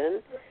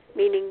person,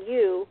 meaning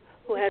you,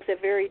 who has a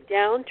very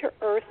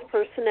down-to-earth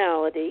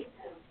personality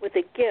with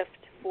a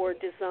gift for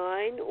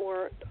design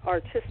or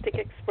artistic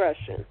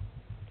expression.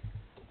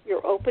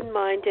 You're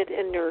open-minded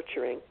and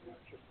nurturing.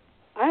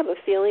 I have a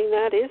feeling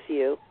that is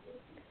you.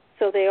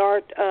 So they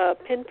are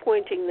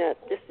pinpointing that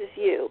this is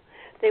you.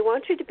 They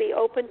want you to be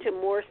open to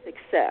more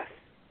success.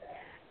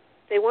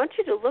 They want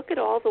you to look at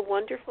all the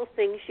wonderful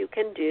things you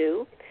can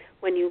do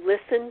when you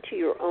listen to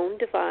your own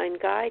divine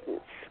guidance.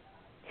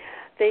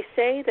 They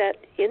say that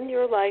in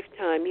your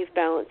lifetime you've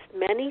balanced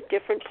many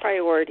different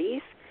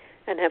priorities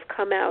and have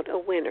come out a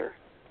winner.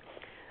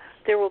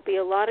 There will be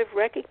a lot of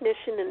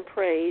recognition and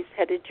praise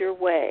headed your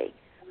way,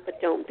 but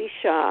don't be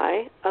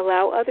shy.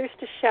 Allow others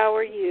to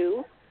shower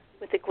you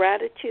with the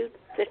gratitude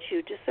that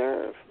you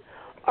deserve.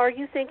 Are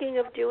you thinking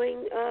of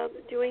doing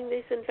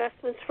these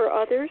investments for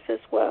others as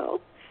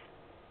well?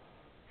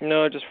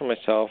 No, just for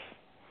myself.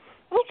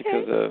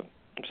 Okay. Because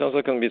it sounds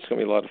like it's going to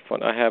be a lot of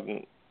fun. I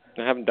haven't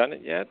done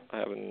it yet. I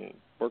haven't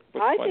worked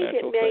with I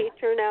financial think it may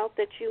turn out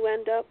that you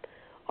end up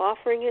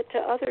offering it to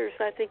others.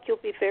 I think you'll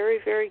be very,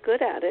 very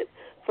good at it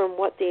from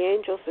what the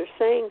angels are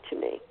saying to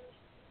me.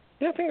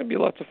 Yeah, I think it'd be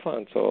lots of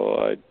fun.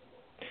 So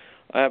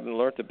I haven't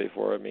learned it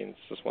before. I mean, it's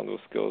just one of those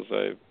skills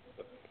I've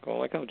gone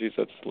like, oh, geez,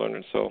 that's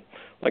learning. So,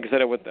 like I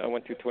said, I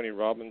went to Tony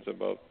Robbins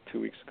about 2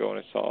 weeks ago, and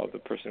I saw the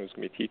person who was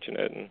going to be teaching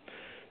it, and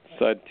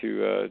decided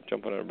to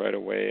jump on it right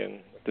away and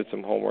did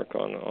some homework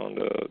on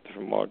the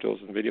different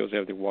modules and videos they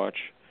have to watch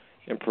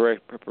in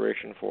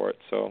preparation for it.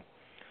 So,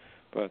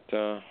 but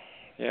yeah,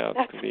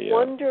 it's going to be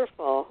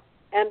wonderful.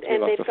 And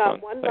they've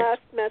got one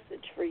last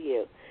message for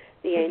you.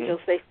 The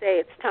angels, they say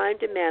it's time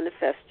to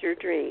manifest your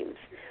dreams.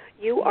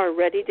 You are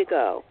ready to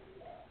go.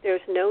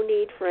 There's no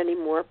need for any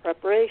more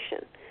preparation.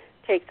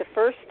 Take the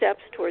first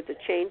steps toward the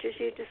changes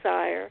you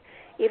desire,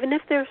 even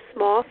if they're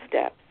small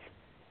steps,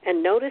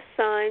 and notice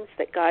signs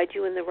that guide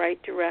you in the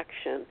right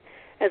direction,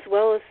 as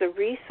well as the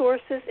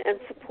resources and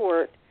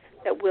support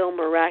that will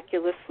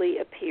miraculously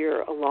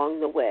appear along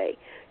the way.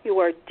 You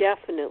are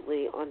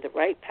definitely on the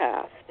right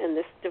path, and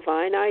this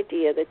divine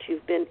idea that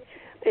you've been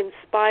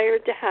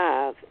inspired to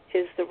have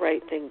is the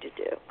right thing to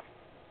do.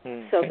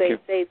 So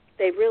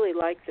they really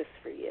like this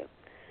for you.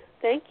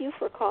 Thank you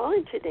for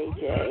calling today,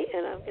 Jay,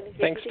 and I'm going to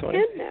give you to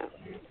Ken now.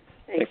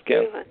 Thanks,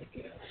 Ken.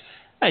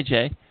 Hi,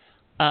 Jay.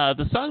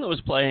 The song that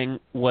was playing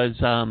was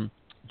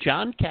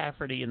John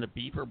Cafferty and the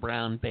Beaver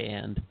Brown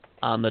Band,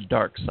 On the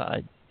Dark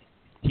Side.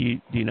 Do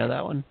you know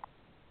that one?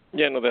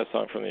 Yeah, I know that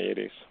song from the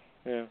 80s.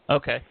 Yeah.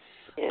 Okay.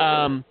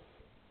 Yeah.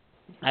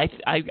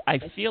 I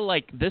feel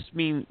like this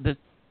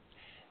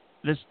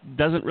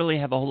doesn't really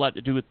have a whole lot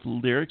to do with the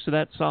lyrics of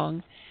that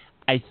song.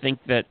 I think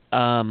that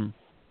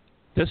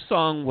this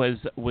song was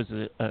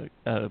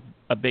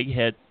a big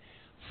hit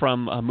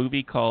from a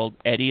movie called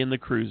Eddie and the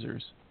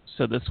Cruisers.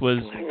 So this was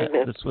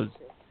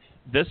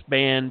this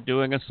band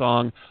doing a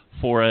song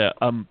for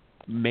a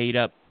made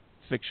up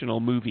fictional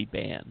movie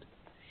band,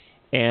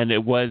 and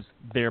it was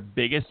their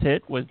biggest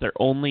hit, was their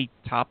only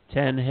top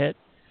 10 hit.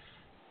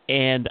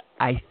 And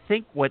I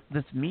think what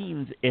this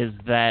means is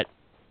that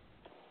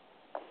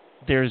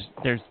there's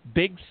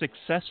big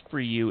success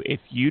for you if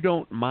you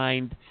don't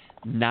mind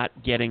not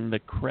getting the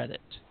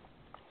credit.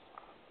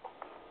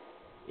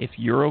 If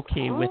you're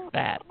okay with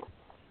that,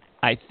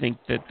 I think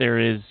that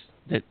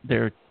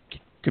there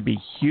could be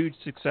huge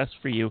success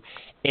for you.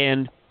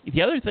 And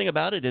the other thing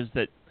about it is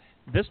that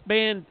this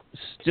band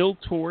still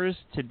tours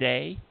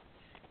today.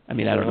 I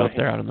mean, I don't know if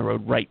they're out on the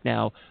road right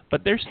now,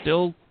 but they're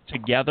still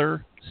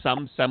together.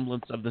 Some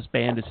semblance of this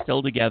band is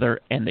still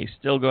together, and they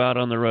still go out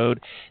on the road.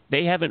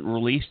 They haven't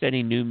released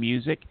any new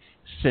music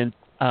since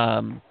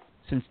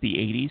since the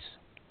 80s,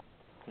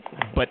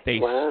 but they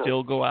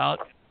still go out,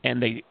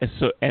 and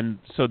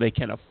so they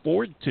can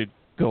afford to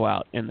go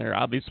out, and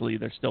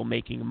they're still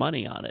making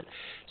money on it.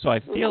 So I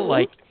feel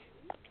like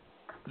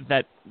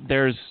that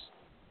there's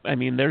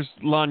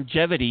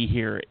longevity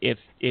here.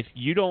 If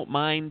you don't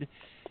mind,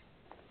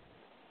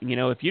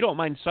 if you don't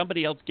mind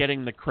somebody else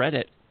getting the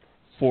credit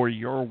for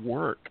your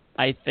work,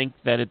 I think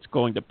that it's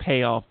going to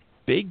pay off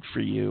big for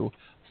you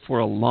for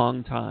a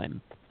long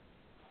time.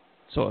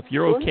 So if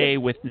you're okay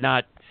with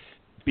not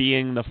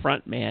being the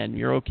front man,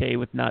 you're okay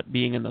with not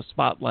being in the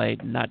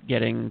spotlight, not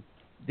getting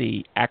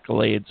the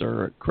accolades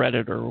or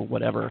credit or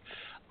whatever,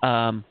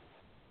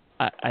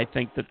 I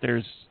think that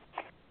there's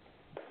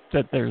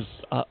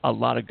a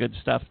lot of good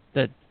stuff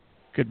that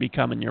could be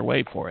coming your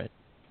way for it.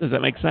 Does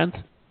that make sense?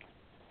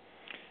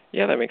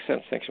 Yeah, that makes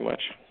sense. Thanks so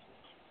much.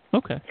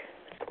 Okay.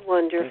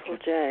 Wonderful,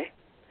 Jay.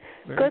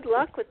 Good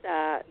luck with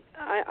that.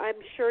 I'm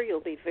sure you'll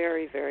be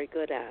very, very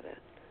good at it.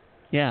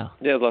 Yeah.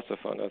 Yeah, lots of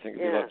fun. I think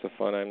it'll be lots of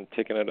fun. I'm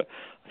taking it.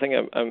 I think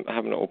I'm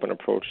having an open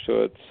approach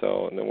to it.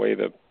 So in the way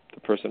that the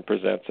person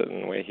presents it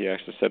and the way he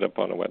actually set up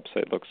on a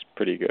website looks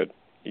pretty good,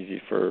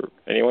 easy for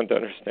anyone to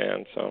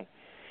understand. So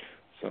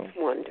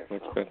wonderful.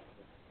 Looks good.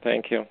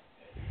 Thank you.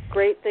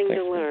 Great thing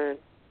to learn.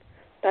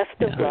 Best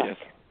of luck.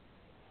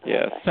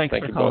 Yes. Thanks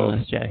for calling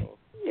us, Jay.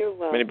 You're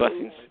welcome. Many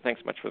blessings.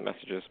 Thanks so much for the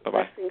messages.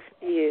 Bye-bye. Blessings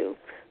to you.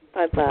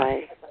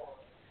 Bye-bye.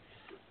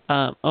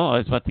 I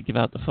was about to give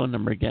out the phone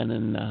number again,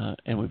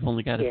 and we've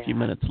only got a few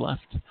minutes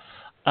left.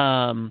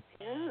 I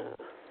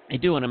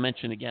do want to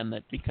mention again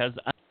that because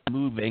I'm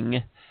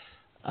moving,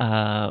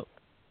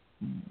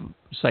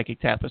 Psychic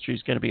Tapestry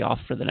is going to be off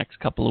for the next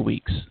couple of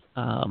weeks.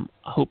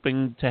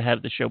 Hoping to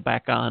have the show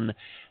back on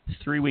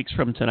 3 weeks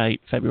from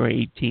tonight,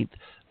 February 18th,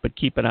 but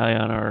keep an eye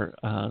on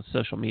our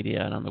social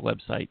media and on the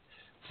website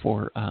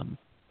for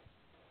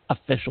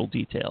official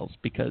details,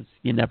 because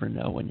you never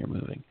know when you're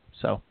moving.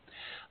 So,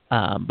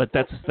 but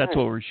that's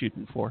what we're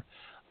shooting for.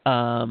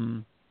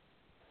 Tony,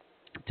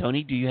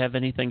 do you have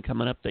anything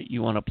coming up that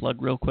you want to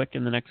plug real quick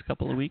in the next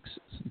couple of weeks,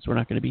 since we're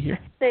not going to be here?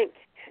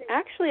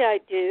 Actually, I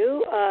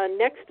do.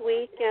 Next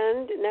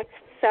weekend,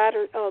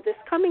 this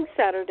coming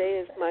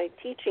Saturday is my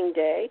teaching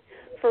day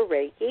for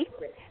Reiki.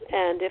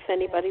 And if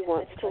anybody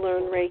wants to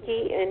learn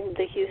Reiki in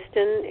the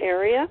Houston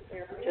area,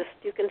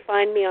 you can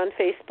find me on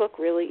Facebook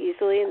really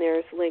easily, and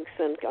there's links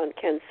on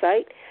Ken's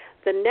site.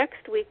 The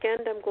next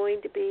weekend, I'm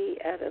going to be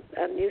at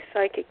a new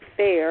psychic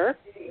fair.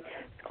 It's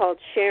called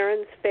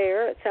Sharon's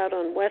Fair. It's out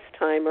on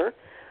Westheimer.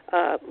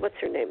 What's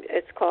her name?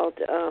 It's called,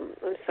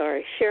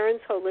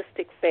 Sharon's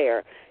Holistic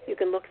Fair. You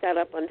can look that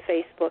up on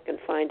Facebook and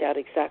find out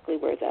exactly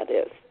where that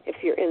is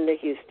if you're in the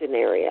Houston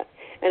area.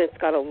 And it's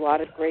got a lot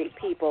of great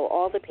people.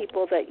 All the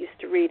people that used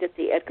to read at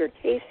the Edgar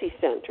Cayce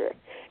Center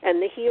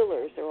and the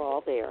healers are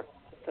all there.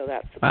 So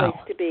that's the place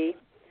to be.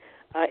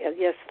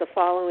 Yes, the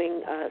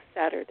following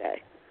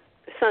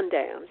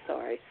Sunday,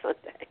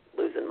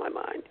 losing my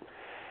mind.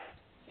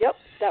 Yep,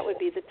 that would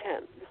be the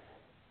 10th.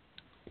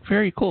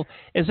 Very cool.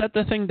 Is that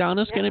the thing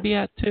Donna's going to be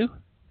at, too?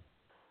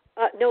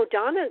 No,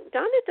 Donna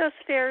does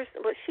fairs,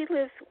 but she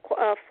lives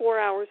 4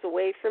 hours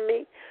away from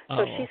me,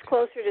 so she's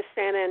closer to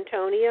San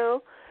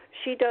Antonio.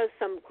 She does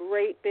some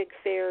great big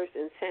fairs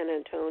in San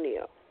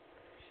Antonio.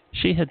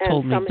 She had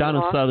told me,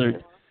 Donna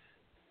Southard,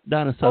 who's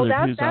on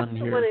here. That's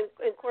the one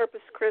in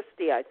Corpus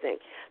Christi, I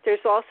think. There's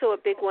also a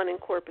big one in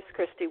Corpus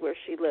Christi where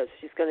she lives.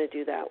 She's going to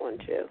do that one,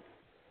 too.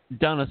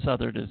 Donna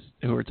Southard is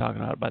who we're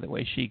talking about, by the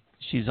way.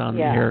 She's on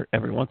here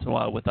every once in a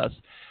while with us,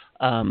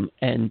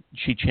 and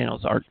she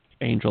channels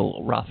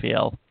Archangel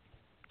Raphael.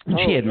 And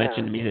she had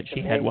mentioned to me that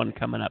she had one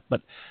coming up,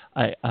 but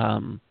I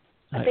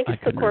think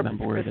it's couldn't the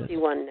remember where Corpus it is.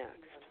 One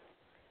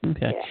next.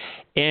 Okay,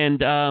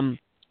 yeah.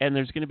 And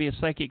there's going to be a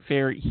psychic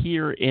fair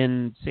here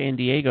in San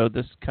Diego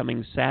this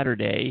coming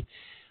Saturday,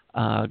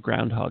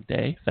 Groundhog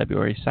Day,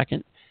 February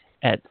 2nd.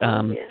 At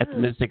the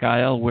Mystic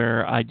Isle,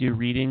 where I do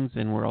readings,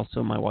 and where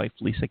also my wife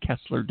Lisa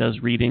Kessler does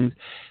readings.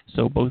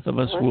 So both of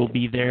us will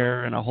be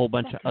there, and a whole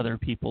bunch of other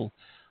people.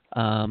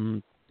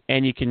 And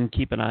you can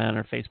keep an eye on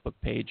our Facebook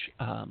page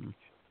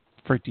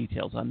for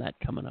details on that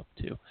coming up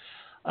too.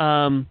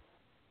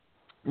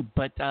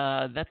 But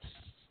that's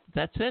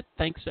it.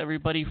 Thanks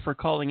everybody for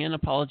calling in.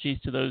 Apologies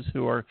to those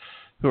who are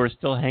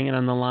still hanging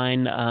on the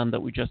line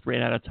that we just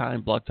ran out of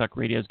time. Blog Talk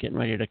Radio is getting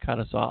ready to cut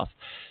us off.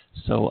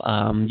 So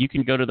you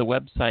can go to the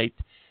website,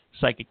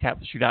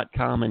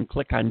 psychictapestry.com, and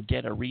click on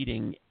Get a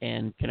Reading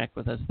and connect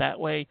with us that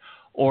way,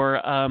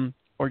 or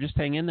just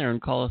hang in there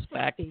and call us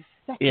back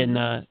in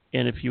a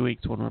few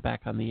weeks when we're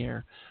back on the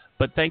air.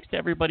 But thanks to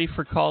everybody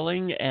for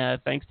calling.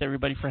 Thanks to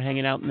everybody for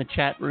hanging out in the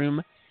chat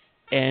room.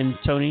 And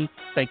Tony,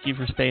 thank you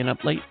for staying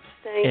up late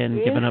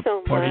and giving up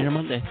part of your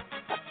Monday.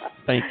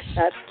 Thanks.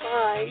 That's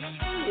fine.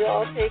 You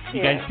all take care.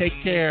 You guys take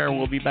care.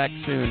 We'll be back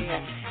soon.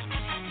 Yeah.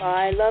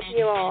 Bye. Love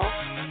you all.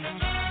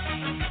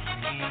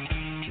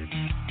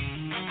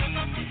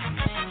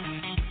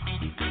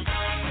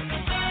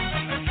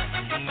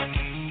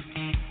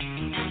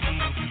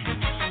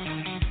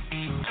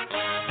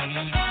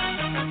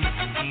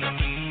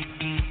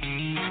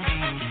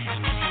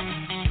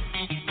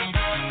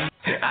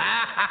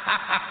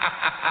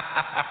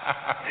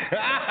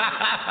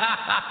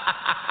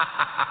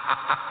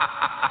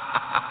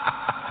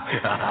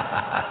 Ha ha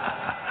ha ha!